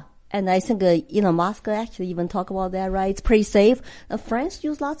 Yeah. And I think, Moscow actually even talk about that, right? It's pretty safe. France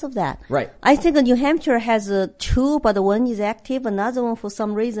use lots of that. Right. I think New Hampshire has two, but one is active. Another one, for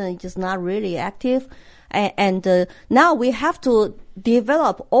some reason, is just not really active. And now we have to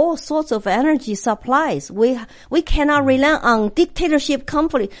develop all sorts of energy supplies. We cannot rely on dictatorship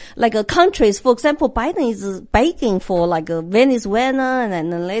countries. For example, Biden is begging for Venezuela and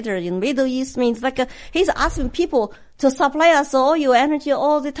then later in Middle East means he's asking people to supply us oil, energy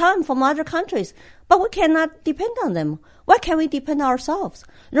all the time from other countries. But we cannot depend on them. Why can't we depend on ourselves?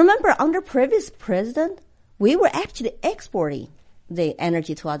 Remember, under previous president, we were actually exporting the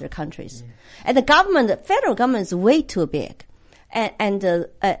energy to other countries. And the federal government is way too big and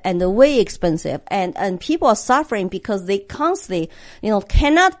way expensive. And people are suffering because they constantly,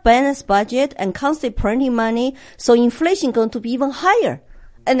 cannot balance budget and constantly printing money. So inflation is going to be even higher.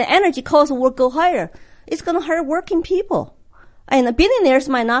 And the energy costs will go higher. It's going to hurt working people. And the billionaires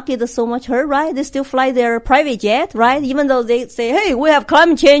might not get so much hurt, right? They still fly their private jet, right? Even though they say, hey, we have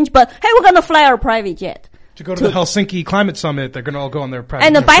climate change, but hey, we're going to fly our private jet. To go to the Helsinki Climate Summit, they're going to all go on their private.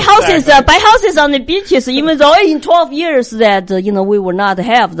 And buy houses on the beaches, even though in 12 years that, we will not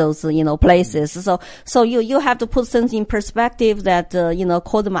have those, places. So you have to put things in perspective that,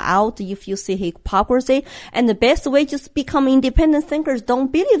 call them out if you see hypocrisy. And the best way, just become independent thinkers.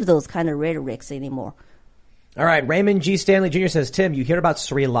 Don't believe those kind of rhetorics anymore. All right. Raymond G. Stanley Jr. says, Tim, you hear about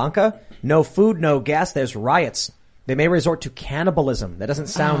Sri Lanka? No food, no gas. There's riots. They may resort to cannibalism. That doesn't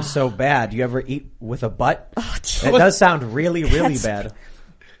sound so bad. Do you ever eat with a butt? Oh, that does sound really, really bad.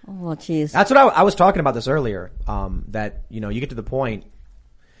 Oh, jeez. That's what I was talking about this earlier. That, you get to the point.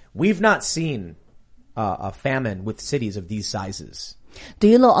 We've not seen a famine with cities of these sizes. Do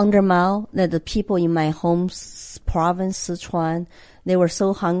you know under Mao that the people in my home province, Sichuan, they were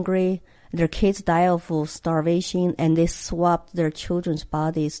so hungry. Their kids died of starvation and they swapped their children's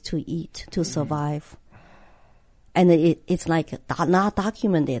bodies to eat, to survive. And it's not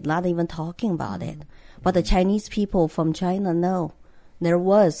documented, not even talking about it. But the Chinese people from China know there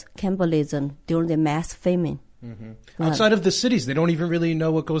was cannibalism during the mass famine. Mm-hmm. Outside of the cities, they don't even really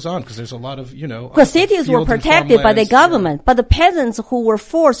know what goes on because there's a lot of, Because cities were protected by the government, but the peasants who were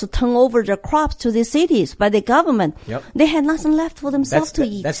forced to turn over their crops to the cities by the government, they had nothing left for themselves to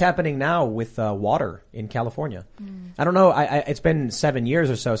eat. That's happening now with water in California. I don't know, it's been 7 years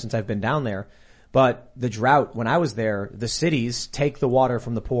or so since I've been down there. But the drought, when I was there, the cities take the water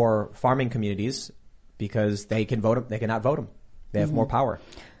from the poor farming communities because they can vote him. They cannot vote him. They have more power.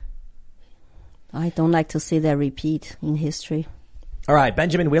 I don't like to see that repeat in history. All right.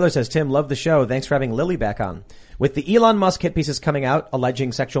 Benjamin Wheeler says, Tim, love the show. Thanks for having Lily back on. With the Elon Musk hit pieces coming out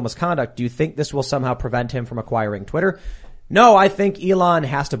alleging sexual misconduct, do you think this will somehow prevent him from acquiring Twitter? No, I think Elon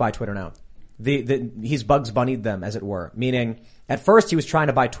has to buy Twitter now. He's Bugs Bunnied them, as it were. Meaning, at first he was trying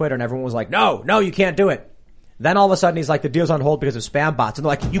to buy Twitter and everyone was like, no, you can't do it. Then all of a sudden he's like, the deal's on hold because of spam bots. And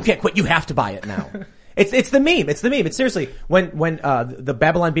they're like, you can't quit. You have to buy it now. It's the meme. It's the meme. It's seriously, when the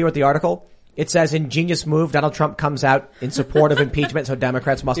Babylon Bee wrote the article, it says, ingenious move, Donald Trump comes out in support of impeachment, so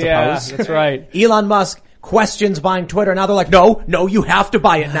Democrats must oppose. Yeah, that's right. Elon Musk questions buying Twitter. Now they're like, no, you have to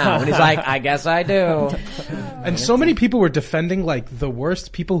buy it now. And he's like, I guess I do. And so many people were defending like the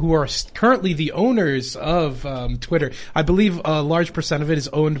worst people who are currently the owners of Twitter. I believe a large percent of it is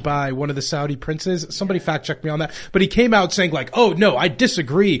owned by one of the Saudi princes. Somebody fact checked me on that. But he came out saying like, oh no, I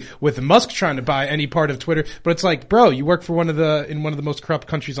disagree with Musk trying to buy any part of Twitter. But it's like, bro, you work for one of the most corrupt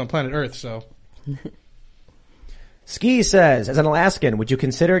countries on planet Earth, so. Ski says, as an Alaskan, would you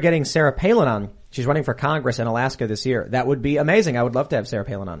consider getting Sarah Palin on? She's running for Congress in Alaska this year. That would be amazing. I would love to have Sarah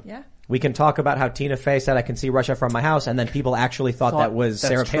Palin on. Yeah. We can talk about how Tina Fey said, I can see Russia from my house, and then people actually thought that was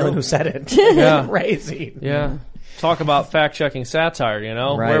Sarah Palin who said it. Yeah. Crazy. Yeah. Talk about fact-checking satire, you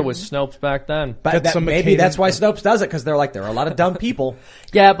know? Right. Where was Snopes back then? But maybe that's why Snopes does it, because they're like, there are a lot of dumb people.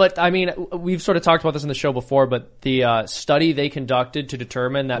 Yeah, but I mean, we've sort of talked about this in the show before, but the study they conducted to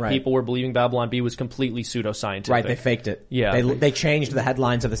determine that people were believing Babylon Bee was completely pseudoscientific. Right, they faked it. Yeah. They changed the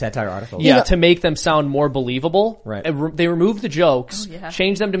headlines of the satire articles. Yeah, to make them sound more believable. Right. They removed the jokes,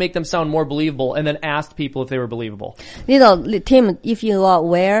 changed them to make them sound more believable, and then asked people if they were believable. You know, Tim, if you are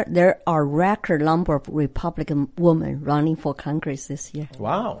aware, there are record number of Republican women running for Congress this year.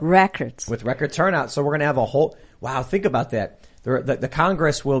 Wow. Records. With record turnout. So we're going to have a whole, wow, think about that. The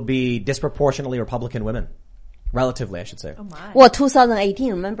Congress will be disproportionately Republican women. Relatively, I should say. Oh my. Well,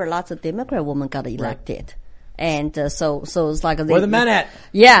 2018, remember lots of Democrat women got elected. Right. And so it's like... Where the men at?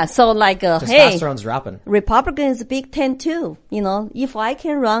 Yeah, so like, hey... Testosterone's dropping. Republican is a big tent too. You know, if I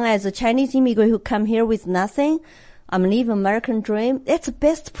can run as a Chinese immigrant who come here with nothing... I'm living American dream. That's the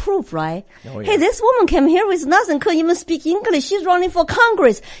best proof, right? Oh, yeah. Hey, this woman came here with nothing, couldn't even speak English. She's running for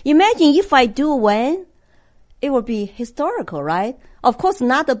Congress. Imagine if I do win, it would be historical, right? Of course,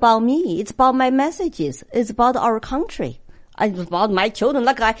 not about me. It's about my messages. It's about our country. It's about my children.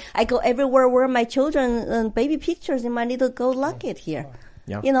 Like I go everywhere where my children baby pictures in my little gold locket here.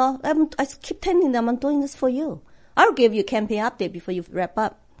 Yeah. You know, I keep telling them I'm doing this for you. I'll give you a campaign update before you wrap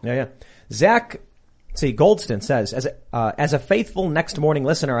up. Yeah. Zach. See, Goldston says, as a faithful Next Morning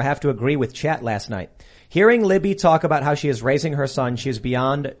listener, I have to agree with chat last night. Hearing Libby talk about how she is raising her son, she is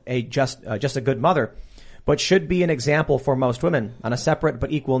beyond just a good mother, but should be an example for most women. On a separate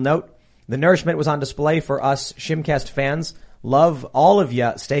but equal note, the nourishment was on display for us Shimcast fans. Love all of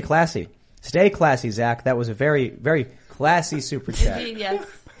ya. Stay classy. Stay classy, Zach. That was a very, very classy super chat. Indeed, yes.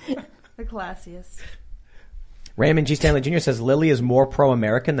 The classiest. Raymond G. Stanley Jr. says Lily is more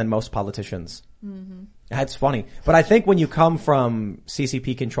pro-American than most politicians. Mm-hmm. That's funny. But I think when you come from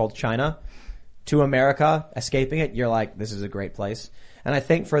CCP-controlled China to America, escaping it, you're like, this is a great place. And I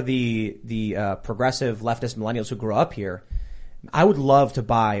think for the progressive leftist millennials who grew up here, I would love to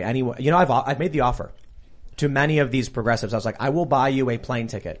buy anyone. You know, I've made the offer to many of these progressives. I was like, I will buy you a plane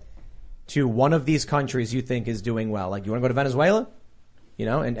ticket to one of these countries you think is doing well. Like, you want to go to Venezuela? You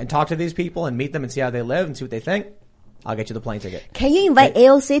know, and talk to these people and meet them and see how they live and see what they think. I'll get you the plane ticket. Can you invite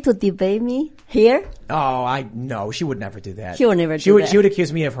AOC to debate me here? Oh, no, she would never do that. She would never do that. She would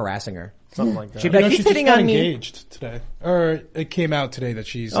accuse me of harassing her. Something like that. She'd be like, he's hitting on me. Engaged today. Or it came out today that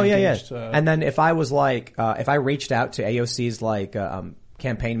she's engaged. Yeah. And then if I was like, if I reached out to AOC's like,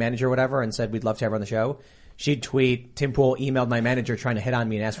 campaign manager or whatever and said we'd love to have her on the show, she'd tweet, Tim Pool emailed my manager trying to hit on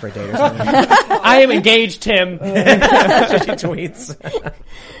me and ask for a date or something. I am engaged, Tim. That's what she tweets.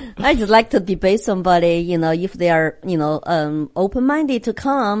 I just like to debate somebody, you know, if they are, you know, open-minded to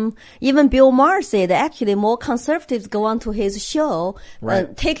come. Even Bill Maher said actually more conservatives go on to his show,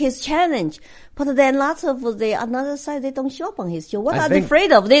 take his challenge. But then lots of another side, they don't show up on his show. What are they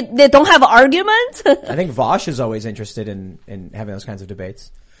afraid of? They don't have arguments? I think Vosh is always interested in having those kinds of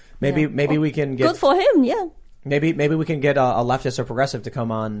debates. Maybe we can get... Good for him, yeah. Maybe we can get a leftist or progressive to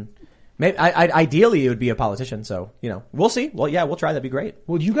come on. Maybe, ideally, it would be a politician. So, you know, we'll see. Well, yeah, we'll try. That'd be great.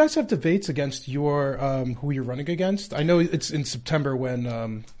 Well, you guys have debates against your who you're running against. I know it's in September when.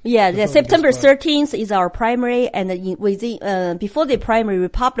 September 13th is our primary, and within before the primary,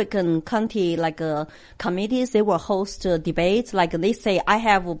 Republican county committees they will host debates. Like they say, I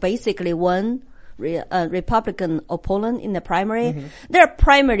have basically one Republican opponent in the primary. Mm-hmm. They're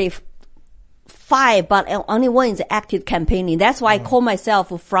primarily 5, but only one is active campaigning. That's why I call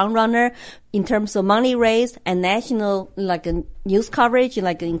myself a front runner in terms of money raised and national, like news coverage,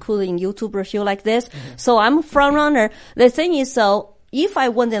 like including YouTuber show like this. So I'm a front runner. The thing is, so if I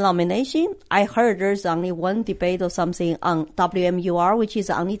won the nomination, I heard there's only one debate or something on WMUR, which is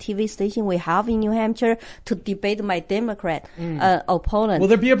the only TV station we have in New Hampshire to debate my Democrat opponent. Will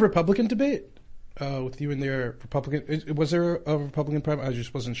there be a Republican debate? With you and their Republican, was there a Republican primary? I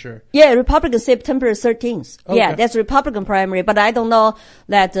just wasn't sure. Yeah, Republican September 13th. Okay. Yeah, that's Republican primary, but I don't know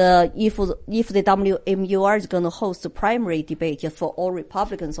that if the WMUR is going to host a primary debate just for all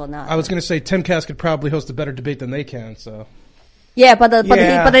Republicans or not. I was going to say Timcast could probably host a better debate than they can. So. Yeah, but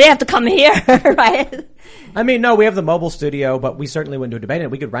they have to come here, right? I mean, no, we have the mobile studio, but we certainly wouldn't do a debate.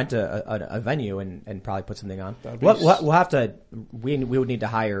 We could rent a venue and probably put something on. We'll have to. We would need to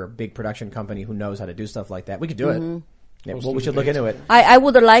hire a big production company who knows how to do stuff like that. We could do it. Yeah, well, we should look into it. I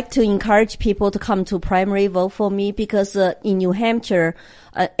would like to encourage people to come to primary vote for me because in New Hampshire,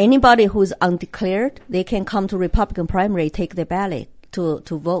 anybody who's undeclared, they can come to Republican primary, take the ballot to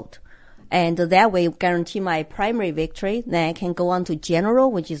vote. And that way guarantee my primary victory. Then I can go on to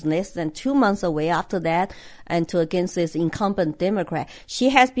general, which is less than 2 months away after that, and to against this incumbent Democrat.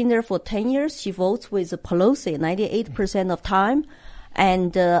 She has been there for 10 years. She votes with Pelosi 98% of time.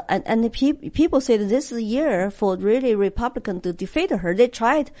 And the people say that this is a year for really Republican to defeat her. They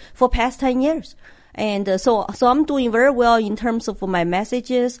tried for past 10 years. And so I'm doing very well in terms of my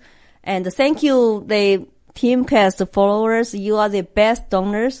messages. And thank you, Teamcast followers, you are the best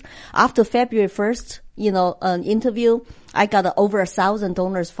donors. After February 1st, an interview, I got over 1,000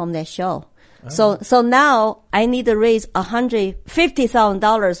 donors from that show. Oh. So now I need to raise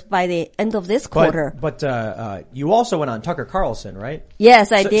 $150,000 by the end of this quarter. But you also went on Tucker Carlson, right?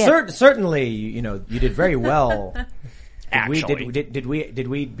 Yes, I did. Certainly, you did very well. Actually, did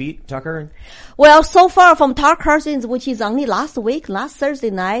we beat Tucker? Well, so far from Tucker Carlson, which is only last Thursday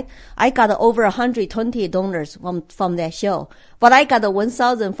night, I got over 120 donors from that show. But I got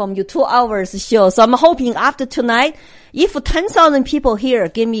 1,000 from your 2 hours show. So I'm hoping after tonight, if 10,000 people here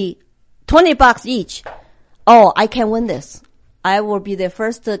give me $20 each, I can win this. I will be the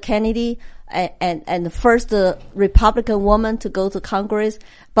first candidate and the first Republican woman to go to Congress,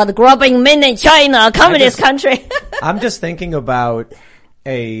 but grew up in mainland China, a communist country. I'm just thinking about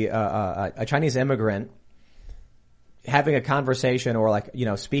a Chinese immigrant having a conversation or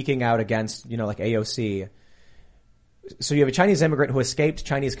speaking out against, like AOC. So you have a Chinese immigrant who escaped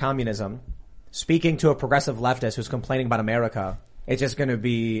Chinese communism speaking to a progressive leftist who's complaining about America. It's just going to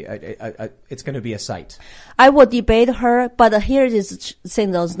be it's going to be a sight. I will debate her, but here is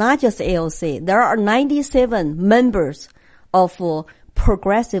saying those not just AOC. There are 97 members of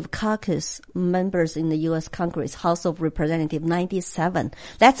Progressive Caucus members in the U.S. Congress, House of Representatives, 97.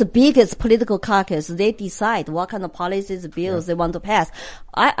 That's the biggest political caucus. They decide what kind of policies, bills they want to pass.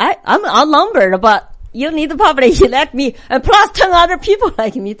 I'm outnumbered, but you need to probably elect me, and plus 10 other people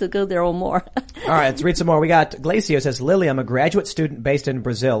like me to go there or more. All right, let's read some more. We got Glacio says, Lily, I'm a graduate student based in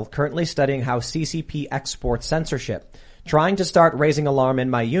Brazil, currently studying how CCP exports censorship, trying to start raising alarm in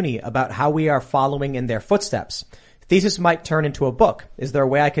my uni about how we are following in their footsteps. Thesis might turn into a book. Is there a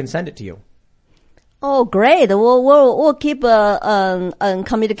way I can send it to you? Oh, great. We'll keep,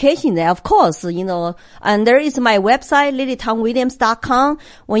 communication there, of course, and there is my website, lilytangwilliams.com.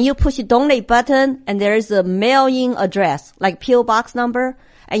 When you push the donate button and there is a mail-in address, like PO box number,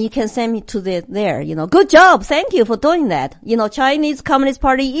 and you can send me to there, Good job. Thank you for doing that. Chinese Communist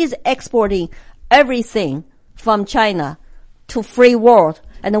Party is exporting everything from China to free world,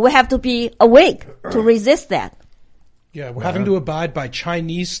 and we have to be awake to resist that. Yeah, we're having to abide by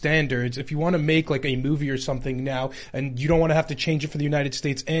Chinese standards. If you want to make like a movie or something now, and you don't want to have to change it for the United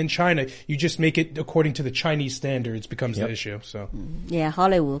States and China, you just make it according to the Chinese standards becomes the issue. So yeah,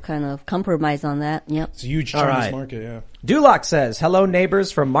 Hollywood kind of compromise on that. Yep. It's a huge Chinese market, yeah. Duloc says, hello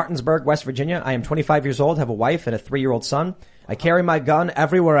neighbors from Martinsburg, West Virginia. I am 25 years old, have a wife and a 3-year-old son. I carry my gun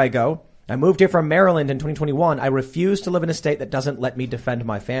everywhere I go. I moved here from Maryland in 2021. I refuse to live in a state that doesn't let me defend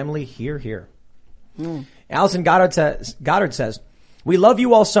my family. Hear, hear. Allison Goddard says, we love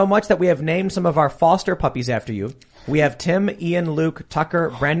you all so much that we have named some of our foster puppies after you. We have Tim, Ian, Luke, Tucker,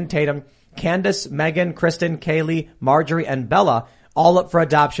 Brandon Tatum, Candace, Megan, Kristen, Kaylee, Marjorie, and Bella, all up for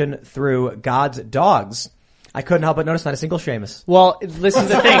adoption through God's Dogs. I couldn't help but notice not a single Seamus. Well, this is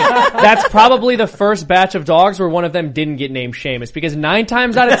the thing. That's probably the first batch of dogs where one of them didn't get named Seamus, because 9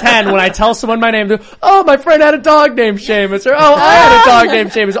 times out of 10, when I tell someone my name, they're, oh, my friend had a dog named Seamus, or oh, I had a dog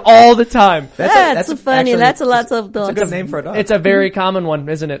named Seamus, all the time. That's funny. That's a lot of dogs. It's a good name for a dog. It's a very common one,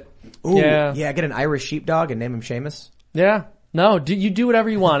 isn't it? Ooh, yeah, get an Irish sheepdog and name him Seamus. Yeah. No, you do whatever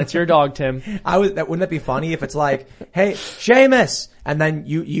you want. It's your dog, Tim. Wouldn't that be funny if it's like, hey, Seamus, and then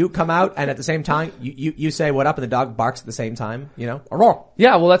you come out and at the same time you say what up and the dog barks at the same time, you know?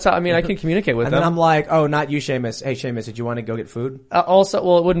 Yeah, well that's how, I mean, I can communicate with and them. And then I'm like, oh, not you, Seamus. Hey, Seamus, did you want to go get food? Also,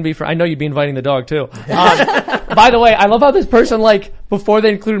 well, it wouldn't be I know you'd be inviting the dog too. By the way, I love how this person, like, before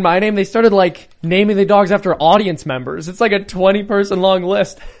they included my name, they started like naming the dogs after audience members. It's like a 20-person long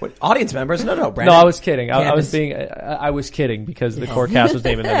list. What, audience members? No, Brandon. No, I was kidding. I was kidding because the core cast was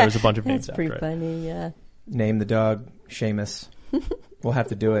naming them. There was a bunch of names after it. That's pretty funny, yeah. Name the dog Seamus. We'll have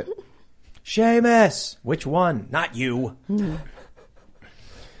to do it. Seamus! Which one? Not you.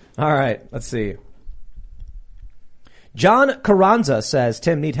 All right, let's see. John Carranza says,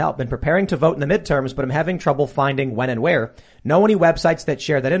 Tim, need help. Been preparing to vote in the midterms, but I'm having trouble finding when and where. Know any websites that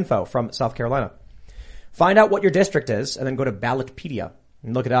share that info? From South Carolina. Find out what your district is and then go to Ballotpedia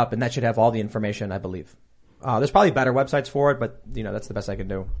and look it up, and that should have all the information, I believe. There's probably better websites for it, but, you know, that's the best I can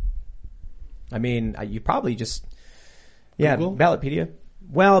do. I mean, you probably just... Yeah, Google? Ballotpedia.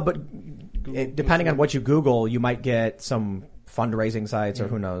 Well, but depending on what you Google, you might get some fundraising sites or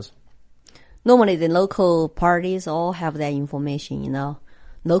who knows. Normally the local parties all have that information, you know.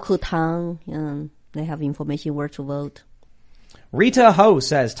 Local town, they have information where to vote. Rita Ho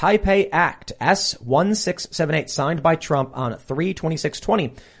says, Taipei Act S-1678 signed by Trump on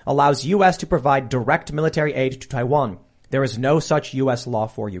 3/26/20 allows U.S. to provide direct military aid to Taiwan. There is no such U.S. law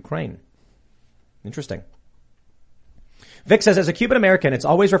for Ukraine. Interesting. Vic says, as a Cuban American, it's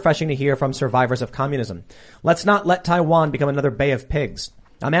always refreshing to hear from survivors of communism. Let's not let Taiwan become another Bay of Pigs.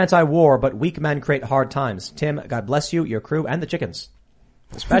 I'm anti-war, but weak men create hard times. Tim, God bless you, your crew, and the chickens.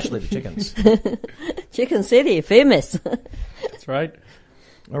 Especially the chickens. Chicken City, famous. That's right.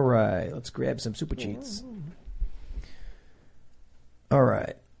 All right, let's grab some super cheats. All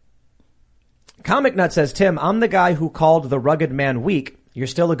right. Comic Nut says, Tim, I'm the guy who called the rugged man weak. You're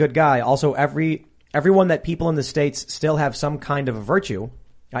still a good guy. Also, everyone that people in the States still have some kind of virtue,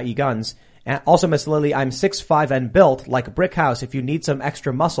 i.e. guns. And also, Miss Lily, I'm 6'5" and built like a brick house. If you need some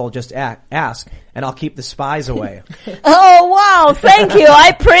extra muscle, just ask, and I'll keep the spies away. Oh, wow. Thank you. I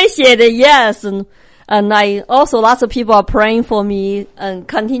appreciate it. Yes. And I also, lots of people are praying for me and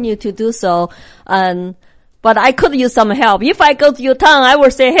continue to do so. But I could use some help. If I go to your town, I will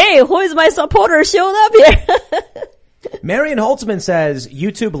say, hey, who is my supporter showing up here? Marion Holtzman says,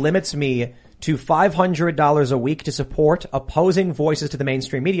 YouTube limits me to $500 a week to support opposing voices to the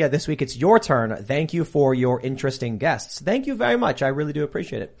mainstream media. This week it's your turn. Thank you for your interesting guests. Thank you very much. I really do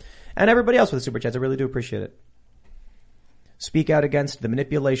appreciate it. And everybody else with the super chats, I really do appreciate it. Speak out against the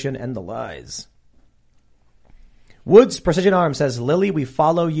manipulation and the lies. Woods Precision Arms says, Lily, we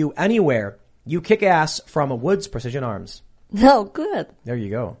follow you anywhere. You kick ass from Woods Precision Arms. Oh, good. There you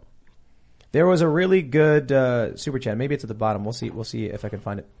go. There was a really good super chat. Maybe it's at the bottom. We'll see if I can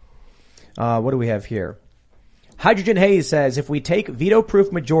find it. What do we have here? Hydrogen Hayes says, if we take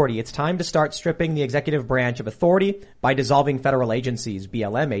veto-proof majority, it's time to start stripping the executive branch of authority by dissolving federal agencies,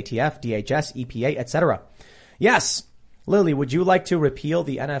 BLM, ATF, DHS, EPA, etc. Yes. Lily, would you like to repeal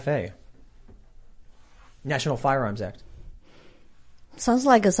the NFA? National Firearms Act. Sounds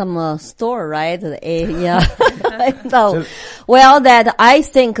like some store, right? Yeah. No. Well, that I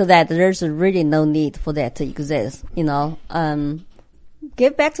think that there's really no need for that to exist, you know.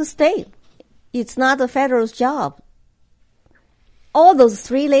 Give back to state. It's not the federal's job. All those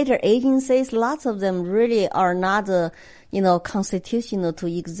three-letter agencies, lots of them really are not, constitutional to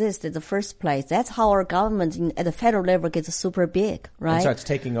exist in the first place. That's how our government at the federal level gets super big, right? And starts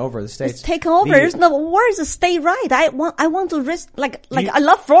taking over the states. It's taking over. There's no, where is the state right? I want to risk, I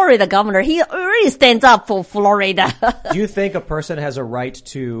love Florida governor. He really stands up for Florida. Do you think a person has a right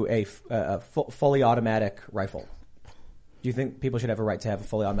to a fully automatic rifle? Do you think people should have a right to have a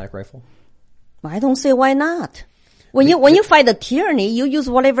fully automatic rifle? I don't see why not. When you fight the tyranny, you use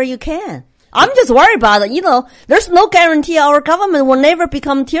whatever you can. I'm just worried about it. There's no guarantee our government will never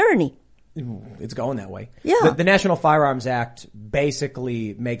become tyranny. It's going that way. Yeah. The National Firearms Act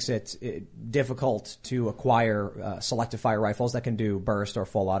basically makes it difficult to acquire selective fire rifles that can do burst or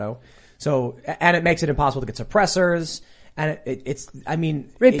full auto. So, and it makes it impossible to get suppressors. And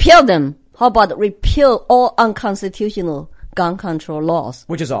repeal them. How about repeal all unconstitutional gun control laws?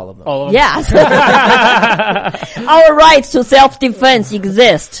 Which is all of them. Yes. Our rights to self-defense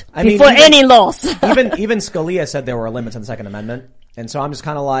exist before any laws. even Scalia said there were limits on the Second Amendment. And so I'm just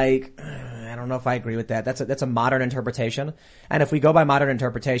kind of like, I don't know if I agree with that. That's a modern interpretation. And if we go by modern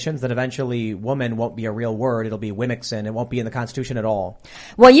interpretations, then eventually woman won't be a real word. It'll be Wimixon. It won't be in the Constitution at all.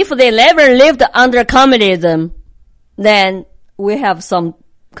 Well, if they never lived under communism, then we have some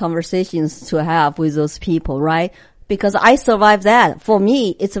conversations to have with those people, right? because I survived that. For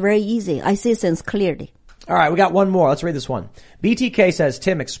me, it's very easy. I see things clearly. All right, we got one more. Let's read this one. BTK says,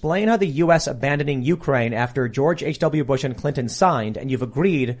 Tim, explain how the U.S. abandoning Ukraine after George H.W. Bush and Clinton signed, and you've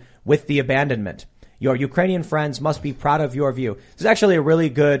agreed with the abandonment. Your Ukrainian friends must be proud of your view. This is actually a really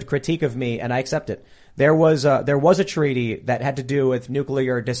good critique of me, and I accept it. There was a treaty that had to do with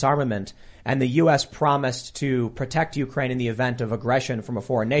nuclear disarmament, and the U.S. promised to protect Ukraine in the event of aggression from a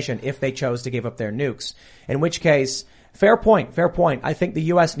foreign nation if they chose to give up their nukes. In which case, fair point. I think the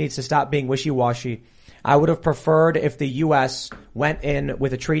U.S. needs to stop being wishy-washy. I would have preferred if the U.S. went in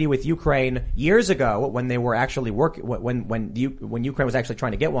with a treaty with Ukraine years ago when they were actually when Ukraine was actually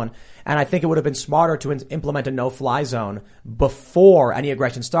trying to get one. And I think it would have been smarter to implement a no-fly zone before any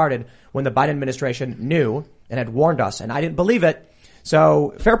aggression started, when the Biden administration knew and had warned us. And I didn't believe it.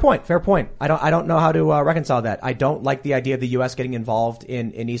 So fair point. I don't know how to reconcile that. I don't like the idea of the U.S. getting involved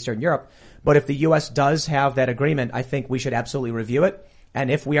in Eastern Europe. But if the U.S. does have that agreement, I think we should absolutely review it. And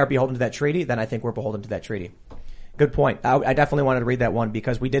if we are beholden to that treaty, then I think we're beholden to that treaty. Good point. I definitely wanted to read that one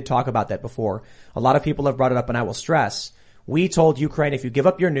because we did talk about that before. A lot of people have brought it up, and I will stress, we told Ukraine, if you give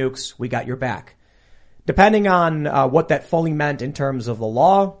up your nukes, we got your back. Depending on what that fully meant in terms of the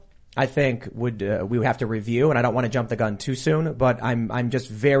law, I think we would have to review, and I don't want to jump the gun too soon, but I'm just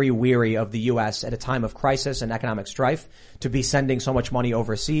very weary of the U.S. at a time of crisis and economic strife to be sending so much money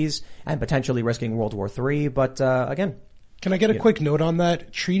overseas and potentially risking World War III. But again... Can I get a quick note on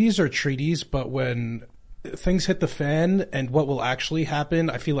that? Treaties are treaties, but when things hit the fan and what will actually happen,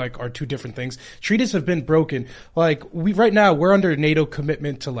 I feel like are two different things. Treaties have been broken. Like right now, we're under NATO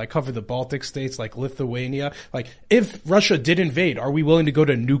commitment to like cover the Baltic states, like Lithuania. Like if Russia did invade, are we willing to go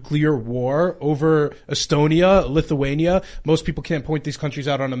to nuclear war over Estonia, Lithuania? Most people can't point these countries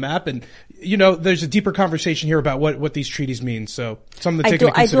out on a map. And, you know, there's a deeper conversation here about what these treaties mean. So something to take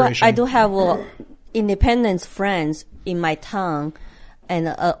into consideration. I do have independence friends in my town, and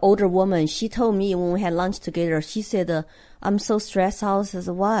an older woman, she told me when we had lunch together, she said, I'm so stressed out. I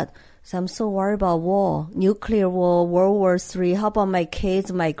said, what? So I'm so worried about war, nuclear war, World War III. How about my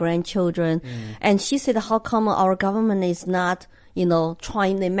kids, my grandchildren? And she said, how come our government is not,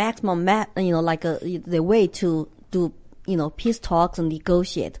 trying the maximum, the way to do, peace talks and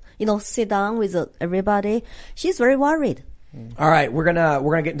negotiate, sit down with everybody. She's very worried. All right, we're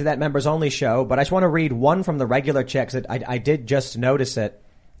gonna get into that members only show, but I just want to read one from the regular checks that I did just notice it.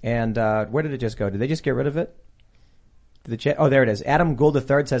 And where did it just go? Did they just get rid of it? Oh, there it is. Adam Gould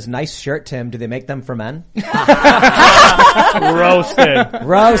III says, "Nice shirt, Tim. Do they make them for men?" Roasted.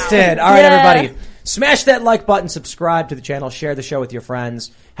 All right, everybody. Smash that like button, subscribe to the channel, share the show with your friends.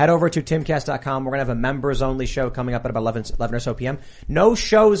 Head over to timcast.com. We're going to have a members-only show coming up at about 11 or so p.m. No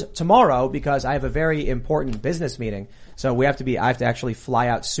shows tomorrow because I have a very important business meeting. So I have to actually fly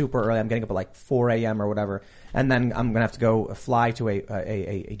out super early. I'm getting up at like 4 a.m. or whatever. And then I'm going to have to go fly to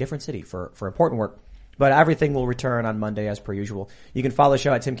a different city for important work. But everything will return on Monday as per usual. You can follow the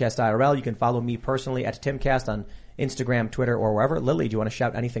show at TimCastIRL. You can follow me personally at TimCast on Instagram, Twitter, or wherever. Lily, do you want to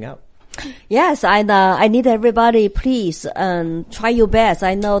shout anything out? Yes, I need everybody, please, try your best.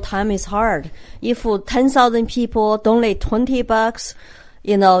 I know time is hard. If 10,000 people donate $20,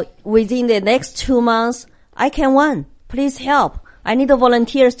 within the next 2 months, I can win. Please help. I need the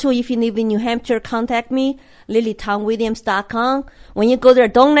volunteers too. If you live in New Hampshire, contact me, LilyTownWilliams.com. When you go there,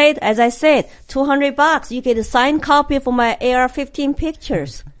 donate. As I said, $200. You get a signed copy for my AR-15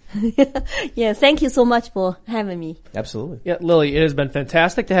 pictures. Yeah, thank you so much for having me. Absolutely. Yeah, Lily, it has been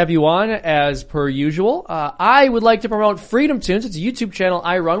fantastic to have you on as per usual. I would like to promote Freedom Tunes. It's a YouTube channel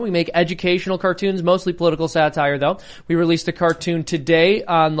I run. We make educational cartoons, mostly political satire though. We released a cartoon today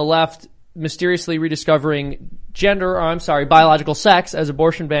on the left mysteriously rediscovering biological sex as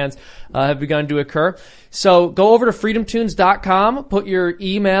abortion bans have begun to occur. So go over to freedomtunes.com, put your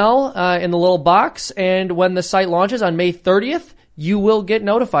email in the little box, and when the site launches on May 30th, you will get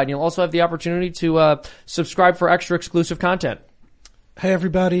notified. You'll also have the opportunity to subscribe for extra exclusive content. Hey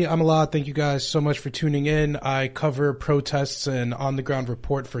everybody, I'm Alad. Thank you guys so much for tuning in. I cover protests and on-the-ground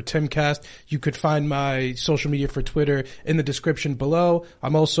report for Timcast. You could find my social media for Twitter in the description below.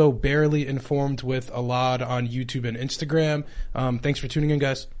 I'm also Barely Informed with Alad on YouTube and Instagram. Thanks for tuning in,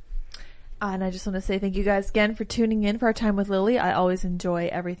 guys. And I just want to say thank you guys again for tuning in for our time with Lily. I always enjoy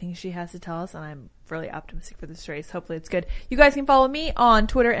everything she has to tell us, and I'm really optimistic for this race. Hopefully it's good. You guys can follow me on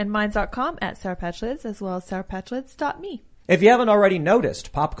Twitter and Minds.com at SourPatchLids, as well as SourPatchLids.me. If you haven't already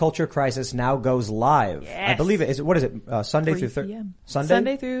noticed, Pop Culture Crisis now goes live. Yes. I believe it is. What is it? Sunday through Thursday.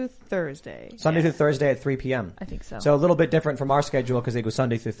 Sunday through Thursday. Sunday through Thursday at 3 p.m. I think so. So a little bit different from our schedule because they go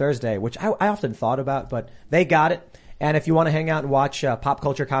Sunday through Thursday, which I often thought about, but they got it. And if you want to hang out and watch pop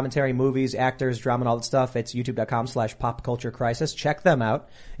culture commentary, movies, actors, drama, and all that stuff, it's youtube.com/popculturecrisis. Check them out.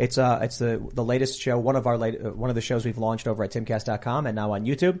 It's the latest show, one of the shows we've launched over at timcast.com and now on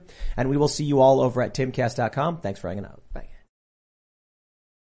YouTube. And we will see you all over at timcast.com. Thanks for hanging out. Bye.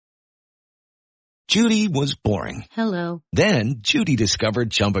 Judy was boring. Hello. Then Judy discovered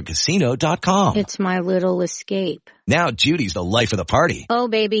ChumbaCasino.com. It's my little escape. Now Judy's the life of the party. Oh,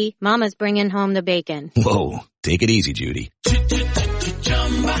 baby, mama's bringing home the bacon. Whoa, take it easy, Judy.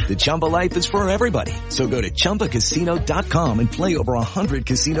 The Chumba life is for everybody. So go to ChumbaCasino.com and play over 100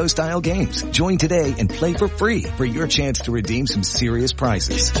 casino-style games. Join today and play for free for your chance to redeem some serious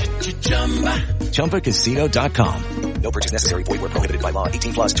prizes. ChumbaCasino.com. No purchase necessary. Void where prohibited by law.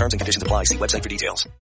 18+ terms and conditions apply. See website for details.